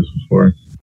anything like this before.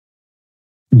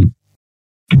 Do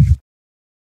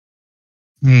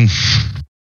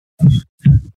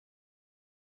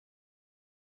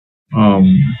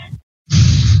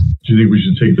you think we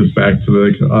should take this back to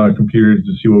the computer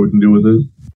to see what we can do with it?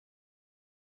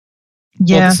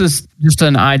 Yeah. Well, this is just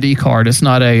an ID card. It's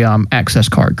not a access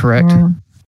card, correct?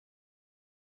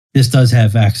 This does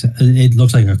have access. It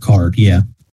looks like a card, yeah.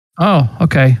 Oh,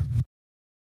 okay.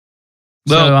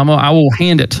 Well, so I will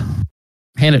hand it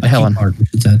to Helen. Card,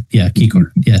 key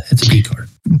card. Yeah, it's a key card.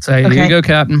 Say, here you go,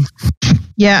 Captain.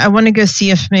 Yeah, I want to go see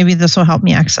if maybe this will help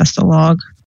me access the log.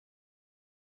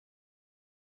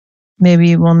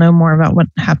 Maybe we'll know more about what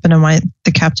happened and why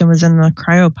the captain was in the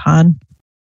cryopod.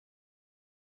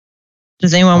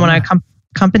 Does anyone want to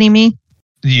accompany me?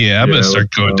 Yeah, I'm going to start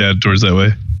going down towards that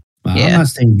way. I'm not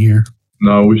staying here.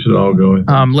 No, we should all go.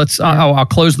 I'll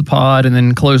close the pod and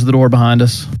then close the door behind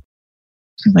us.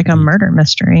 It's like a murder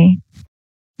mystery.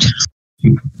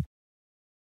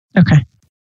 Okay.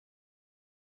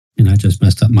 And I just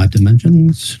messed up my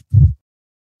dimensions.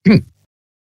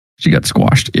 She got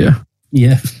squashed, yeah.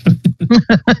 Yeah.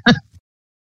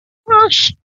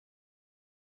 Gosh.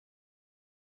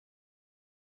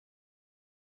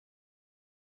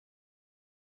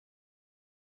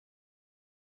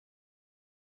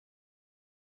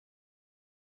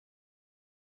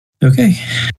 Okay.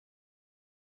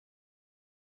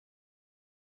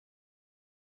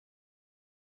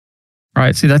 All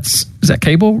right. See, is that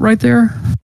cable right there?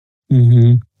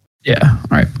 Mm-hmm. Yeah. All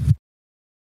right.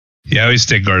 Yeah, I always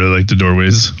stay guarded like the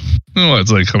doorways. Oh,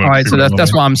 it's like coming. All right. So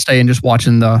that's why I'm staying, just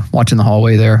watching the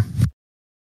hallway there.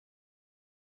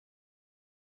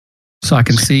 So I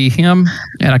can see him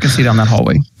and I can see down that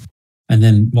hallway. And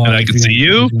then I can see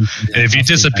you. And if you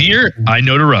disappear, I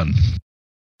know to run.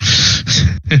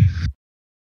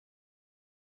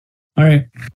 All right.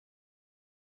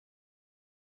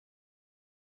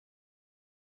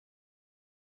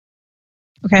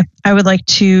 Okay. I would like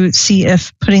to see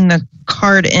if putting the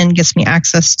card in gets me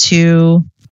access to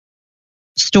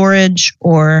storage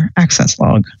or access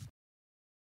log.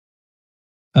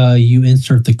 You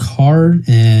insert the card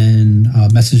and a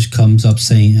message comes up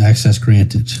saying access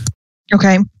granted.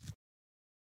 Okay.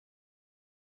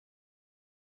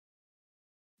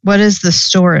 What is the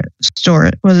storage?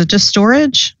 Was it just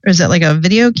storage? Or is it like a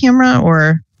video camera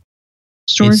or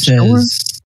storage? It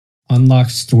says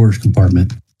unlocked storage compartment.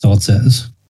 That's all it says.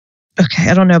 Okay,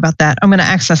 I don't know about that. I'm going to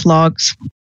access logs.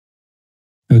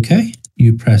 Okay,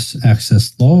 you press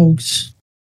access logs.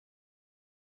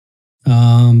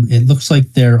 It looks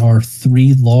like there are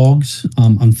 3 logs.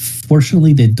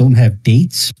 Unfortunately, they don't have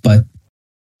dates, but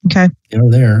okay, they're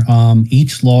there.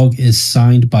 Each log is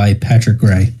signed by Patrick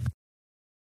Gray.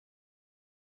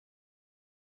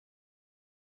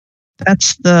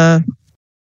 That's the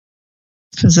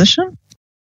physician?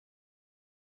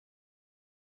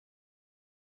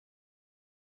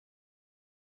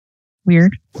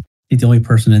 Weird. The only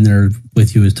person in there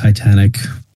with you is Titanic.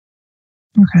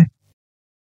 Okay.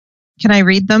 Can I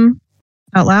read them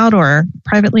out loud or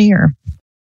privately or?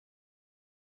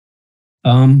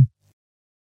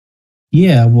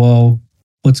 Yeah, well,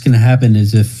 what's going to happen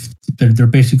is if they're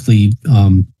basically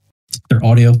they're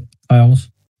audio files.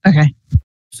 Okay.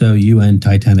 So you and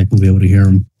Titanic will be able to hear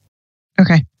them.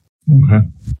 Okay. Okay.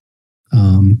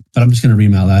 But I'm just going to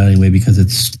read them out loud anyway because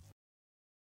it's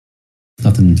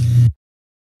nothing.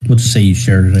 We'll just say you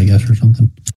shared it, I guess, or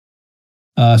something.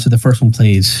 So the first one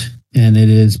plays, and it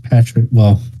is Patrick.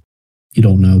 Well, you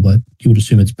don't know, but you would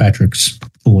assume it's Patrick's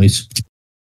voice. It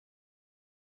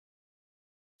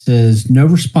says, no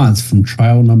response from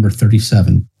trial number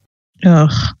 37.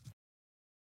 Ugh.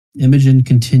 Imogen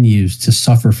continues to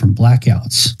suffer from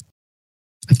blackouts.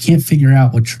 I can't figure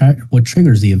out what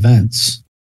triggers the events.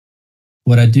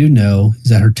 What I do know is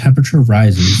that her temperature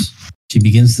rises. She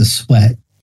begins to sweat.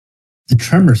 The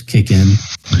tremors kick in,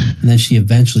 and then she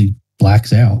eventually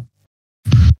blacks out.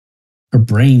 Her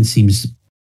brain seems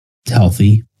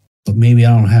healthy, but maybe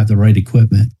I don't have the right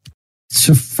equipment. It's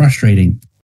so frustrating.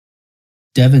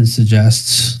 Devin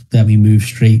suggests that we move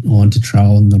straight on to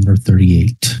trial number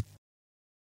 38.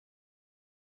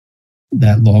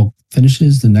 That log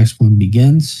finishes. The next one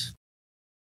begins.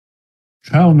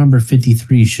 Trial number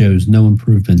 53 shows no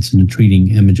improvements in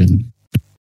treating Imogen.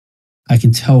 I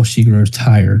can tell she grows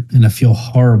tired, and I feel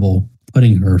horrible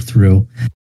putting her through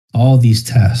all these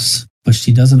tests, but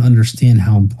she doesn't understand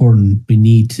how important we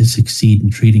need to succeed in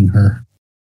treating her.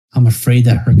 I'm afraid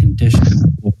that her condition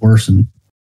will worsen.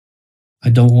 I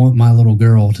don't want my little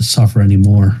girl to suffer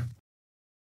anymore.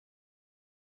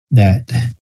 That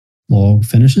log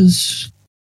finishes,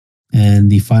 and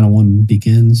the final one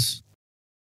begins.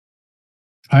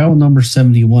 Trial number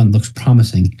 71 looks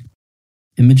promising.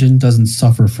 Imogen doesn't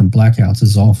suffer from blackouts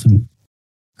as often.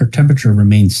 Her temperature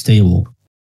remains stable.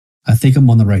 I think I'm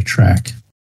on the right track.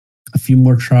 A few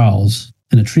more trials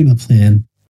and a treatment plan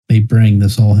may bring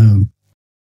this all home.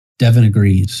 Devin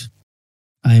agrees.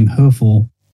 I am hopeful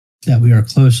that we are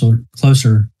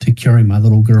closer to curing my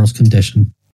little girl's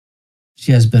condition.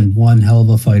 She has been one hell of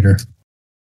a fighter.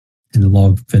 And the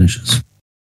log finishes.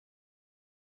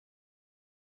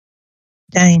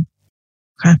 Dang.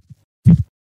 Okay.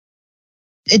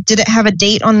 Did it have a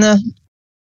date on the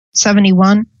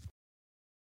 71?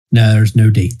 No, there's no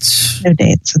dates. No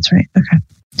dates, that's right. Okay.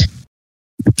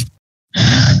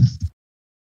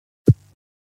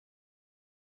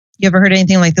 You ever heard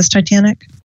anything like this, Titanic?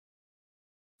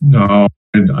 No,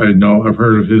 I know. I've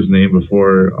heard of his name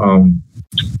before,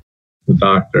 the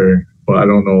doctor, but I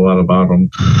don't know a lot about him.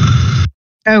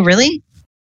 Oh, really?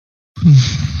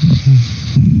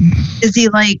 Is he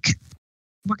like,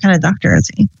 what kind of doctor is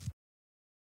he?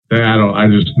 I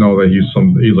just know that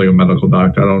he's like a medical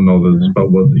doctor. I don't know this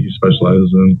about what he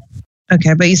specializes in.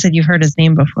 Okay, but you said you've heard his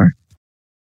name before.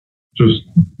 Just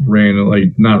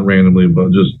not randomly,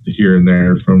 but just here and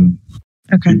there from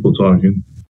people talking.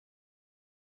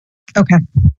 Okay.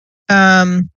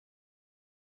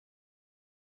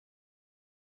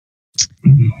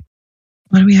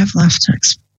 What do we have left to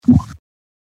explore?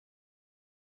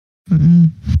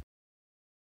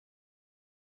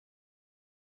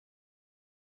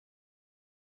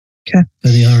 Okay. So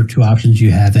the other 2 options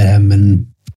you have that haven't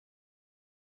been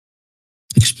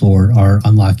explored are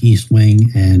unlock East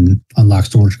Wing and unlock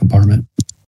storage compartment.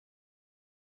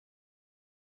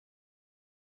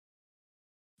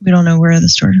 We don't know where the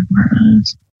storage compartment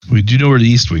is. We do know where the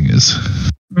East Wing is.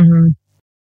 Mm-hmm.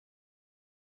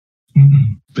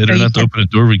 Better not to open a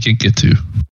door we can't get to.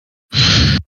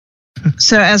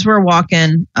 So as we're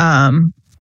walking,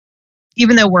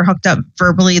 even though we're hooked up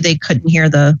verbally, they couldn't hear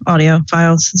the audio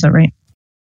files. Is that right?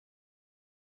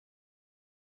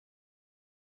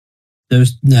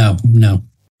 No.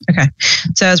 Okay.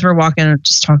 So as we're walking,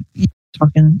 just talking,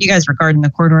 you guys were guarding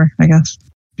the corridor, I guess.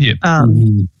 Yeah.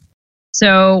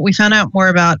 So we found out more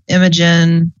about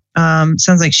Imogen.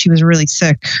 Sounds like she was really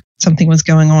sick. Something was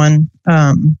going on.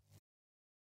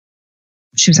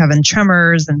 She was having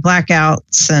tremors and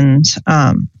blackouts and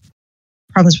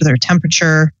problems with her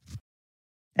temperature.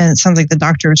 And it sounds like the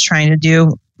doctor was trying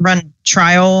to run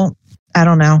trial. I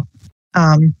don't know.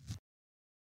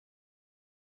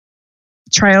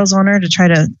 Trials on her to try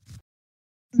to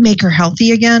make her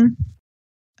healthy again.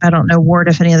 I don't know, Ward,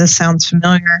 if any of this sounds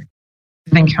familiar.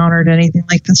 I've encountered anything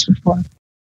like this before.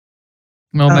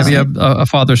 Well, maybe a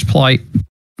father's plight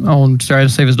on trying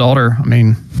to save his daughter. I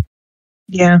mean,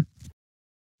 yeah,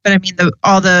 but I mean,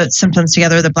 all the symptoms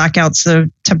together: the blackouts, the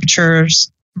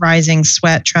temperatures rising,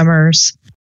 sweat, tremors.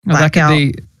 Well,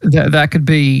 that could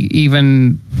be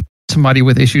even somebody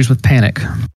with issues with panic.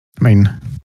 I mean,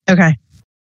 okay,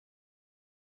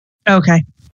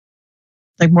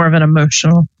 like more of an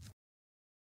emotional.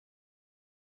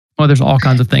 Well, there's all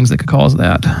kinds of things that could cause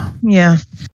that. Yeah.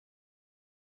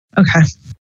 Okay.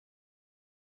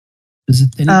 Does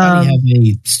anybody have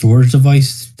a storage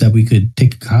device that we could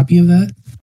take a copy of that?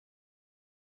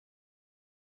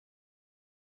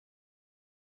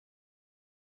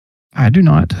 I do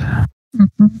not.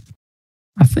 Mm-hmm.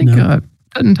 I think,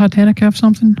 doesn't Titanic have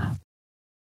something?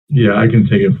 Yeah, I can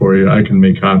take it for you. I can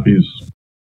make copies.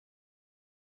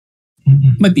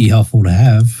 Might be helpful to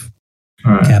have,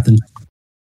 Captain.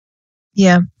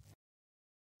 Yeah.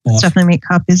 Let's definitely make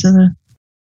copies of the...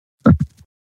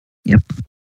 Yep.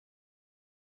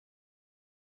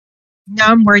 Now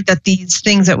I'm worried that these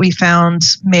things that we found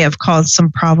may have caused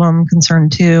some concern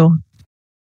too.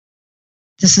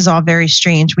 This is all very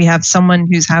strange. We have someone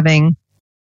who's having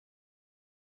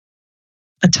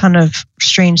a ton of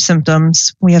strange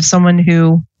symptoms. We have someone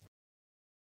who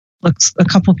a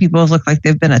couple people look like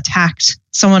they've been attacked.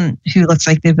 Someone who looks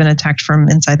like they've been attacked from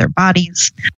inside their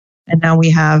bodies. And now we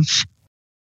have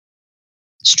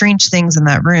strange things in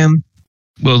that room.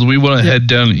 Well, do we want to head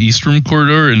down the East Room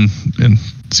corridor and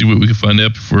see what we can find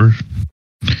out before?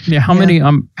 Yeah. How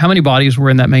many bodies were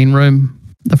in that main room?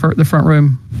 The front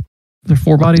room. There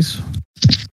 4 bodies.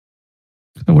 Is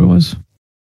that what it was?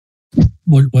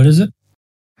 What is it?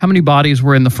 How many bodies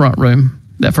were in the front room?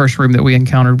 That first room that we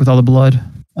encountered with all the blood.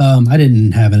 I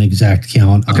didn't have an exact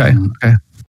count. Okay. Okay.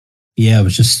 Yeah, it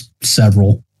was just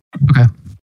several. Okay.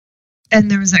 And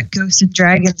there was that ghosts and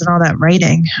dragons and all that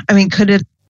writing. I mean,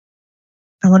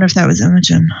 I wonder if that was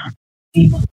Imogen.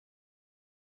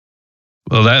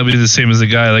 Well, that would be the same as the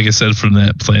guy, like I said, from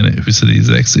that planet who said the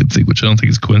exact same thing, which I don't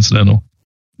think is coincidental.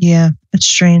 Yeah, it's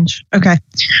strange. Okay,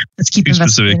 let's keep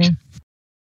investigating. Specific.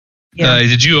 Yeah.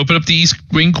 Did you open up the East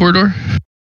Wing corridor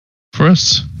for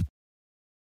us?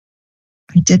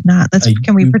 I did not.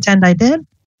 Can we pretend I did?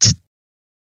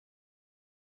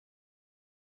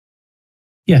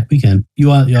 Yeah, we can. You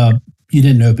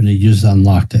didn't open it. You just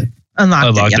unlocked it.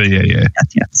 Unlocked it. Yeah.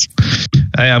 Yes.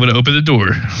 I'm going to open the door.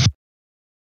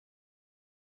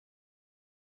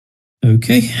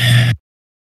 Okay.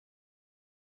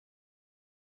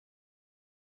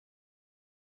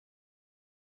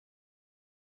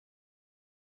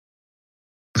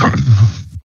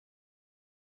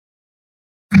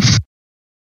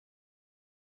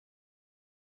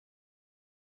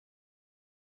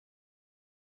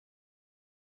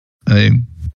 I'm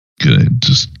going to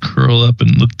just curl up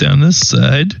and look down this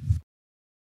side.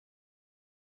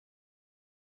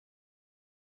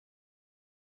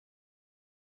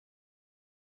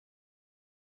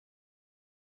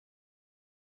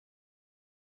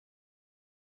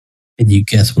 And you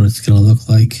guess what it's going to look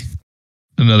like?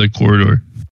 Another corridor.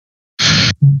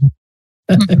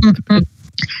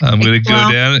 I'm going to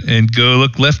go down and go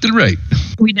look left and right.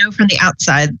 We know from the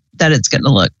outside that it's going to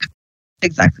look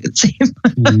exactly the same.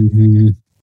 Mm-hmm.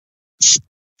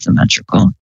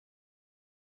 Symmetrical.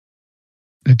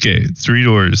 Okay, 3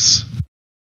 doors.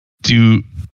 Do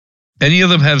any of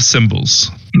them have symbols?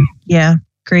 Yeah,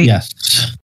 great.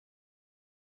 Yes.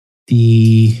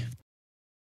 The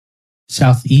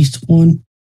southeast one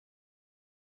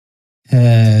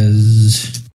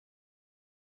has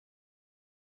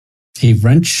a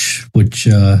wrench, which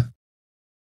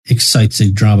excites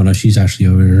Andromeda. She's actually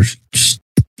over there.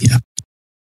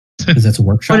 Because that's a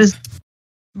workshop. What is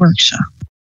workshop?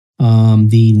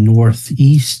 The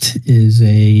northeast is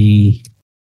a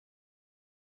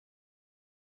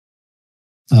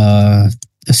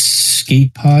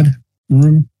escape pod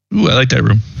room. Ooh, I like that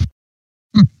room.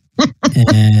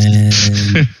 And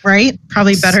right?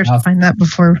 Probably better to find that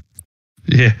before.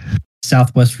 Yeah.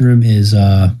 Southwest room is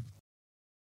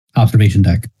observation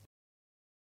deck.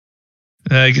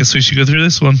 I guess we should go through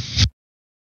this one.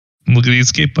 Look at the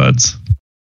escape pods.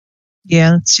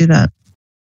 Yeah, let's do that.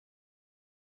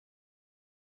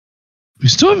 We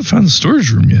still haven't found the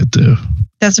storage room yet, though.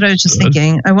 That's what I was just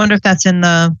thinking. I wonder if that's in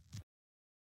the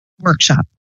workshop.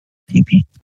 Maybe.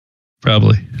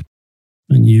 Probably.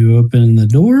 When you open the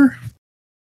door,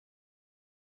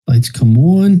 lights come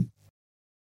on.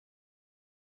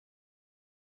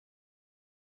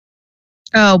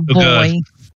 Oh boy. God.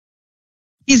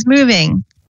 He's moving.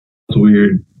 It's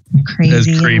weird.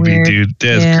 Crazy. That's creepy, weird. dude.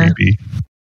 That's creepy.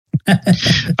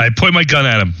 I point my gun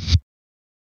at him.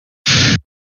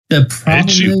 The problem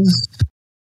is,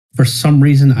 for some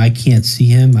reason, I can't see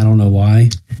him. I don't know why.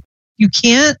 You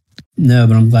can't? No,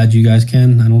 but I'm glad you guys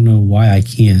can. I don't know why I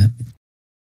can't.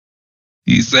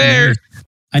 He's there.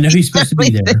 I know he's supposed to be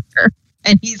there.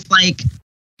 And he's like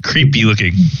creepy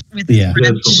looking. With his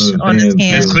wrench on his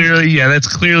hand. That's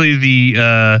clearly the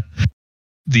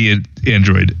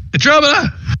android.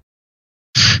 Andromeda.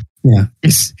 Yeah,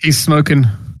 he's smoking.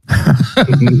 I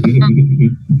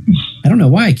don't know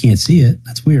why I can't see it.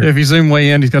 That's weird. If you zoom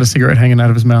way in, he's got a cigarette hanging out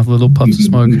of his mouth, little puffs of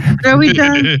smoke. No, he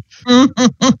does.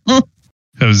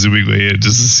 I'm zooming way in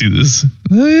just to see this.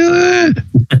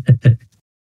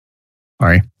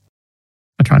 Sorry,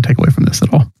 I try and take away from this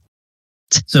at all.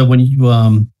 So when you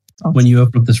open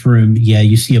up this room,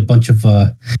 you see a bunch of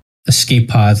escape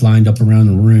pods lined up around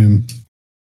the room.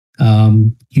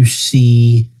 You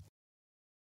see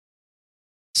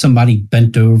somebody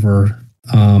bent over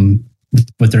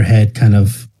with their head kind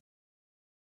of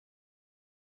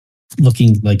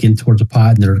looking like in towards a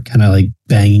pod, and they're kind of like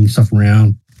banging stuff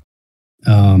around.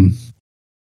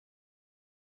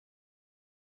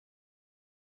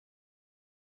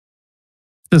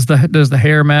 Does the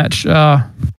hair match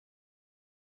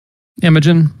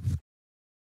Imogen?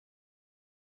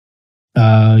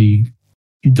 You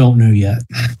don't know yet.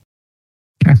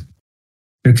 Okay.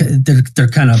 They're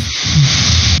kind of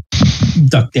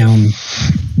ducked down,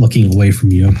 looking away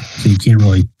from you, so you can't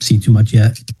really see too much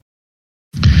yet.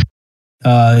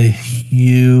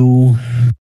 You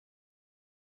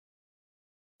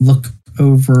look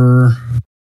over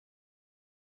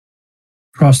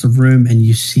across the room, and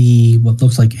you see what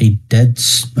looks like a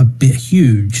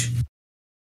huge,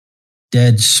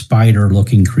 dead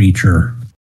spider-looking creature.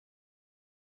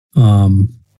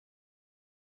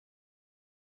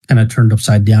 Kind of turned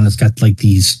upside down. It's got like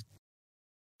these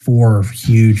 4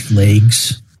 huge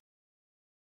legs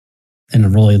and a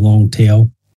really long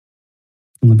tail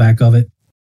on the back of it.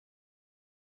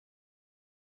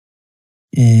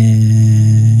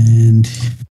 And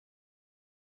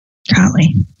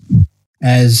golly,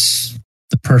 as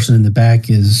the person in the back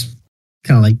is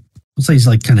kind of like, looks like he's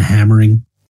like kind of hammering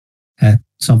at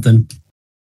something.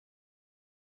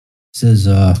 Says,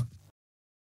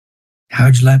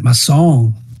 how'd you like my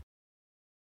song?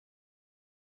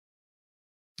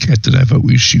 Captain, I vote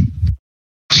we shoot.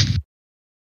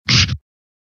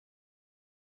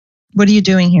 What are you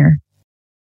doing here?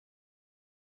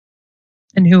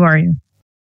 And who are you?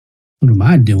 What am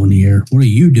I doing here? What are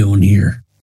you doing here?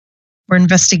 We're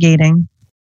investigating.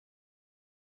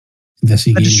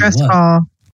 Investigating a distress what? call.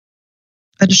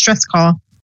 A distress call.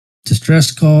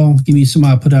 Distress call? Give me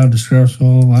somebody put out a distress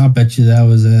call. I'll bet you that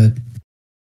was that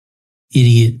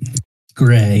idiot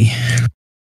Gray.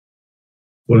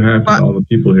 What happened to all the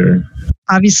people here?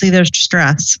 Obviously, there's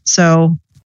distress. So,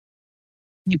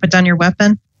 you put down your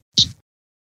weapon?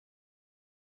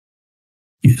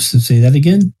 You say that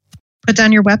again? Put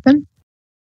down your weapon?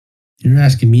 You're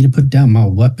asking me to put down my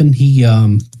weapon? He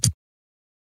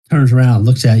turns around,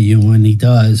 looks at you, and when he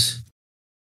does,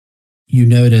 you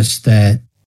notice that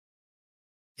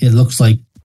it looks like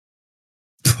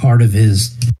part of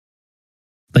his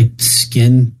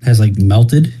skin has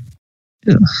melted.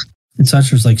 Ugh. And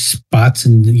such. There's spots,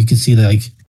 and you can see that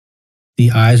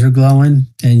the eyes are glowing,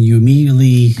 and you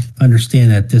immediately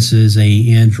understand that this is a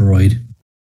android,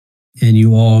 and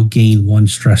you all gain 1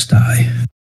 stress die.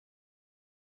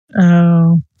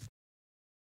 Oh.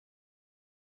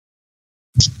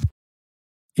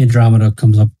 Andromeda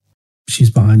comes up. She's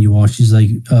behind you all. She's like,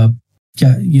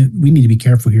 we need to be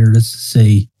careful here. This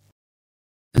is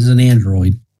an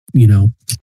android,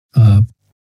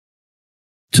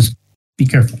 just be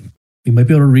careful. We might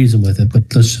be able to reason with it,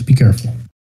 but let's just be careful.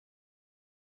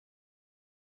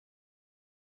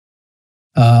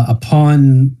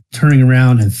 Upon turning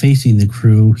around and facing the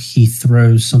crew, he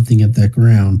throws something at the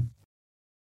ground.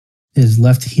 His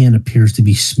left hand appears to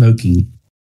be smoking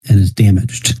and is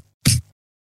damaged.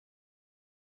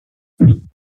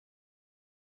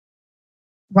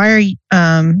 Why are you,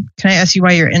 can I ask you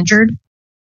why you're injured?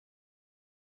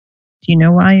 Do you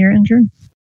know why you're injured?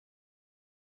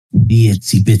 The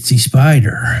itsy bitsy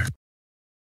spider.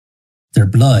 Their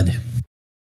blood.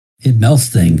 It melts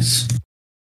things.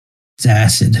 It's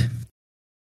acid.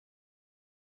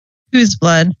 Whose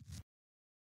blood?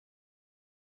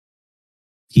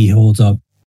 He holds up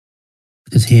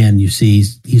his hand. You see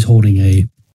he's holding a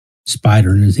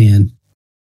spider in his hand.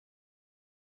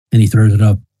 And he throws it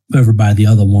up over by the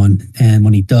other one. And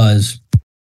when he does,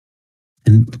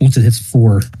 and once it hits the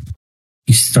floor,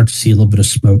 you start to see a little bit of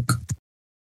smoke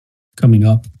coming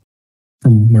up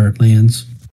from where it lands.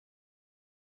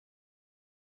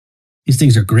 These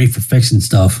things are great for fixing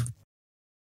stuff.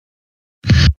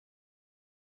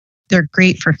 They're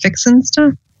great for fixing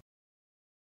stuff?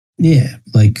 Yeah,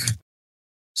 like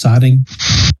sodding.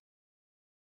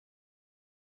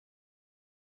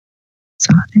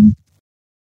 Sodding.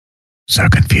 So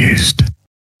confused.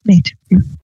 Me too.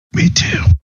 Me too.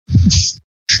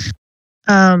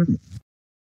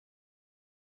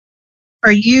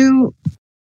 Are you...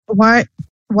 Why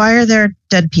are there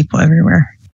dead people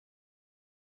everywhere?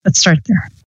 Let's start there.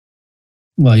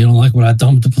 Well, you don't like what I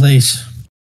dumped the place.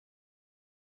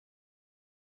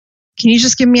 Can you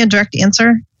just give me a direct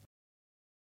answer?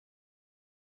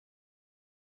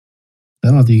 I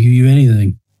don't have to give you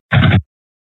anything.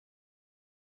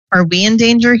 Are we in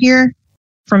danger here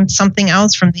from something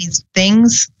else, from these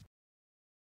things?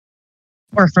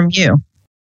 Or from you?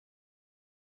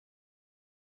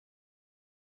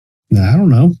 I don't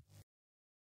know.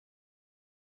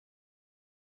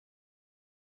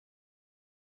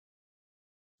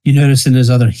 You notice in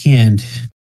his other hand,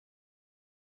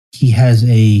 he has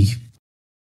a...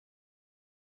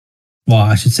 Well,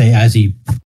 I should say as he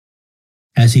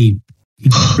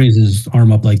raises his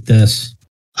arm up like this,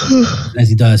 as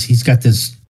he does, he's got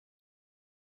this...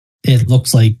 It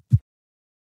looks like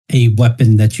a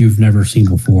weapon that you've never seen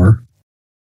before.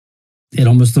 It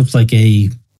almost looks like a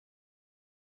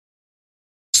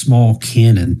small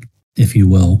cannon, if you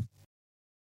will.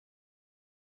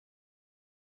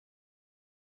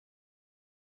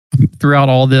 Throughout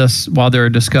all this, while they're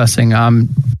discussing, I'm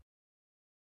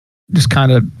just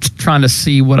kind of trying to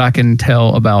see what I can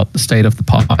tell about the state of the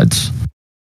pods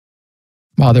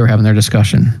while they were having their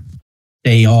discussion.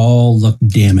 They all look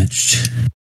damaged.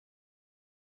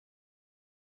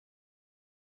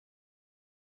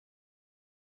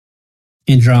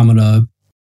 Andromeda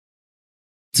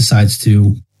decides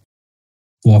to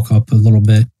walk up a little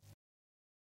bit.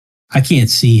 I can't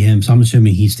see him, so I'm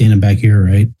assuming he's standing back here,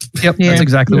 right? Yep, yeah. That's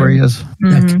exactly where he is.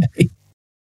 Mm-hmm.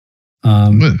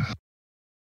 Okay.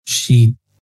 She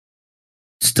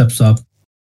steps up,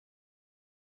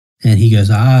 and he goes,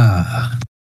 "Ah."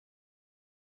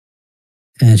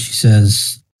 And she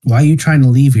says, "Why are you trying to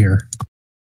leave here?"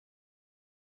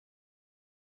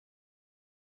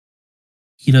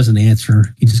 He doesn't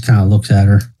answer. He just kind of looks at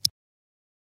her.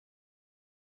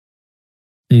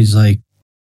 And he's like,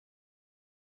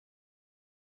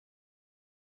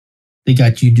 "They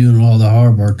got you doing all the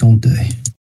hard work, don't they?"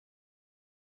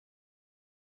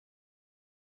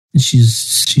 And she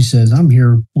says, "I'm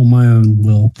here on my own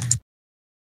will."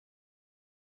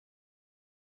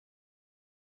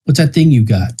 "What's that thing you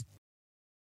got?"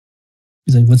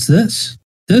 He's like, "What's this?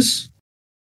 This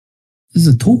is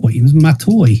a toy. It was my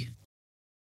toy."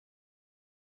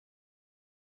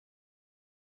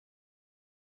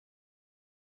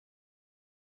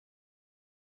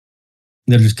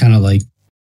 They're just kind of like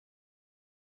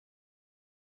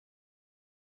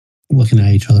looking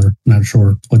at each other, not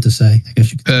sure what to say. I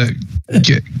guess you could.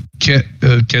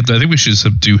 Kent, I think we should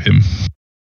subdue him.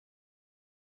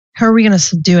 How are we going to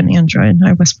subdue an android?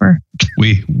 I whisper.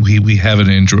 We have an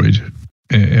android,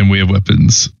 and we have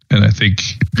weapons, and I think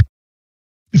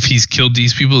if he's killed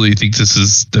these people, do you think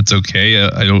that's okay?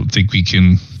 I don't think we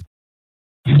can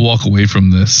walk away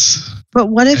from this. But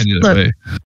what if, look,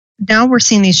 now we're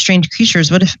seeing these strange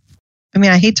creatures. What if, I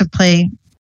mean, I hate to play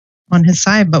on his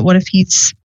side, but what if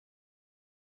he's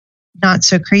not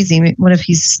so crazy? What if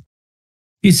he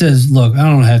says, "Look, I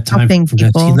don't have time for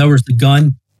this." He lowers the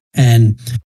gun and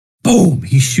boom,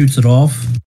 he shoots it off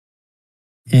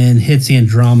and hits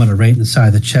Andromeda right in the side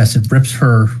of the chest. It rips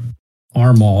her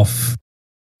arm off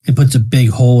and puts a big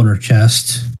hole in her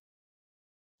chest,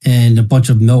 and a bunch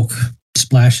of milk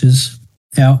splashes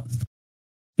out.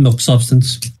 Milk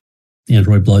substance,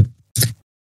 android blood,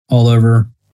 all over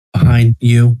behind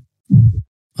you.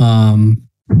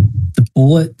 The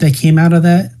bullet that came out of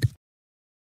that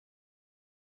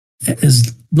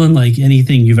is unlike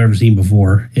anything you've ever seen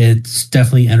before. It's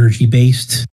definitely energy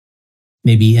based.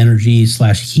 maybe energy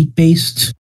 / heat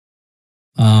based.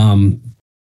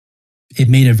 It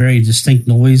made a very distinct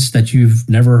noise that you've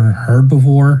never heard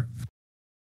before.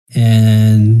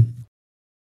 And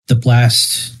the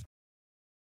blast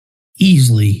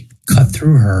easily cut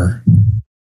through her,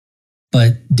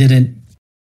 but didn't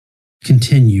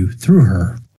continue through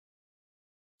her.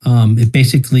 It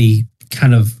basically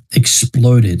kind of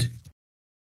exploded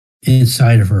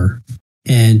inside of her,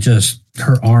 and just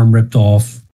her arm ripped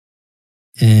off.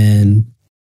 And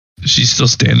she's still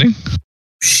standing?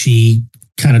 She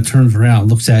kind of turns around,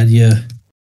 looks at you.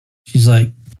 She's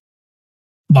like,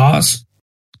 boss.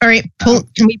 All right,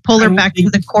 can we pull her back to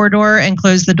the corridor and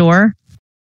close the door?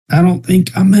 I don't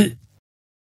think. I'll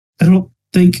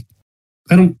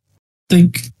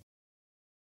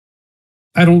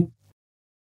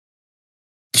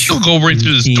go right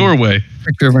through this doorway.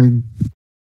 Reach over and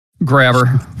grab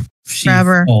her. She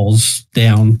falls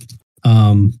down.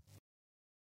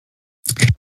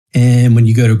 And when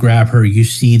you go to grab her, you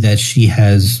see that she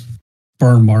has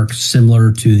burn marks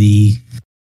similar to the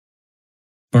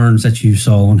burns that you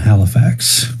saw in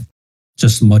Halifax,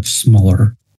 just much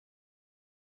smaller.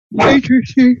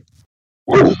 Interesting.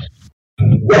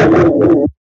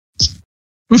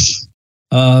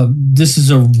 This is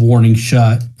a warning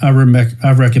shot. I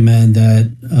recommend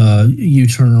that you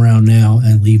turn around now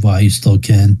and leave while you still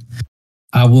can.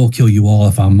 I will kill you all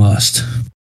if I must.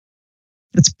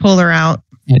 Let's pull her out.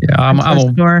 Yeah, I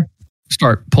will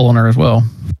start pulling her as well.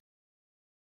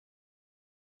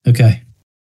 Okay.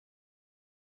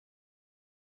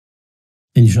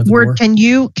 Can you shut the door? Can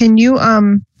you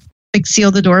like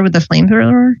seal the door with the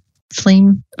flamethrower?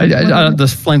 The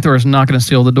flamethrower is not going to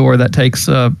seal the door. That takes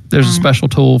there's a special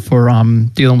tool for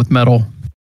dealing with metal.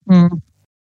 Mm.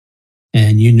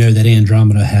 And you know that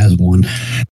Andromeda has one.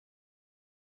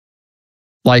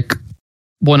 Like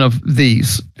one of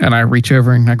these, and I reach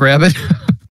over and I grab it.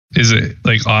 Is it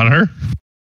like on her?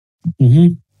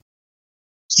 Mm-hmm.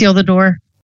 Seal the door.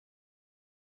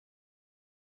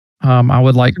 I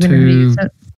would like to.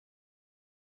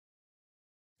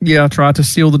 Yeah, try to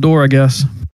seal the door, I guess.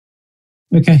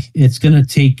 Okay, it's going to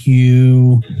take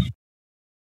you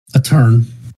a turn.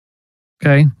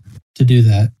 Okay, to do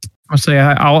that. I'll say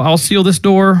I'll seal this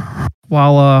door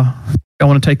while I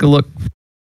want to take a look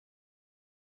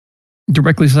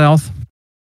directly south.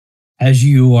 As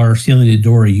you are sealing the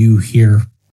door, you hear.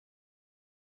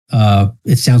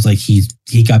 It sounds like he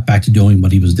got back to doing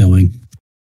what he was doing.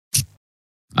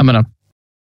 I'm gonna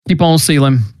keep on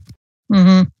sealing,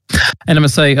 mm-hmm. And I'm gonna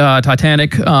say,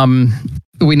 Titanic.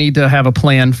 We need to have a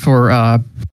plan for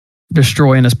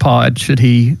destroying his pod. Should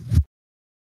he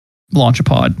launch a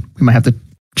pod, we might have to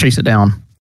chase it down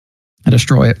and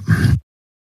destroy it.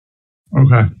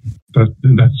 Okay,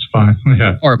 that's fine.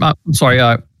 Yeah. Or I'm sorry,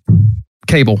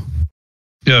 cable.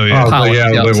 Oh, yeah.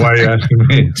 Pilot, why are you asking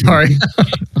me? Sorry.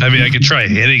 I mean, I could try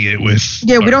hitting it with.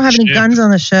 Yeah, we don't have any guns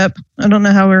on the ship. I don't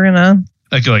know how we're gonna.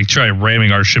 I could try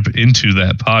ramming our ship into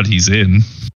that pod he's in.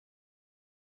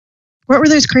 What were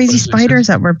those crazy spiders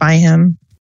that were by him?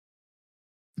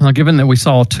 Well, given that we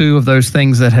saw two of those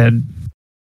things that had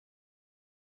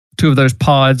two of those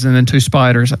pods and then two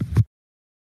spiders,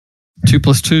 2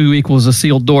 + 2 equals a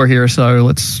sealed door here. So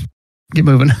let's get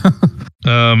moving.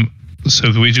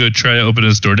 So can we try to open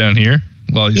this door down here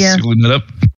while he's sealing it up?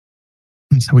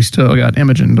 So we still got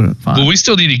Imogen to find. Well, we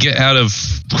still need to get out of.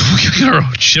 We get our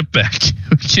own ship back.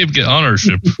 We can't get on our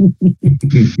ship.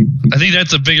 I think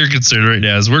that's a bigger concern right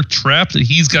now. Is we're trapped and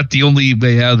he's got the only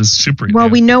way out of this ship right now. Well,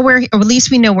 we know where, or at least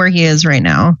we know where he is right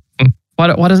now. Why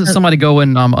doesn't somebody go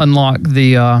and unlock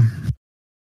the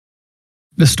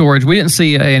storage? We didn't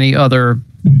see any other.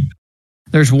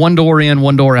 There's one door in,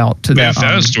 one door out to that.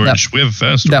 Fast storage. We have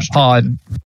fast storage. That pod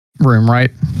room,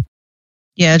 right?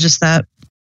 Yeah, just that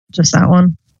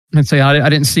one. I'd say I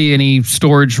didn't see any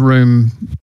storage room.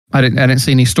 I didn't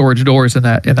see any storage doors in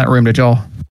that room, did y'all?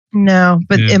 No,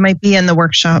 but it might be in the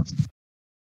workshop.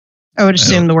 I would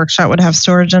assume the workshop would have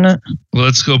storage in it. Well,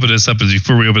 let's go open this up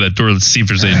before we open that door. Let's see if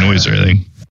there's any noise or anything.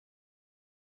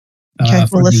 Okay,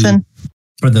 we'll listen.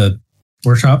 For the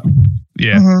workshop?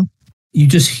 Yeah. Mm-hmm. You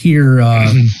just hear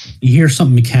you hear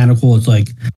something mechanical. It's like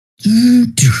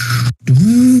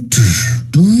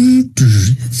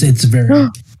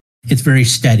it's very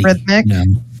steady. Rhythmic?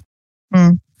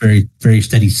 Very, very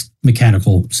steady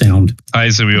mechanical sound. I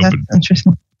say we open. That's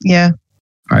interesting. Yeah.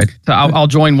 All right. So I'll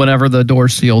join whenever the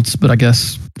door's sealed, but I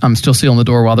guess I'm still sealing the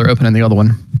door while they're opening the other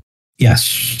one.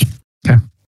 Yes. Okay.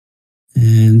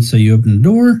 And so you open the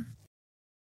door.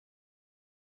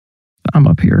 I'm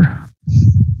up here.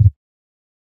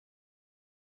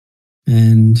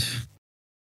 And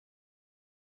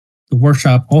The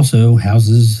workshop also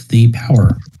houses the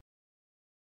power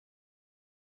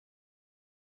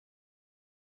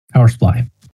supply.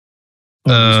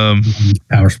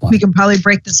 Power supply. We can probably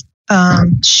break this.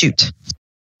 Shoot.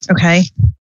 Okay.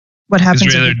 What happens?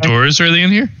 Is there other doors or anything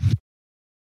in here?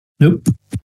 Nope.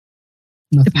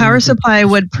 The power supply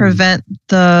would prevent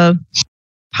the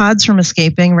pods from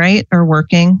escaping, right? Or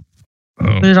working.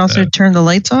 Would it also turn the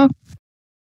lights off?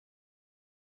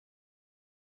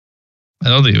 I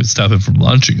don't think it would stop it from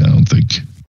launching. I don't think.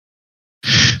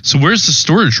 So where's the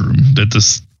storage room that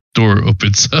this door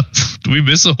opens up? Do we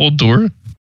miss a whole door?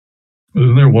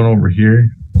 Isn't there one over here?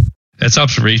 That's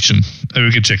observation. I mean,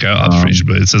 we could check out observation,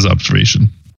 but it says observation.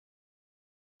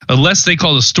 Unless they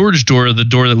call the storage door the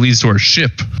door that leads to our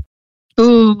ship.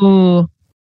 Ooh.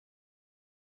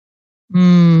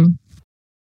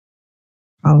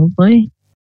 Probably.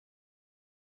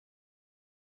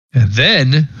 And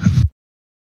then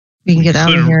we can get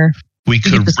out of here. We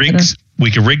could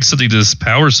rig something to this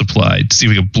power supply to see if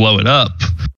we can blow it up.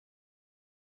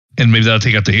 And maybe that'll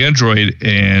take out the android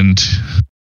and...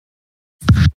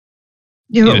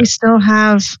 Yeah, but we still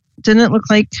have... Didn't it look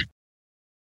like...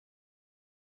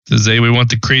 Does anyone want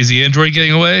the crazy android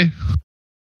getting away?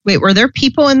 Wait, were there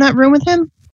people in that room with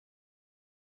him?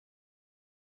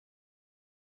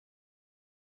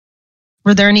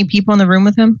 Were there any people in the room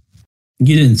with him?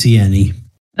 You didn't see any.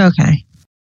 Okay.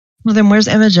 Well, then where's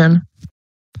Imogen?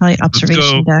 Probably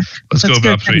observation deck. Let's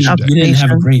go observation deck. You didn't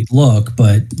have a great look,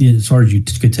 but as far as you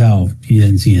could tell, you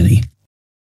didn't see any.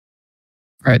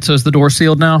 All right, so is the door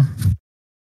sealed now?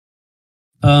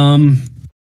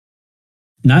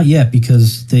 Not yet,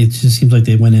 because it just seems like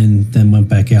they went in, then went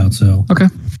back out. So okay,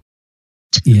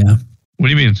 yeah. What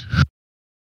do you mean?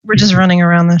 We're just running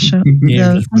around the ship.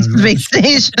 Yeah, the base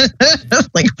station.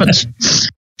 Like a bunch.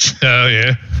 Oh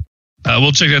yeah.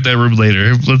 We'll check out that room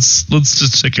later. Let's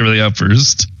just check everything out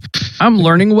first. I'm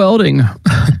learning welding.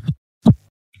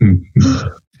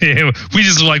 Yeah, we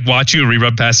just like watch you and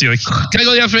rerun past you. Like, can I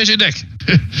go to the observation deck?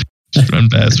 Just run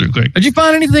past real quick. Did you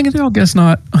find anything? I guess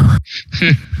not.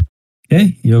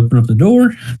 Okay, you open up the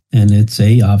door, and it's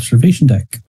a observation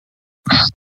deck.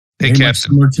 Hey, Very much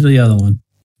similar to the other one.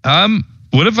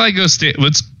 What if I go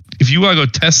if you want to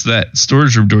go test that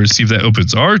storage room door to see if that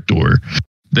opens our door,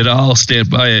 then I'll stand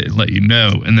by it and let you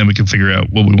know, and then we can figure out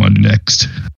what we want to do next.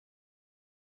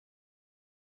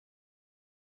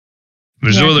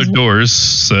 There's no other doors,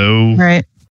 so... Right.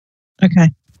 Okay.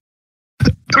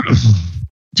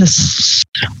 Just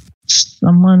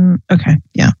someone... Okay,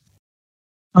 yeah.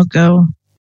 I'll go.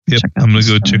 Yep, I'm going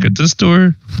to go check at this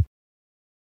door.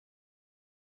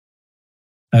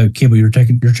 Okay, but you're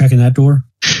checking that door?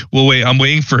 Well, wait, I'm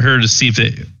waiting for her to see if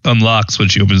it unlocks when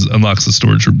she unlocks the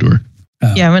storage room door.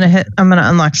 Oh. Yeah, I'm gonna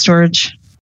unlock storage.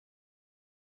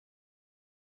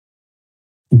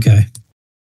 Okay.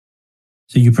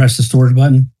 So you press the storage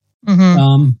button?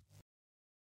 Mm-hmm.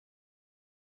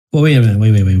 Well, wait a minute.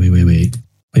 Wait.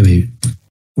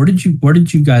 Where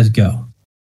did you guys go?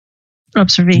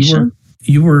 Observation.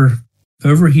 You were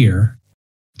over here.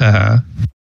 Uh-huh.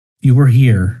 You were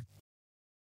here.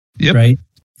 Yep. Right?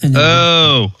 And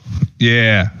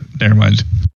yeah. Never mind.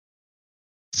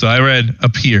 So I read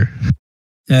up here.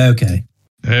 Okay.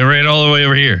 I ran all the way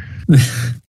over here.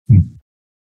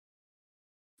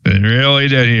 And right all the way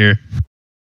down here.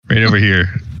 Right over here.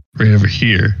 Right over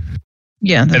here.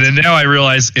 Yeah. And then now I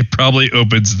realize it probably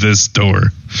opens this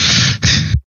door.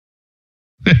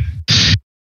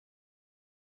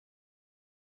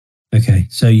 Okay.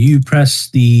 So you press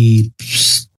the...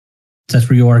 That's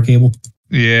where you are, Cable?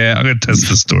 Yeah, I'm going to test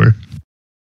this door.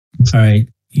 All right.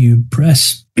 You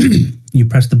press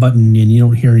the button and you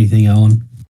don't hear anything, Alan.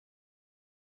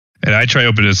 And I try to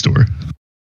open this door.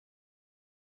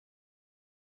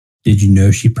 Did you know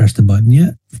she pressed the button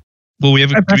yet? Well, we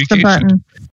have a I pressed the button.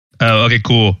 Oh, okay,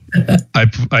 cool. I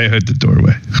hit the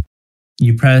doorway.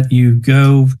 You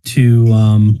go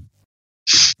to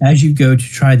as you go to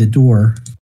try the door,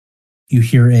 you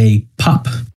hear a pop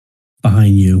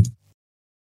behind you.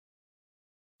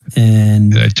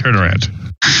 And I turn around.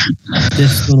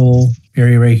 This little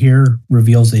area right here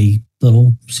reveals a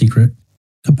little secret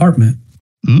compartment.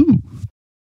 Ooh.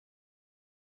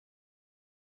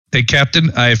 Hey,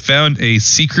 Captain, I found a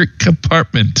secret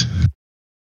compartment.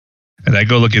 And I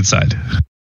go look inside.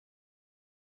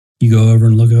 You go over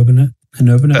and open it?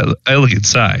 I look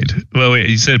inside. Well, wait,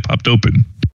 you said it popped open.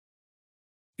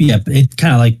 Yeah, it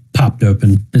kind of like popped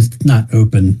open. It's not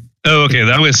open. Oh, okay.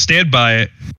 Then I'm going to stand by it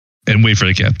and wait for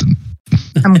the captain.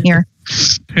 I'm here.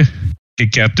 Hey,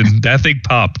 Captain, that thing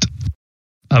popped.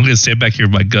 I'm going to stand back here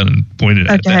with my gun and point it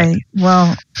at it. Okay,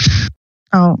 well,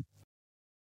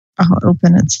 I'll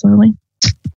open it slowly.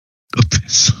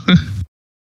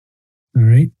 All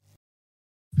right.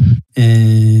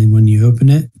 And when you open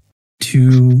it,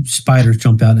 2 spiders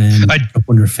jump out and jump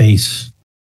on your face.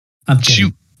 I'm kidding.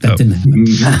 Shoot. That didn't happen.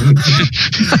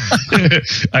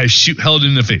 I shoot Helen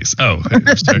in the face. Oh,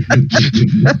 sorry.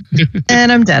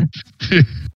 And I'm dead.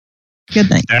 Good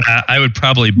night. I would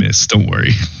probably miss. Don't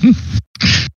worry.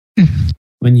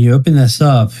 When you open this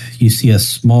up, you see a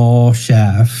small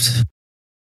shaft.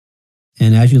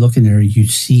 And as you look in there, you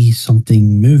see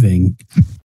something moving.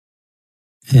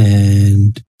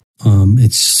 And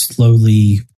it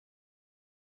slowly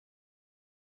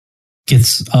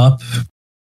gets up,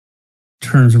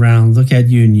 turns around, look at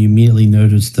you, and you immediately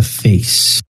notice the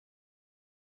face.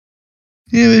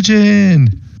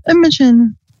 Imogen.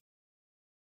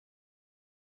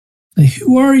 Hey,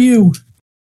 who are you?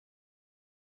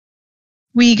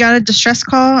 We got a distress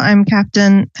call. I'm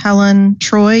Captain Helen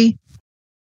Troy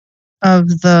of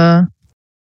the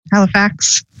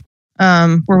Halifax.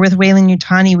 We're with Wayland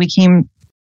Yutani. We came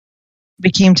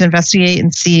to investigate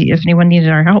and see if anyone needed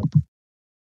our help.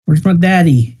 Where's my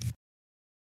daddy?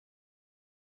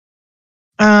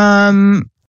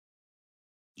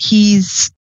 He's...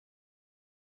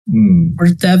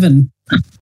 Where's Devin?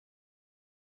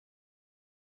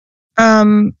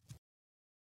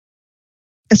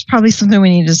 It's probably something we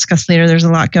need to discuss later. There's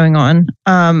a lot going on.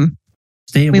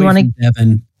 Stay away from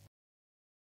Devin.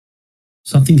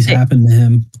 Something's happened to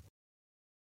him.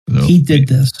 No. He did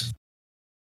this.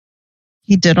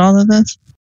 He did all of this?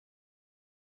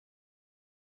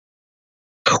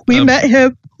 We met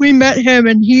him,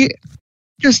 and he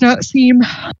does not seem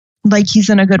like he's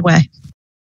in a good way.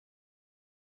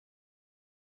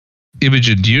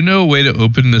 Imogen, do you know a way to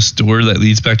open this door that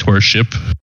leads back to our ship?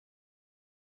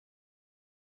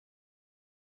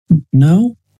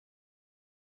 No.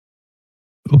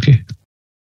 Okay.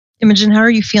 Imogen, how are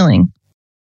you feeling?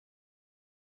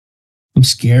 I'm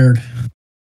scared.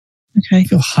 Okay. I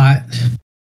feel hot.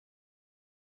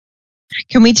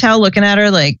 Can we tell looking at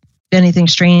her like anything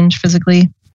strange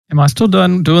physically? Am I still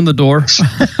done doing the door?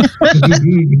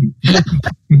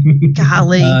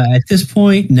 Golly. At this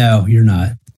point, no, you're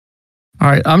not. All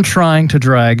right, I'm trying to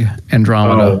drag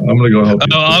Andromeda. Oh, I'm going to go help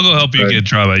you. I'll go help you get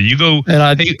Andromeda. You go. And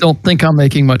I don't think I'm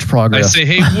making much progress. I say,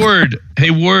 hey,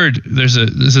 Ward, there's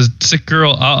a sick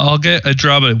girl. I'll get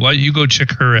Andromeda. Why don't you go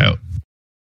check her out?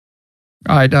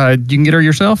 All right, you can get her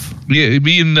yourself? Yeah,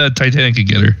 me and Titanic can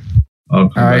get her. All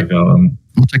right.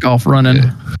 We'll take off running.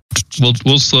 Yeah.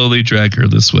 We'll slowly drag her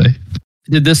this way.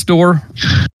 Did this door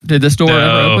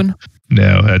ever open?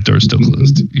 No, that door's still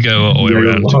closed. You gotta go all the way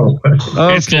around.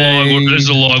 Okay. It's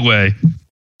a long way.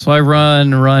 So I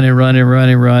run,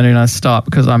 and I stop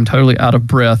because I'm totally out of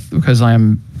breath because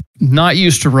I'm not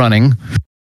used to running.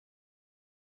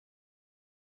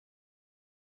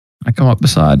 I come up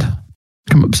beside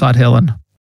Helen.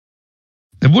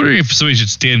 I'm wondering if somebody should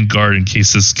stand guard in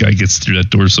case this guy gets through that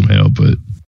door somehow, but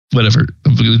whatever.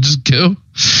 I'm gonna just go.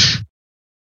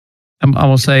 I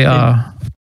will say,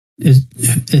 is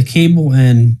the cable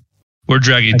and we're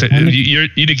dragging. You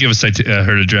didn't give us her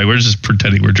to drag. We're just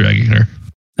pretending we're dragging her.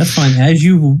 That's fine. As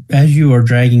you are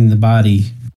dragging the body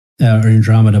or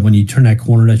Andromeda, when you turn that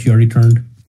corner that you already turned,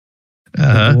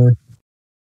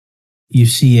 you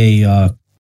see a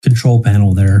control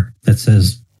panel there that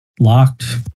says locked,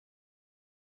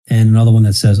 and another one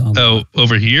that says unlocked. Oh,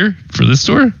 over here for this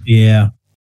door? Yeah.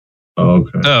 Oh,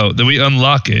 okay. Oh, then we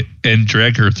unlock it and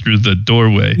drag her through the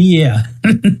doorway. Yeah.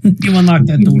 You unlock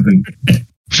that door.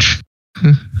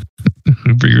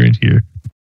 Bring her in here.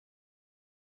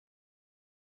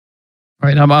 All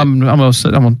right, I'm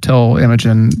gonna tell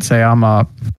Imogen, say I'm a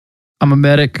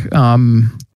medic.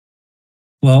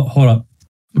 Well, hold up.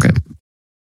 Okay.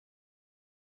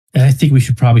 I think we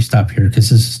should probably stop here because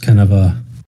this is kind of a.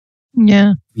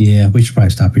 Yeah. Yeah, we should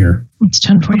probably stop here. It's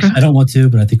 10:45. I don't want to,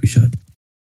 but I think we should.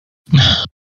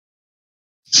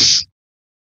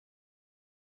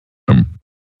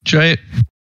 Giant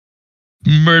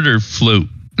murder float.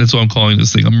 That's what I'm calling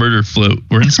this thing, a murder float.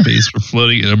 We're in space. We're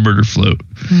floating in a murder float.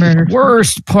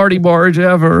 Worst party barge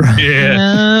ever.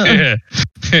 Yeah.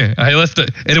 I left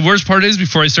and the worst part is,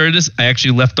 before I started this, I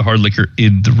actually left the hard liquor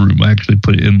in the room. I actually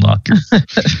put it in locker.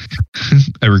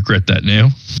 I regret that now.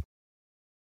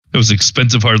 It was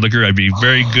expensive hard liquor. I'd be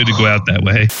very good to go out that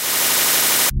way.